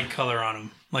bright color on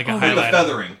them, like a like a highlight.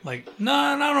 feathering. Like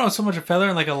no, so much a feather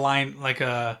and like a line, like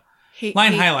a Hey,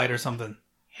 line hey, highlight or something.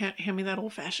 Hand me that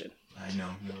old fashioned. I know,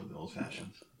 the old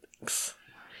fashioned.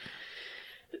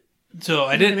 So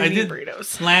I gonna need did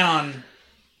burritos. land on.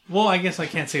 Well, I guess I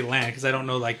can't say land because I don't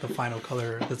know like the final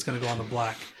color that's going to go on the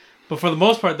black. But for the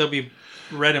most part, they'll be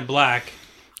red and black,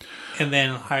 and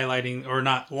then highlighting or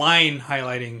not line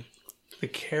highlighting the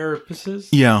carapaces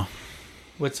Yeah.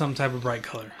 with some type of bright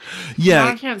color. I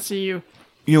Yeah. can't see you.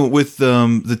 You know, with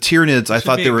the Tyranids, I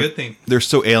thought be they a were good thing. they're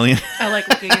so alien. I like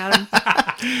looking at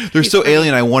him. They're so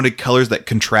alien. I wanted colors that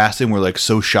contrasted and were like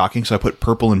so shocking. So I put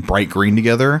purple and bright green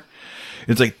together.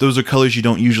 It's like those are colors you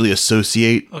don't usually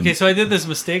associate. Okay, so I did this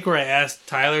mistake where I asked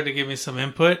Tyler to give me some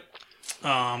input.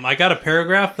 I got a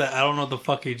paragraph that I don't know what the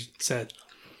fuck he said,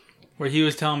 where he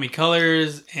was telling me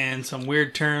colors and some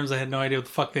weird terms I had no idea what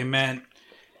the fuck they meant,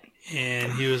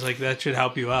 and he was like, "That should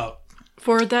help you out."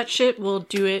 Forward that shit. We'll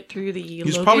do it through the.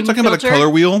 He's probably talking about a color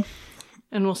wheel.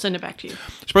 and we'll send it back to you.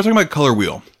 He's probably talking about a color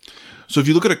wheel. So if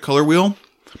you look at a color wheel,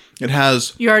 it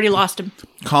has You already lost him.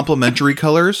 complementary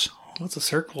colors. What's a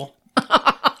circle?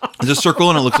 It's a circle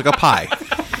and it looks like a pie.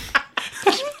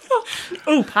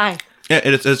 Oh, pie. Yeah,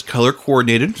 it's color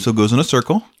coordinated, so it goes in a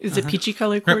circle. Is it peachy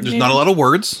color There's coordinated? not a lot of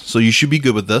words, so you should be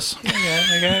good with this. Yeah,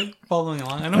 I got following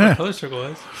along. I know Yeah. what color circle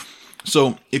is.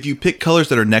 So if you pick colors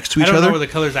that are next to I each don't know other, where the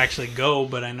colors actually go,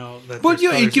 but I know that. well, there's you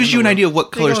know, it colors gives in you the an world. idea of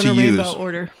what They colors go to in a use. rainbow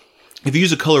order. If you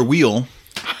use a color wheel,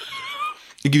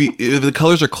 if the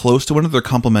colors are close to one another, they're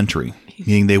complementary,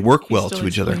 meaning they work well Still to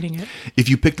each other. explaining it. If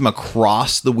you pick them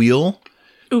across the wheel,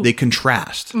 they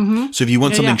contrast. So if you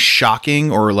want Yeah, something yeah. shocking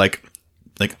or like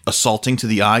assaulting to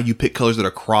the eye, you pick colors that are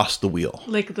across the wheel.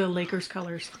 Like the Lakers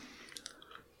colors.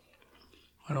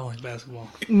 I don't like basketball.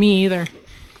 Me either.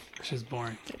 It's just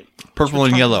boring. Purple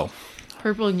and yellow,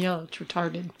 Purple and yellow. It's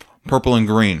retarded. purple and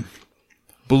green,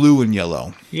 blue and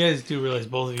yellow. You guys do realize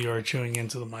both of you are chewing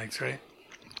into the mics, right?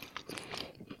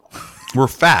 We're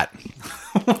fat.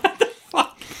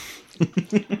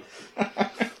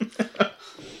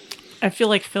 I feel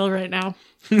like Phil right now.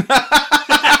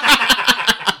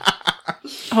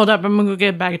 Hold up, I'm gonna go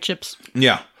get a bag of chips.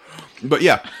 Yeah, but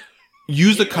yeah,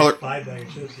 use the color. 5 bag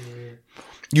of chips over here.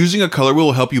 Using a color wheel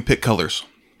will help you pick colors,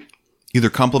 either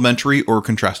complementary or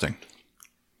contrasting.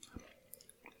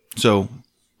 So,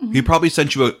 he probably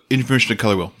sent you information to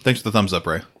color wheel. Thanks for the thumbs up,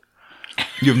 Ray.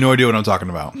 You have no idea what I'm talking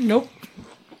about. Nope.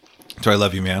 So I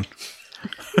love you, man.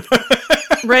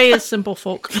 Ray is simple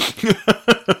folk.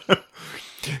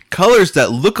 Colors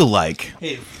that look alike.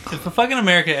 Hey, if the fucking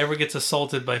America ever gets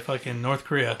assaulted by fucking North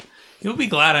Korea, you'll be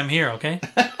glad I'm here, okay?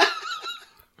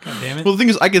 God damn it. Well, the thing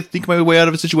is, I could think my way out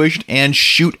of a situation and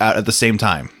shoot out at the same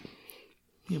time.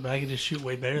 Yeah, but I can just shoot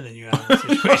way better than you out of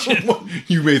this situation.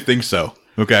 You may think so.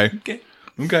 Okay. Okay.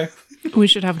 Okay. We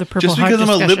should have the purple Just heart because I'm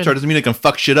a discussion. lip tart doesn't mean I can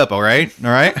fuck shit up, all right?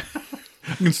 All right?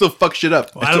 I can still fuck shit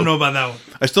up. I don't know about that one.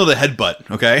 I still have the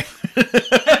headbutt, okay?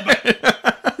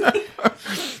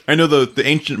 I know the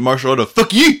ancient martial art of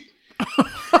fuck ye!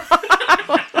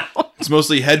 It's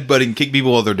mostly headbutting, kick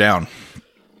people while they're down.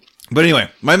 But anyway,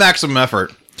 my maximum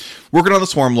effort. Working on the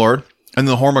Swarm Lord and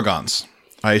the Hormigons.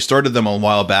 I started them a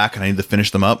while back and I need to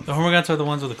finish them up. The Hormigons are the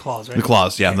ones with the claws, right? The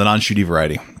claws, yeah, the non-shooty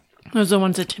variety. Those are the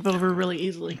ones that tip over really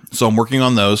easily. So I'm working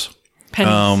on those.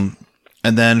 Pennies.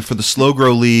 And then for the Slow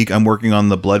Grow League, I'm working on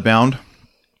the Bloodbound.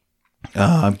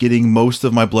 I'm getting most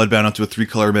of my Bloodbound up to a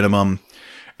 3-color minimum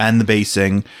and the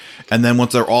basing. And then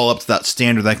once they're all up to that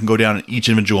standard, I can go down in each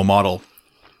individual model,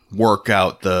 work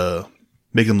out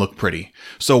make them look pretty.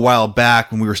 So a while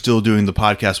back when we were still doing the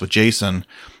podcast with Jason,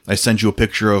 I sent you a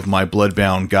picture of my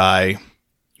Bloodbound guy.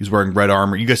 He's wearing red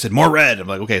armor. You guys said more red. I'm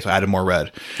like, okay, so I added more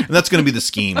red. And that's going to be the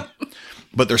scheme.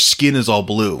 But their skin is all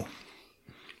blue.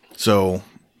 So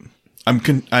I'm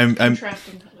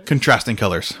contrasting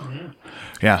colors.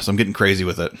 Yeah, so I'm getting crazy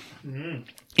with it.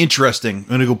 Interesting. I'm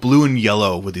gonna go blue and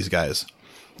yellow with these guys.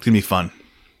 It's gonna be fun.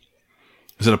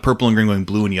 Instead of purple and green, going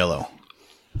blue and yellow.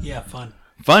 Yeah, fun.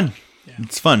 Fun.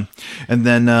 It's fun. And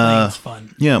then It's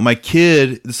fun. yeah, my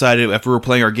kid decided after we were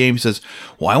playing our game, he says,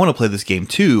 "Well, I want to play this game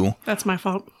too." That's my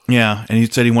fault. Yeah, and he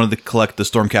said he wanted to collect the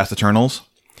Stormcast Eternals.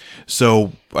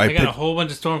 So I got a picked- whole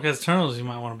bunch of Stormcast Eternals you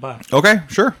might want to buy. Okay,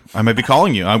 sure. I might be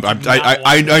calling you.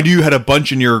 I knew you had a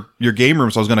bunch in your game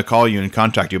room, so I was going to call you and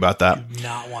contact you about that.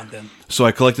 Not want them. So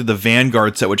I collected the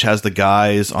Vanguard set, which has the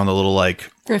guys on the little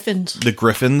Griffins. the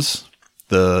Griffins,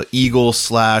 the Eagle /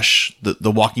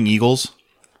 the Walking Eagles.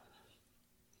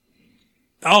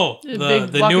 Oh, big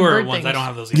the walking newer bird ones. I things. don't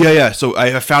have those either. Yeah. So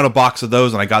I found a box of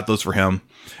those, and I got those for him.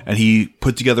 And he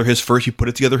put together his first. He put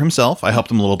it together himself. I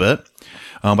helped him a little bit,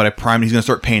 but I primed. He's going to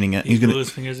start painting it. He's He's going glue to his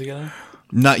fingers together.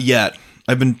 not yet.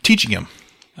 I've been teaching him.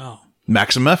 Oh,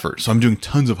 Maximum effort. So I'm doing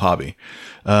tons of hobby.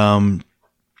 And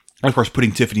of course,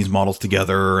 putting Tiffany's models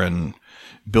together and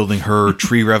building her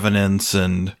tree revenants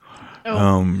and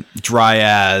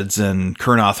dryads and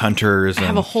Kurnoth hunters. I And,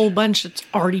 have a whole bunch that's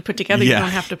already put together. Yeah. You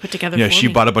don't have to put together yeah, for she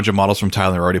me. bought a bunch of models from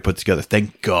Tyler already put together.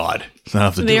 Thank God. So I don't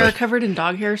have to They do are it. covered in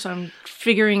dog hair, so I'm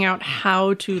figuring out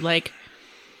how to like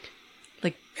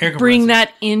air compressor. bring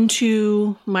that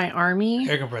into my army.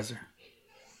 Air compressor.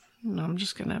 No, I'm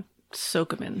just gonna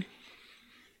soak them in.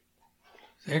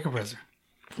 Air compressor.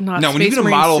 Not Now, when you Space get a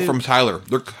Marine model suit. from Tyler,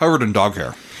 they're covered in dog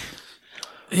hair.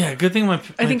 Yeah, good thing my I think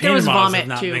my there painted was models vomit, have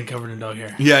not too. been covered in dog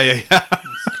hair. Yeah.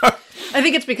 I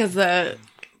think it's because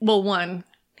one,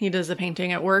 he does the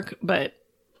painting at work, but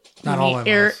Not all my the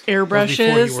models. That was before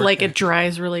airbrushes, you worked like there. it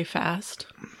dries really fast.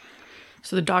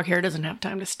 So the dog hair doesn't have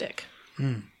time to stick.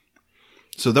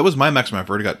 So that was my maximum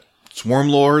effort. I got Swarm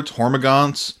Lords,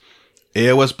 Hormigons,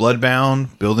 AOS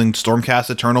Bloodbound, building Stormcast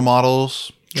Eternal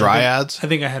models, Dryads. I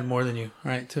think I had more than you.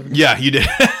 All right, Tiffany. Yeah, you did.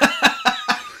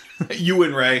 You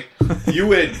win, Ray. You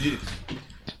win.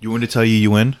 You want me to tell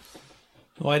you win?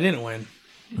 Well, I didn't win.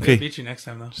 Okay. I'll beat you next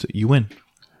time though. So you win.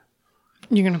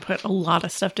 You're going to put a lot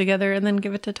of stuff together and then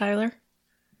give it to Tyler?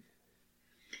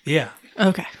 Yeah.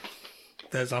 Okay.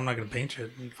 I'm not going to paint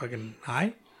shit. You fucking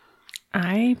high?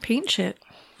 I paint shit.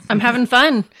 I'm having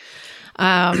fun.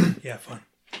 Yeah, fun.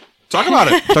 Talk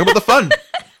about it. Talk about the fun.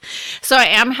 So I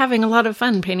am having a lot of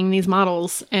fun painting these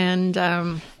models. And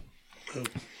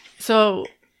so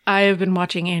I have been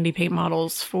watching Andy paint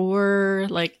models for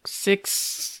like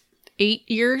 6,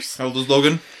 8 years. How old is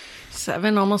Logan?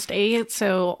 7, almost 8.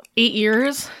 So 8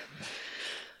 years.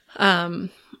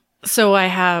 So I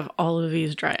have all of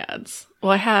these dryads.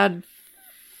 Well, I had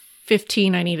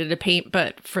 15 I needed to paint,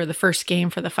 but for the first game,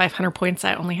 for the 500 points,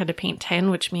 I only had to paint 10,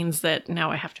 which means that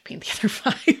now I have to paint the other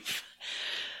 5.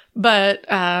 But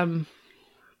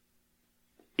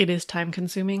it is time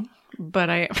consuming. But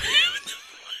I...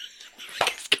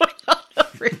 what is going on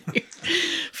over here?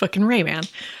 Fucking Ray, man.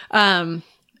 I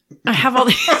have all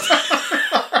these...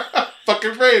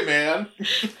 Fucking Ray, man.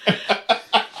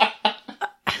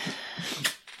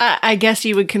 I guess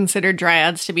you would consider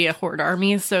dryads to be a horde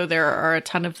army, so there are a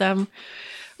ton of them.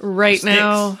 Right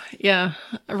now, I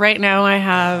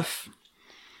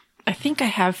think I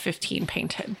have 15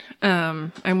 painted.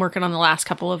 I'm working on the last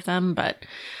couple of them, but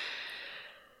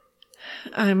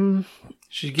I'm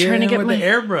Should get trying to in get with my the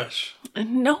airbrush.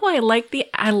 No, I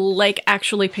like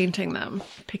actually painting them,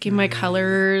 picking my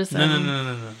colors.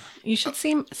 No. You should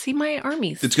see my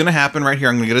armies. It's going to happen right here.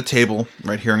 I'm going to get a table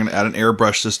right here. I'm going to add an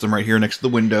airbrush system right here next to the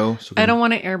window. So I don't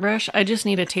want to airbrush. I just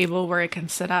need a table where I can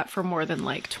sit at for more than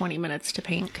like 20 minutes to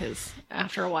paint, because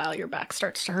after a while your back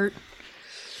starts to hurt.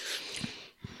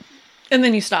 And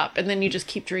then you stop, and then you just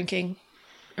keep drinking.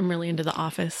 I'm really into The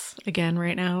Office again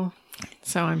right now.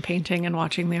 So I'm painting and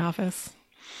watching The Office.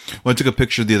 Well, I took a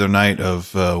picture the other night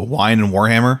of Wine and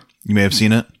Warhammer. You may have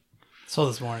seen it. So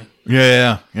this morning.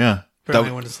 Yeah.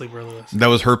 Apparently I went to sleep early. That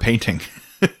was her painting.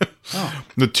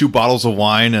 The 2 bottles of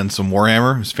wine and some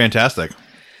Warhammer. It was fantastic.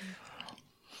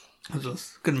 I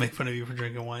just couldn't make fun of you for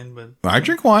drinking wine, but I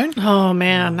drink wine. Oh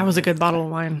man, that was a good bottle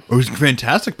of wine. It was a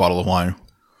fantastic bottle of wine.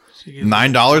 she gets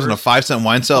 $9 and a 5-cent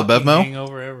wine sale at fucking Bevmo.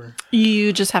 hangover ever.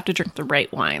 You just have to drink the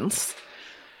right wines.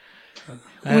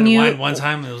 I had wine one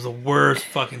time, it was the worst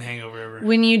fucking hangover ever.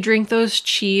 When you drink those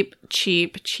cheap,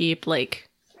 like,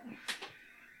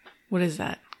 what is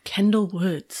that? Kendall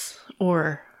Woods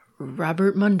or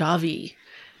Robert Mondavi.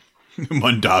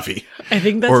 Mondavi. I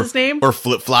think that's his name. Or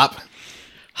Flip Flop.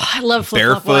 I love Flip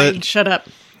Flop Barefoot. wine. Shut up.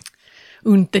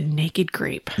 Ooh, the Naked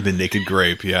Grape. The Naked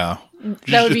Grape, yeah.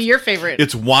 That would be your favorite.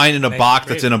 It's wine in a box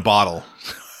that's Grape. in a bottle.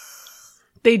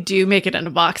 They do make it in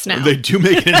a box now. They do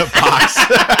make it in a box.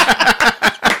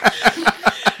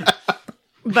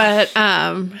 But,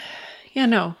 yeah,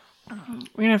 no.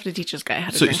 We're going to have to teach this guy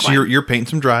how to So drink wine. you're painting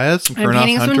some dryads, some I'm Kurnoth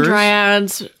painting hunters, some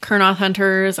dryads, Kurnoth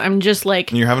hunters. I'm just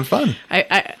like... and you're having fun.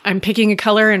 I'm picking a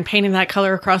color and painting that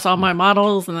color across all my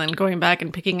models, and then going back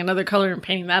and picking another color and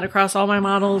painting that across all my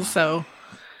models. So,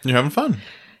 You're having fun.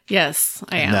 yes,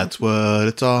 I am. And that's what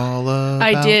it's all about.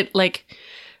 I did, like,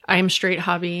 I'm straight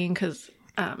hobbying because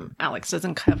Alex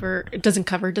doesn't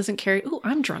carry. Ooh,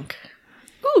 I'm drunk.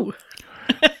 Ooh.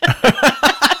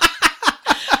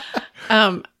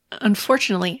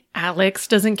 Unfortunately, Alex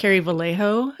doesn't carry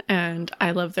Vallejo, and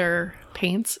I love their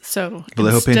paints. So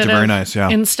Vallejo paints are instead very of- nice, yeah.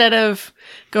 Instead of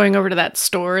going over to that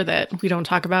store that we don't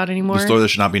talk about anymore, The store that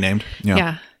should not be named. Yeah.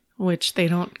 yeah, which they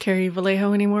don't carry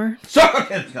Vallejo anymore.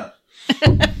 The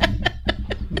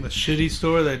shitty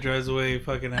store that drives away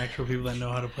fucking actual people that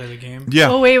know how to play the game. Yeah.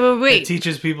 Oh wait, It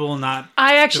teaches people not.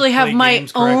 I actually to have play my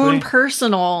games correctly. own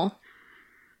personal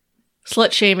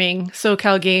slut shaming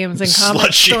SoCal games and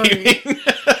comic Slut stories. shaming.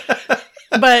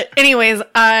 But anyways,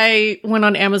 I went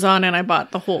on Amazon and I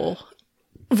bought the whole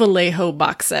Vallejo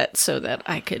box set so that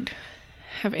I could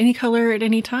have any color at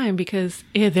any time because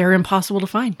they're impossible to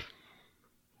find.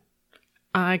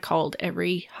 I called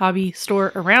every hobby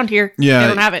store around here. Yeah. They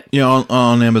don't have it. Yeah,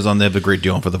 on Amazon, they have a great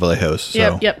deal for the Vallejos.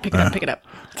 So, Yep. Pick it up.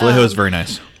 Vallejo is very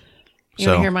nice. You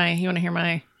want to hear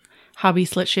my hobby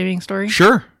slut shaving story?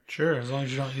 Sure. Sure, as long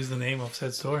as you don't use the name of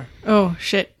said store. Oh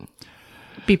shit.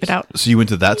 Beep it out. So you went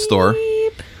to that store.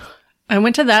 I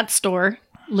went to that store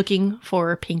looking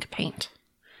for pink paint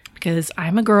because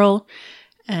I'm a girl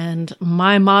and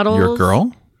my models. You're a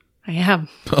girl? I am.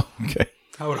 Oh, okay.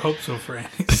 I would hope so for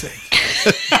Annie's sake.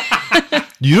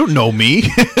 You don't know me.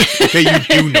 Okay, you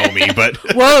do know me, but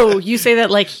Whoa, you say that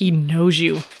like he knows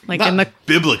you, like in the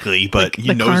biblically, but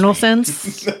he knows carnal me.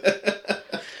 sense.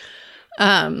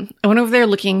 I went over there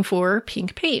looking for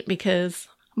pink paint because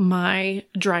my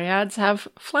dryads have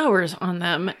flowers on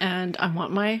them, and I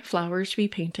want my flowers to be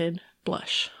painted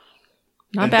blush,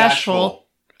 not And bashful.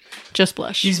 Just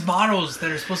blush. These models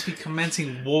that are supposed to be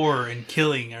commencing war and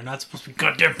killing are not supposed to be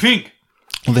goddamn pink.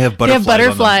 Well, they have They butterflies. have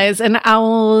butterflies and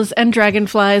owls and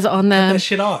dragonflies on them. That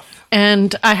shit off.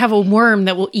 And I have a worm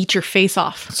that will eat your face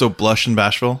off. So blush and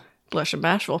bashful. Blush and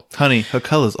bashful. Honey, her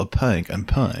colors are pink and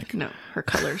pink. No, her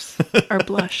colors are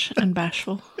blush and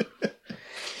bashful.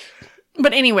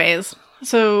 But anyways,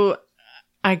 so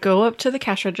I go up to the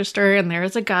cash register and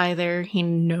there's a guy there. He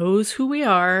knows who we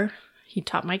are. He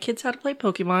taught my kids how to play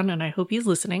Pokemon, and I hope he's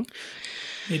listening.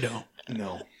 You don't.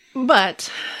 No.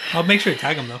 But I'll make sure to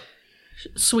tag them though.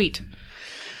 sweet.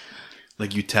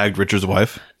 Like you tagged Richard's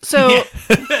wife? So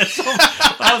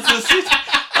I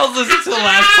was listening to the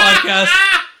last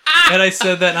podcast, and I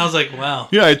said that, and I was like, "Wow,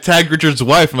 Yeah, I tagged Richard's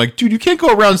wife. I'm like, dude, you can't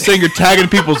go around saying you're tagging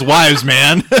people's wives,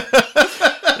 man.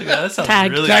 that sounds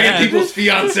Tag. really Tagging bad. people's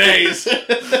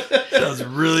fiancés. Sounds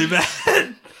really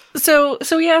bad." So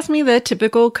he asked me the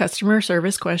typical customer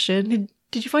service question.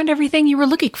 Did you find everything you were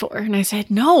looking for? And I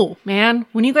said, no, man.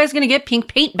 When are you guys going to get pink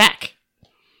paint back?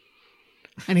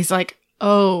 And he's like,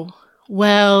 oh,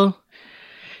 well,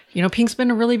 pink's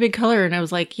been a really big color. And I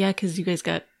was like, yeah, because you guys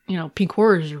got, pink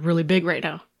horrors are really big right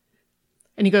now.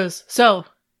 And he goes, so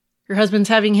your husband's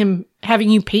having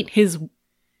you paint his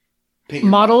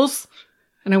models?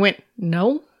 And I went,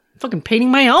 no, I'm fucking painting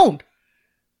my own.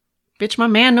 Bitch, my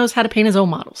man knows how to paint his own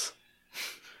models.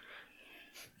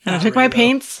 And I took my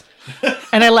paints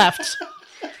and I left.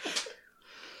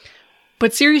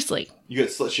 But seriously, You get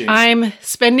slut shamed. I'm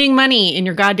spending money in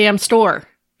your goddamn store.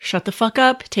 Shut the fuck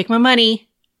up, take my money,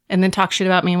 and then talk shit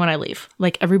about me when I leave,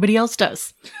 like everybody else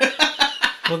does.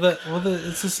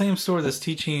 It's the same store that's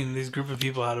teaching these group of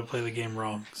people how to play the game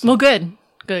wrong. So. Well,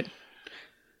 good.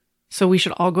 So we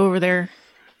should all go over there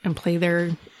and play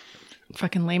their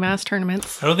fucking lame ass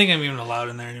tournaments. I don't think I'm even allowed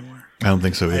in there anymore. I don't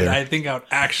think so either. I think I would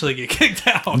actually get kicked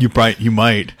out. You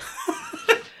might.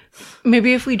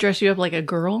 Maybe if we dress you up like a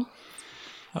girl,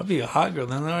 I'll be a hot girl,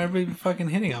 then everybody be fucking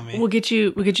hitting on me. we'll get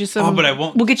you some. Oh, but I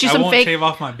won't. We'll get you I some won't fake. shave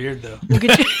off my beard though. We'll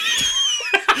get you.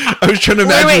 I was trying to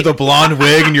imagine wait. with a blonde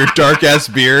wig and your dark ass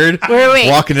beard, Wait.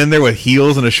 walking in there with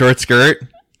heels and a short skirt.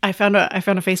 I found a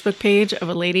Facebook page of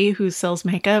a lady who sells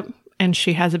makeup, and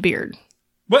she has a beard,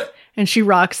 What? and she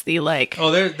rocks the like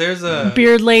Oh, there's a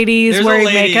beard ladies there's wearing a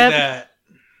lady makeup,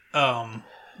 that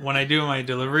when I do my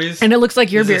deliveries, and it looks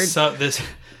like your beard.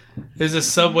 there's a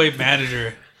Subway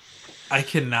manager. I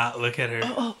cannot look at her.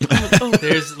 Oh.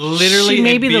 There's literally She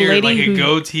may a be the beard, lady like who- a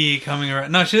goatee coming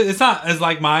around. No, it's not as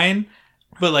like mine,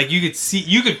 but like you could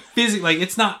physically, like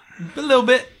it's not a little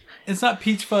bit. It's not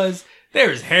peach fuzz.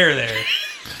 There's hair there,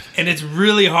 and it's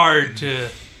really hard to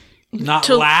not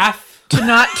To- laugh, to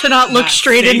not look not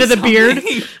straight say into the beard.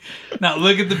 something, not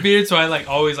look at the beard. So I like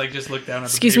always like just look down at.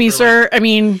 Excuse the me, paper, sir. I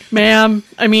mean, ma'am.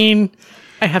 I mean,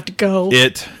 I have to go.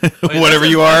 It, Wait, whatever that's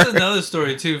you are. That's another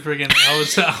story too. Friggin', I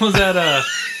was at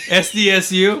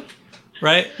SDSU,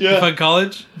 right? Yeah. Fucking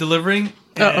college delivering,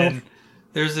 and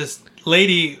there's this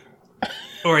lady,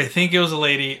 or I think it was a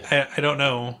lady. I don't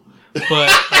know, but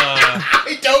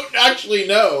I don't actually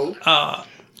know.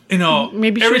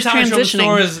 Maybe she every was time I show up at the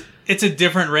store transitioning. it's a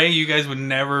different Ray. You guys would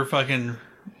never fucking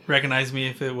recognize me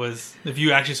if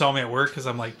you actually saw me at work because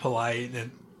I'm like polite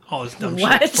and all this dumb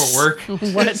What? shit for work.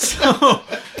 What?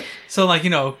 So like,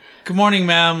 good morning,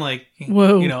 ma'am. Like,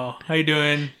 Whoa. How you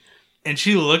doing? And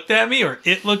she looked at me, or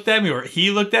it looked at me, or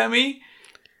he looked at me,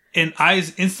 and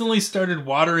eyes instantly started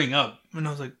watering up. And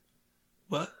I was like,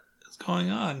 what is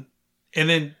going on? And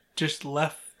then just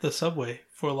left the Subway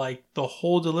for like the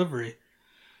whole delivery.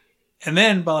 And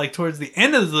then by like towards the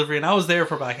end of the delivery, and I was there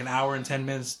for like an hour and 10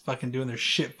 minutes fucking doing their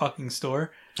shit fucking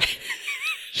store.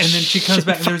 And then she comes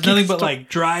back and there's nothing but like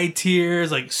dry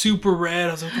tears, like super red.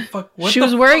 I was like, what the fuck? What She the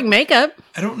was wearing makeup.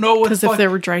 I don't know what. Because if there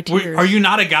were dry tears. Are you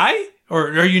not a guy, or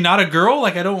are you not a girl?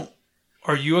 Like I don't.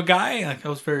 Are you a guy? Like I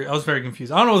was very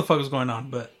confused. I don't know what the fuck was going on,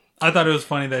 but I thought it was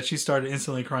funny that she started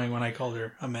instantly crying when I called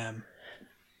her a ma'am.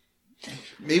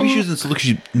 Maybe she was in look.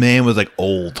 Man was like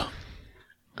old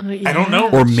I don't know.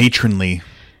 or matronly.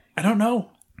 I don't know.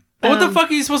 What the fuck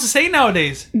are you supposed to say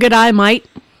nowadays? Good eye, mate.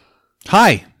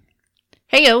 Hi,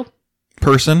 Heyo.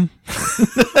 person.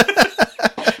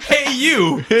 Hey,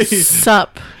 you.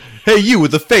 Sup. Hey, you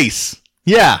with the face.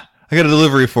 Yeah, I got a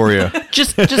delivery for you.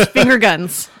 Just finger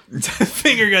guns.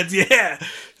 Finger guns. Yeah.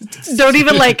 Don't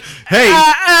even like. Hey,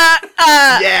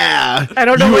 yeah. I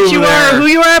don't know You what over you are there, or who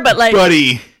you are, but like.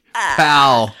 buddy,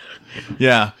 pal.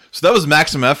 Yeah. So that was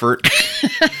maximum effort.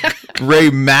 Ray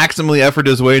maximally efforted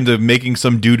his way into making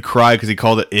some dude cry because he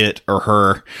called it or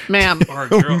her. Ma'am. Or a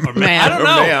girl. Or Man. I don't Or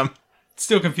know. ma'am.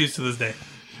 Still confused to this day.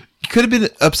 Could have been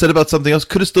upset about something else.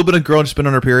 Could have still been a girl and just been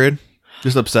on her period.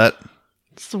 Just upset.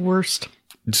 It's the worst.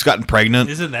 just gotten pregnant.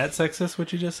 Isn't that sexist?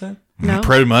 What you just said? No.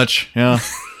 Pretty much, yeah.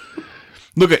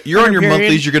 Look, you're on your Period.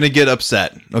 monthlies. You're gonna get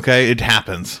upset. Okay, it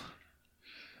happens.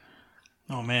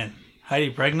 Oh man, Heidi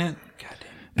pregnant? God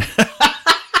damn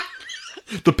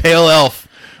it. The pale elf,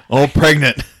 all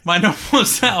pregnant. My normal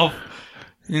self,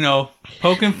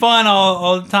 poking fun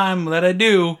all the time that I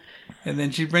do, and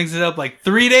then she brings it up like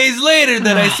 3 days later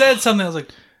that I said something. I was like,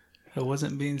 I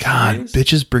wasn't being God, serious.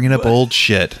 bitches bringing up old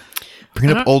shit.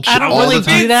 Bringing up old I shit don't all really the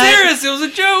time. do that. Serious, it was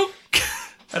a joke.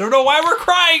 I don't know why we're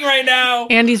crying right now.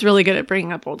 Andy's really good at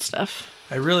bringing up old stuff.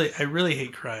 I really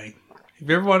hate crying. If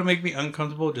you ever want to make me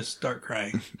uncomfortable, just start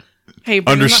crying. Hey,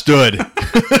 bring him up. Understood.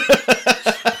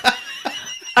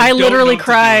 I don't literally know what to do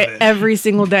cry with it. every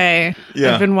single day.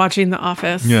 Yeah. I've been watching The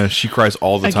Office Yeah, she cries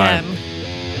all the again time.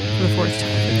 for the fourth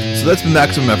time. So that's been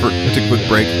Maximum Effort. We'll take a quick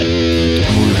break,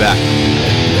 and we'll be back.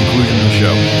 Conclusion of the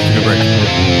show. Take a break.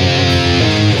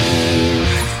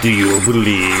 Do you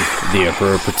believe the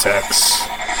Emperor protects?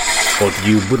 Or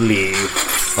do you believe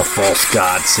a false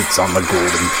god sits on the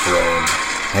golden throne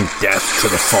and death to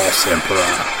the false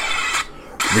Emperor?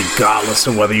 Regardless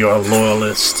of whether you're a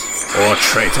loyalist or a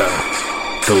traitor,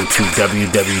 go to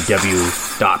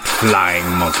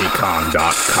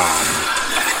www.flyingmonkeycon.com.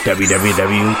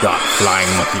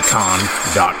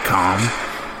 www.flyingmonkeycon.com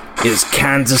is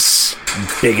Kansas'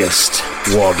 biggest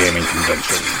wargaming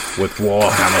convention with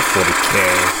Warhammer 40k,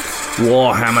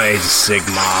 Warhammer Age of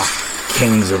Sigmar,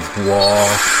 Kings of War,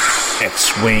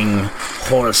 X-Wing,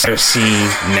 Horus Heresy,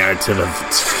 narrative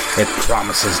event. It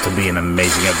promises to be an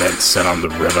amazing event set on the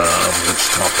river of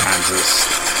Wichita, Kansas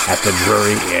at the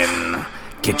Drury Inn.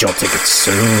 Get your tickets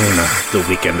soon, the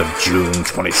weekend of June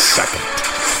 22nd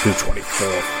through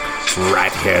 24th,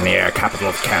 right here in the air capital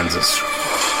of Kansas.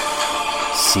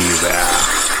 See you there.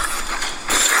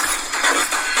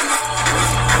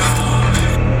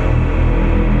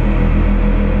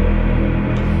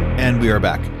 And we are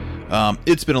back.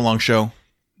 It's been a long show.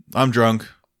 I'm drunk.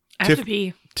 I have to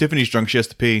pee. Tiffany's drunk. She has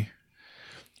to pee.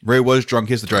 Ray was drunk.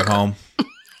 He has to drive home.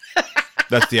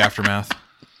 That's the aftermath.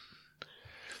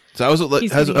 So I was He's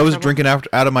getting in trouble. drinking out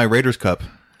of my Raiders cup.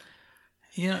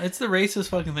 It's the racist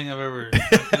fucking thing I've ever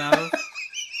taken out of.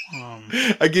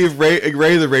 I gave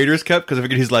Ray the Raiders cup because I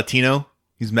figured he's Latino.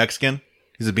 He's Mexican.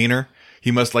 He's a beaner. He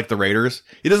must like the Raiders.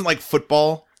 He doesn't like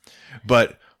football,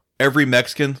 but every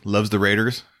Mexican loves the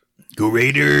Raiders. Go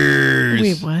Raiders!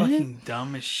 Wait, what? You Fucking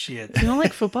dumb as shit. don't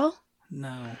like football?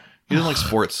 No. He doesn't like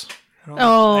sports. I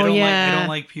Oh, don't yeah. I don't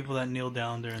like people that kneel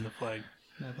down during the flag.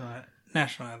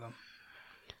 National anthem.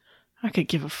 I could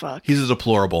give a fuck. He's a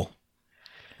deplorable.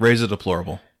 Ray's a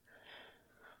deplorable.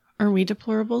 Are we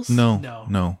deplorables? No.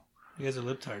 No. You guys are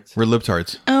libtards. We're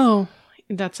libtards. Oh,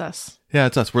 that's us. Yeah,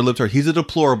 it's us. We're libtards. He's a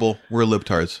deplorable. We're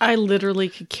libtards. I literally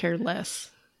could care less.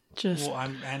 Just Well,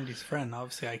 I'm Andy's friend.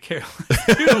 Obviously, I care less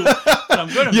too. But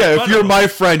I'm going to Yeah, if you're my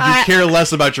friend, you care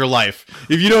less about your life.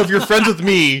 If you're friends with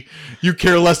me, you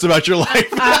care less about your life.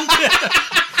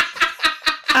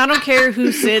 I don't care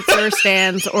who sits or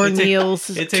stands or kneels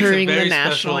it takes a during the very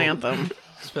national special- anthem.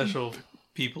 special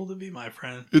people to be my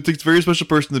friend. It takes a very special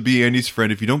person to be Andy's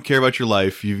friend. If you don't care about your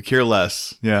life, you care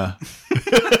less. Yeah.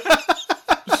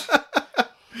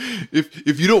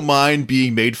 If you don't mind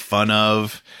being made fun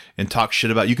of and talk shit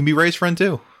about, you can be Ray's friend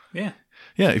too. Yeah.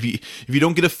 Yeah, if you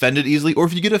don't get offended easily, or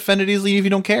if you get offended easily if you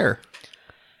don't care.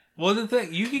 Well, the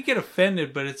thing, you could get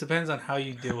offended, but it depends on how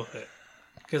you deal with it.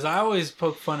 Because I always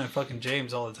poke fun at fucking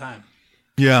James all the time.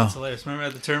 Yeah. It's hilarious. Remember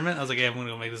at the tournament? I was like, yeah, I'm going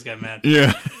to go make this guy mad.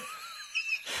 Yeah.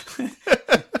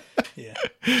 Yeah.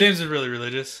 James is really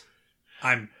religious.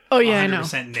 I'm Oh, yeah, I know.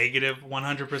 100% negative,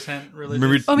 100% religious.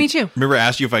 Remember, Oh, me too. Remember I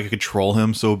asked you if I could control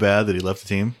him so bad that he left the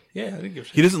team? Yeah, I didn't give a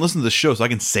shit. He doesn't listen to the show, so I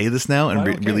can say this now and I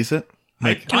don't care. release it. Can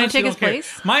I honestly take his don't care.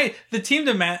 place? The team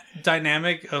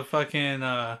dynamic of fucking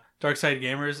Dark Side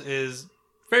Gamers is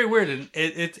very weird, and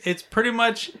it's pretty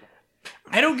much.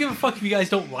 I don't give a fuck if you guys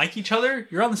don't like each other.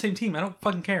 You're on the same team. I don't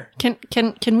fucking care.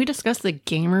 Can we discuss the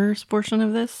gamers portion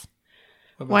of this?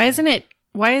 Why is it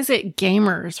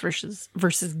gamers versus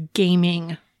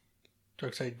gaming?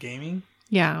 Dark Side Gaming?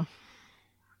 Yeah.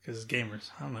 Because it's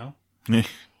gamers. I don't know. I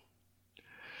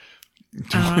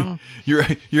don't know.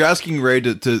 You're asking Ray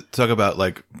to talk about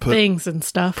like Things and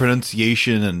stuff.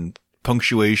 pronunciation and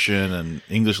punctuation and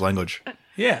English language.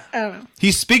 Yeah. I don't know.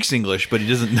 He speaks English, but he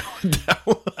doesn't know it that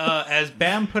well. As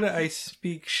Bam put it, I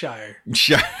speak Shire.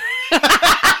 Sure.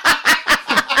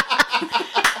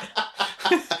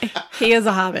 He is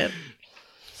a hobbit.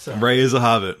 So, Ray is a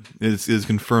hobbit. It is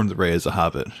confirmed that Ray is a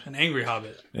hobbit. an angry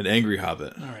hobbit. An angry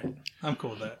hobbit. All right. I'm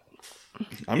cool with that.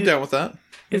 I'm down with that.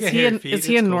 Is got he hairy a feet, is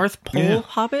he it's a cool. North Pole Yeah.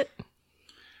 hobbit?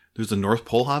 There's a North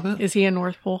Pole Hobbit? Is he a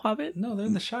North Pole Hobbit? No, they're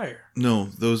in the Shire. No,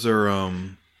 those are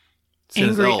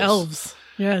Santa's Angry elves.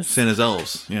 Yes. Santa's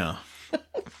elves, yeah.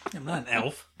 I'm not an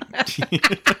elf.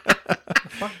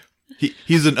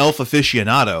 He's an elf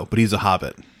aficionado, but he's a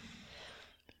hobbit.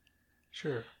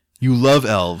 Sure. You love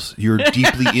elves. You're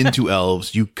deeply into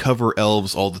elves. You cover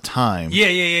elves all the time.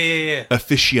 Yeah.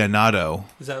 Aficionado.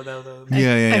 Is that what that?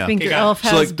 Yeah. I think Okay, your got it. elf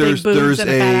has So like big boobs and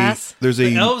a fat ass. there's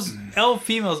a Elf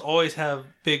females always have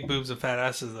big boobs and fat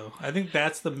asses, though. I think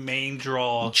that's the main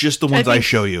draw. just the ones I think-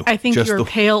 show you. I think just your the,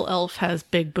 pale elf has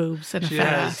big boobs and a She fat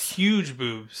has ass. huge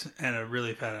boobs and a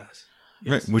really fat ass.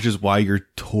 right, which is why you're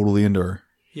totally into her.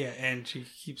 Yeah, and she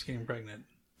keeps getting pregnant.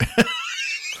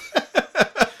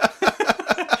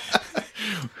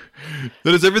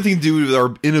 That has everything to do with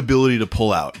our inability to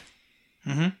pull out.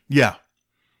 Mm-hmm. Yeah.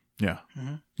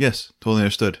 Mm-hmm. Yes, totally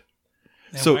understood.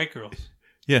 And So- white girls.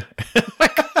 Yeah.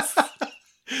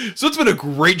 So it's been a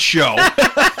great show.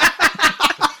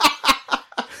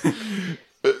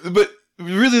 But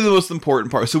really the most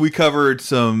important part. So we covered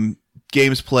some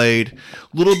games played,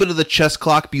 a little bit of the chess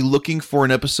clock. Be looking for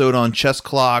an episode on chess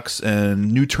clocks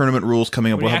and new tournament rules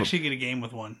coming up. We We'll have actually get a game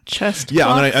with one. Chest. yeah,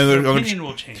 clock? I'm Your gonna opinion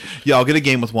will change. yeah, I'll get a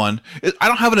game with one. I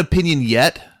don't have an opinion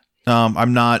yet.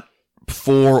 I'm not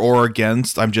for or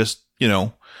against. I'm just,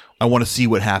 I want to see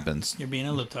what happens. You're being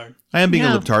a libtard. I am being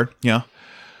Yeah. a libtard. Yeah.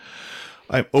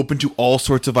 I'm open to all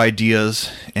sorts of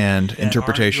ideas and That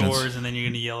interpretations. aren't yours, and then you're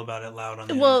going to yell about it loud on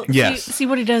the Well, internet. Yes. see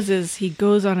what he does is he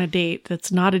goes on a date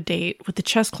that's not a date with the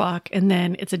chess clock, and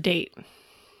then it's a date.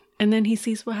 And then he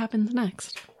sees what happens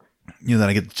next. Then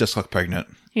I get the chess clock pregnant.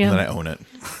 Yeah. And then I own it.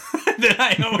 Then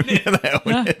I own it. And I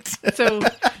own it. So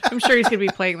I'm sure he's going to be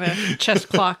playing the chess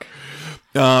clock.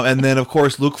 And then, of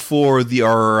course, look for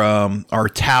our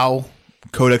Tau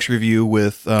Codex review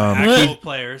with Actual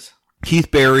players.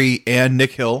 Keith Barry and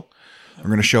Nick Hill. Are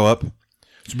going to show up.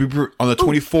 So on the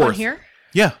 24th. On here?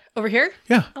 Yeah. Over here?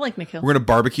 Yeah. I like Nick Hill. We're going to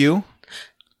barbecue.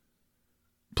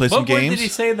 Play some What word games. did he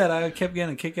say that I kept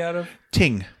getting a kick out of?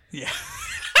 Ting. Yeah.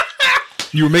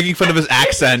 You were making fun of his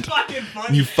accent. Fucking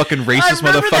funny. You fucking racist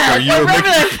remember motherfucker. that. You I were remember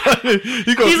making fun.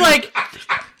 He goes, He's like,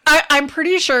 I'm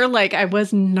pretty sure, like, I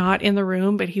was not in the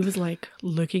room, but he was, like,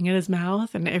 looking at his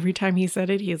mouth, and every time he said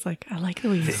it, he was like, I like the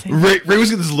way you say it. Ray was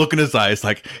getting this look in his eyes,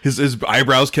 like his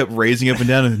eyebrows kept raising up and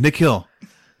down. And Nick Hill,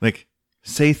 like,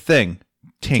 say thing,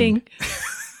 ting.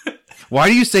 Ting. Why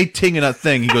do you say ting and not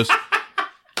thing? He goes,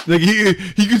 like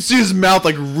he could see his mouth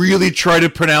like really try to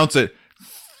pronounce it.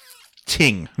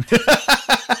 Ting.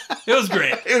 It was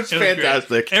great. It was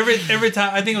fantastic. Great. Every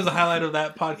time, I think it was a highlight of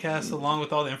that podcast, along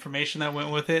with all the information that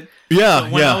went with it. Yeah,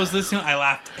 But when yeah. I was listening, I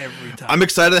laughed every time. I'm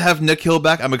excited to have Nick Hill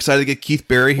back. I'm excited to get Keith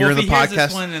Barry here well, in the if he hears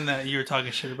this podcast. one and that you were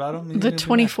talking shit about him. The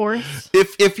 24th.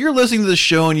 If you're listening to the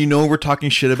show and you know we're talking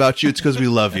shit about you, it's because we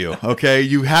love you. Okay,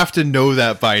 you have to know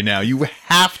that by now. You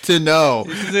have to know.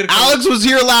 is it a- Alex was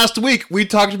here last week. We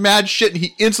talked mad shit, and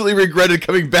he instantly regretted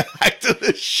coming back to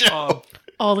the show. Oh,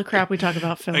 All the crap we talk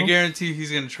about, Phil. I guarantee you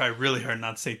he's going to try really hard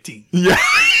not to say teen. Yeah.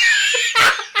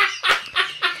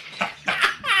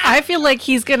 I feel like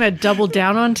he's going to double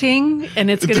down on Ting,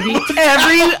 and it's going to be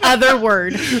every other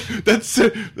word. That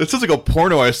sounds like a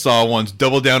porno I saw once.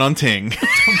 Double down on Ting.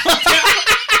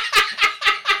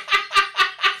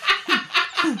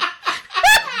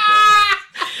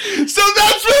 So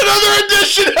that's another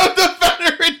edition of the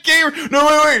Veteran Gamer. No,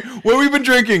 wait. What we've been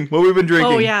drinking?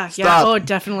 Oh, yeah. Stop. Oh,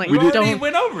 definitely. We did- We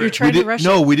went over You're it. trying to rush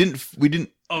it. We didn't.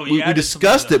 Oh, we yeah,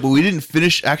 discussed some it, but we didn't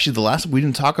finish. Actually, the last we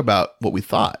didn't talk about what we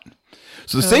thought.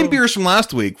 So the same beers from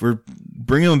last week, we're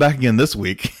bringing them back again this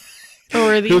week.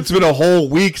 Or are these? It's been a whole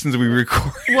week since we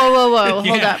recorded. Whoa.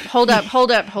 Yeah. Hold up.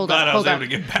 Glad I was able to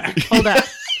get back. Hold up.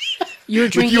 You were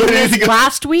drinking had this anything-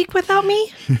 last week without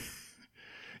me?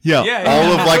 Yeah, Yeah, all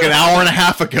yeah. of like an hour and a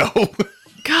half ago.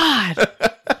 God.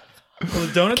 Well,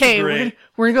 the donuts Okay, are we're great.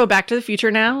 gonna go back to the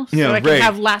future now, so Yeah, I can Ray.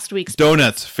 have last week's.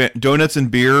 Donuts and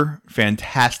beer,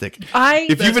 fantastic.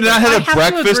 If you've not I had a have to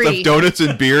breakfast agree. of donuts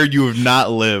and beer, you have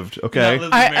not lived. Okay. Not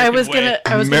lived the I American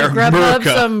was way. gonna grub up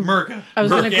America. some. Merca. I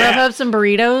was gonna Merca. grab up some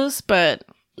burritos, but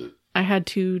I had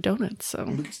 2 donuts. So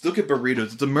We can still get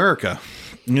burritos. It's America.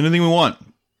 Anything we want.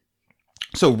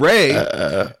 So Ray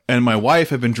and my wife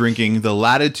have been drinking the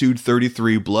Latitude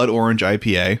 33 Blood Orange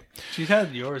IPA. She's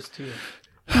had yours too.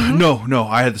 No,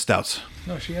 I had the stouts.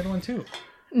 No, she had one too.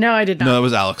 no, I did not. No, that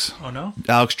was Alex. Oh no.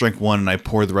 Alex drank one, and I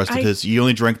poured the rest of I- his. He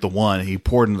only drank the one. He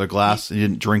poured into the glass. And he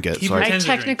didn't drink it. He So I, I pretends to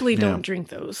drink. technically Yeah. don't drink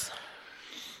those.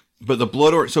 but the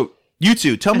Blood Orange. So you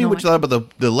two, tell me know what you thought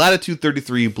about the Latitude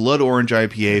 33 Blood Orange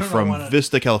IPA don't from wanna-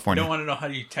 Vista, I California. don't want to know how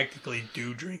you technically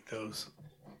do drink those.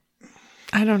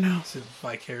 I don't know. Is it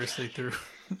vicariously through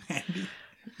Andy?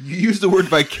 You used the word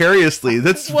vicariously.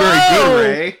 That's very Whoa. good,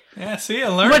 Ray. Yeah, see, I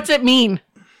learned. What's it mean?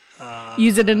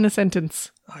 Use it in a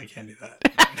sentence. I can't do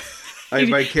that. I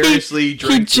vicariously He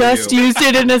drank for just you. used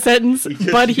it in a sentence,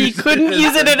 but he used it couldn't in a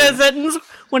use it in a sentence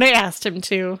when I asked him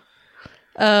to.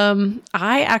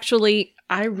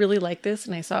 I really like this,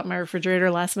 and I saw it in my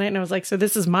refrigerator last night, and I was like, so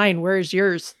this is mine. Where is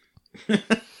yours? Yeah,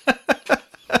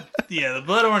 the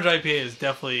Blood Orange IPA is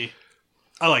definitely.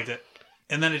 I liked it,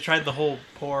 and then I tried the whole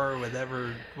pour,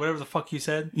 whatever the fuck you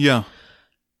said. Yeah.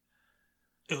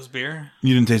 It was beer.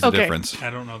 You didn't taste the Okay. difference. I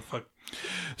don't know the fuck.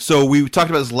 So we talked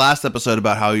about this last episode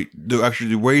about how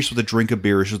the way you're supposed to drink a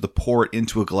beer is just to pour it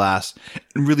into a glass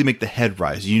and really make the head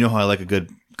rise. You know how I like a good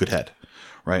head,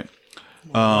 right?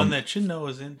 One that should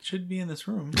be in this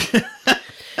room.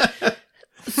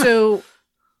 So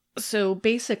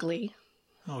basically,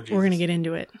 Oh, Jesus. we're gonna get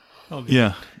into it. Oh, good.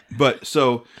 Yeah, but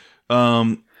so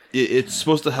it's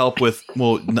supposed to help with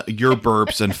your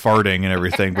burps and farting and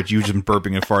everything, but you've just been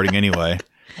burping and farting anyway.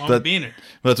 Well, That- I'm a beaner.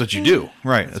 Well, that's what you do,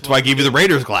 right? That's why I gave you the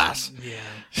Raiders glass.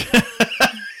 Yeah. God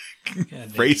damn.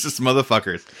 Racist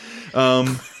motherfuckers.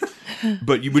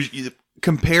 But you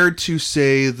compared to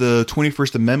say the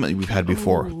 21st Amendment we've had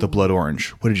before, the Blood Orange.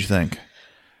 What did you think?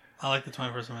 I like the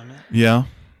 21st Amendment. Yeah.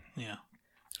 Yeah.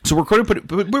 So we're putting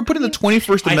the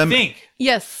 21st I Amendment. think.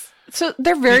 Yes, so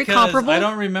they're very Because comparable. I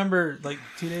don't remember, like,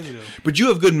 2 days ago. But you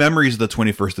have good memories of the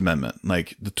 21st Amendment,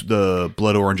 like the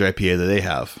Blood Orange IPA that they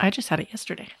have. I just had it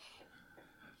yesterday.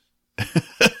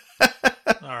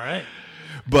 All right.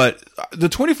 But the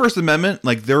 21st Amendment,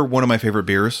 like they're one of my favorite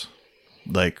beers.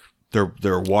 Like their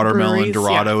watermelon Breweries,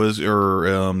 Dorado is,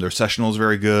 or their Sessional is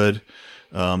very good.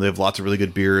 They have lots of really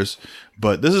good beers.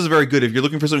 But this is very good. If you're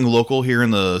looking for something local here in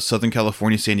the Southern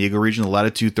California, San Diego region, the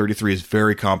Latitude 33 is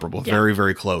very comparable, very,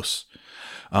 very close.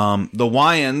 The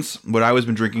Wyans, what I was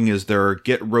been drinking is their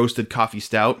Get Roasted Coffee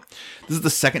Stout. This is the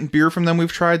second beer from them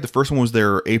we've tried. The first one was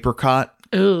their Apricot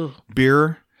Ooh,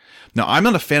 beer. Now, I'm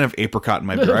not a fan of apricot in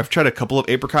my beer. I've tried a couple of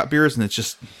apricot beers, and it's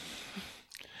just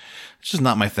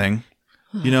not my thing.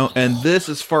 You know, and this,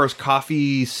 as far as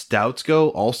coffee stouts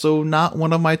go, also not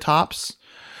one of my tops.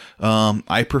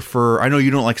 I prefer. I know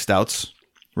you don't like stouts,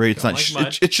 right? It's not. like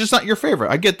mud. It's just not your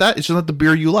favorite. I get that. It's just not the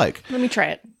beer you like. let me try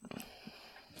it.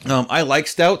 I like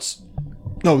stouts.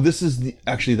 No, this is the.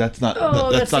 Actually, that's not. Oh,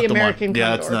 that's not the the American one. Yeah,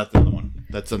 that's Condor. not the other one.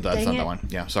 That's not Dang that it. one.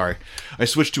 Yeah, sorry. I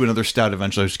switched to another stout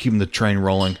eventually. I was keeping the train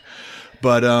rolling.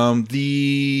 But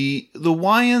the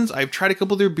Wyans, I've tried a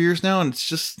couple of their beers now, and it's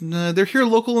just they're here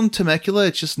local in Temecula.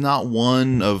 It's just not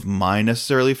one of my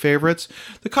necessarily favorites.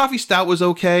 The coffee stout was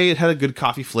okay; it had a good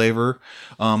coffee flavor.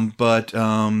 But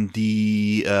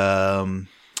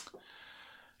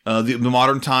the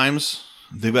Modern Times,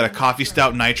 they've got a coffee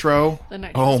stout nitro. The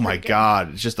nitro's Oh my pretty good.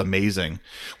 god, it's just amazing.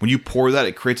 When you pour that,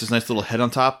 it creates this nice little head on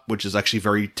top, which is actually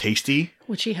very tasty.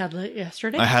 Which he had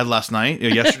yesterday. I had last night,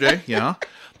 yesterday, yeah.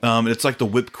 It's like the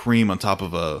whipped cream on top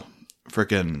of a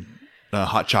freaking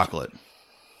hot chocolate.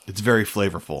 It's very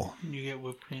flavorful. You get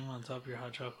whipped cream on top of your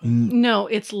hot chocolate. No,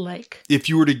 it's like If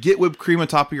you were to get whipped cream on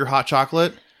top of your hot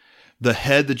chocolate, the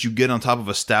head that you get on top of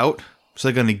a stout, it's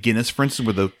like on a Guinness, for instance,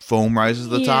 where the foam rises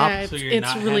to the top. So you're it's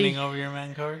not really handing over your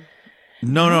man card?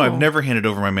 No, I've never handed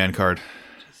over my man card.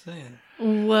 Just saying.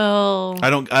 well. I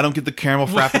don't get the caramel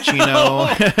frappuccino.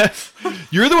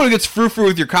 You're the one who gets frou-frou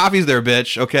with your coffees there,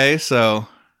 bitch. Okay, so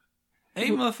Hey,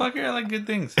 motherfucker, I like good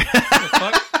things. What the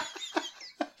fuck?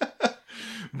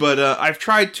 But I've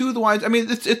tried two of the wines. I mean,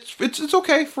 it's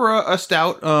okay for a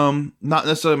stout. Not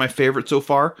necessarily my favorite so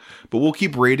far, but we'll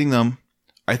keep rating them.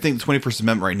 I think the 21st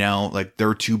Amendment right now, like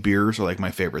their two beers are like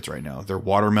my favorites right now. Their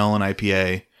Watermelon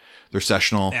IPA, their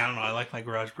Sessional. Yeah, I don't know. I like my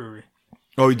garage brewery.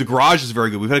 Oh, the Garage is very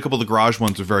good. We've had a couple of the Garage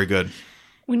ones are very good.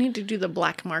 We need to do the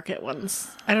black market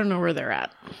ones. I don't know where they're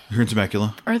at. Here in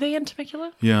Temecula. Are they in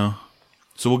Temecula? Yeah.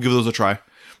 So we'll give those a try.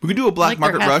 We can do a Black like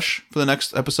their Market hef. Rush for the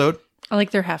next episode. I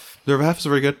like their hef. Their half is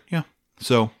very good. Yeah.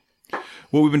 So,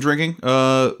 what we've been drinking,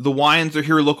 the wines are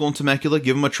here local in Temecula.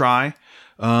 Give them a try.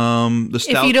 The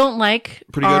stout. If you don't like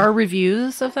Pretty good. our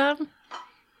reviews of them,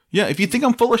 Yeah, if you think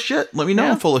I'm full of shit, let me know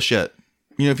Yeah. I'm full of shit.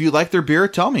 You know, if you like their beer,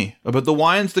 tell me. But the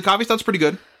wines, the coffee stout's pretty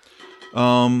good.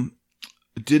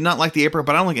 Did not like the apricot,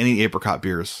 but I don't like any apricot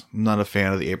beers. I'm not a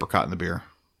fan of the apricot in the beer.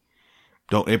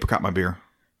 Don't apricot my beer.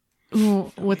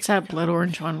 ooh, what's that blood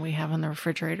orange one we have in the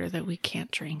refrigerator that we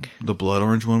can't drink? The blood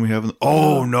orange one we have.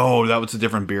 Oh no, that was a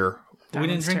different beer. we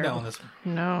didn't one's drink that terrible. one this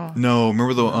one. No, No,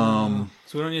 remember the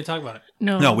So we don't need to talk about it.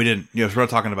 No, we didn't. Yes, we're not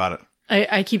talking about it.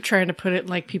 I keep trying to put it in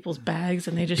like people's bags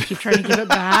and they just keep trying to give it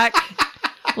back.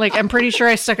 Like, I'm pretty sure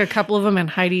I stuck a couple of them in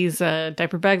Heidi's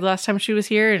diaper bag last time she was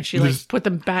here and she like put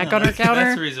them back on her That's the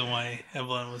counter. reason why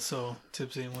Evelyn was so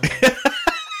tipsy and whatnot.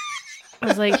 I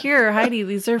was like, here, Heidi,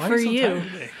 these are Why for are you so you.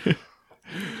 tired today?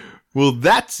 Well,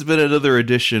 that's been another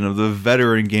edition of the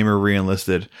Veteran Gamer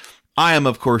Reenlisted. I am,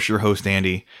 of course, your host,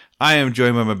 Andy. I am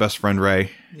joined by my best friend,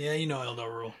 Ray, Yeah, you know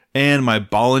Eldar rule. and my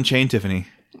ball and chain, Tiffany.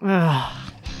 Ugh.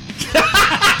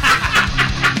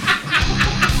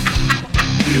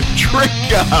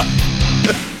 Drink up!